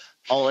 So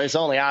it's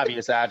only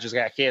obvious that I just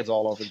got kids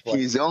all over the place.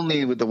 He's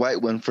only with the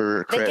white one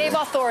for credit. They gave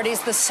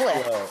authorities the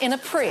slip in a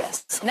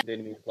Prius.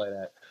 Didn't mean to play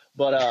that.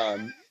 But,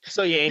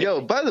 so yeah. Anyway.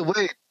 Yo, by the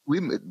way, we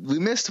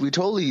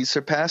totally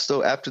surpassed,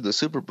 though, after the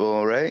Super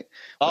Bowl, right?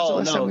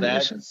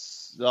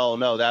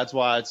 No, that's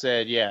why I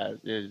said,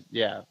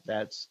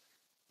 that's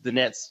the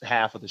next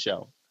half of the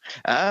show.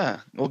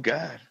 Oh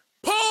God.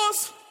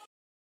 Pause!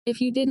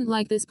 If you didn't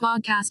like this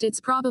podcast, it's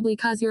probably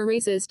 'cause you're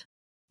racist.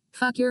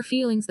 Fuck your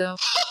feelings, though.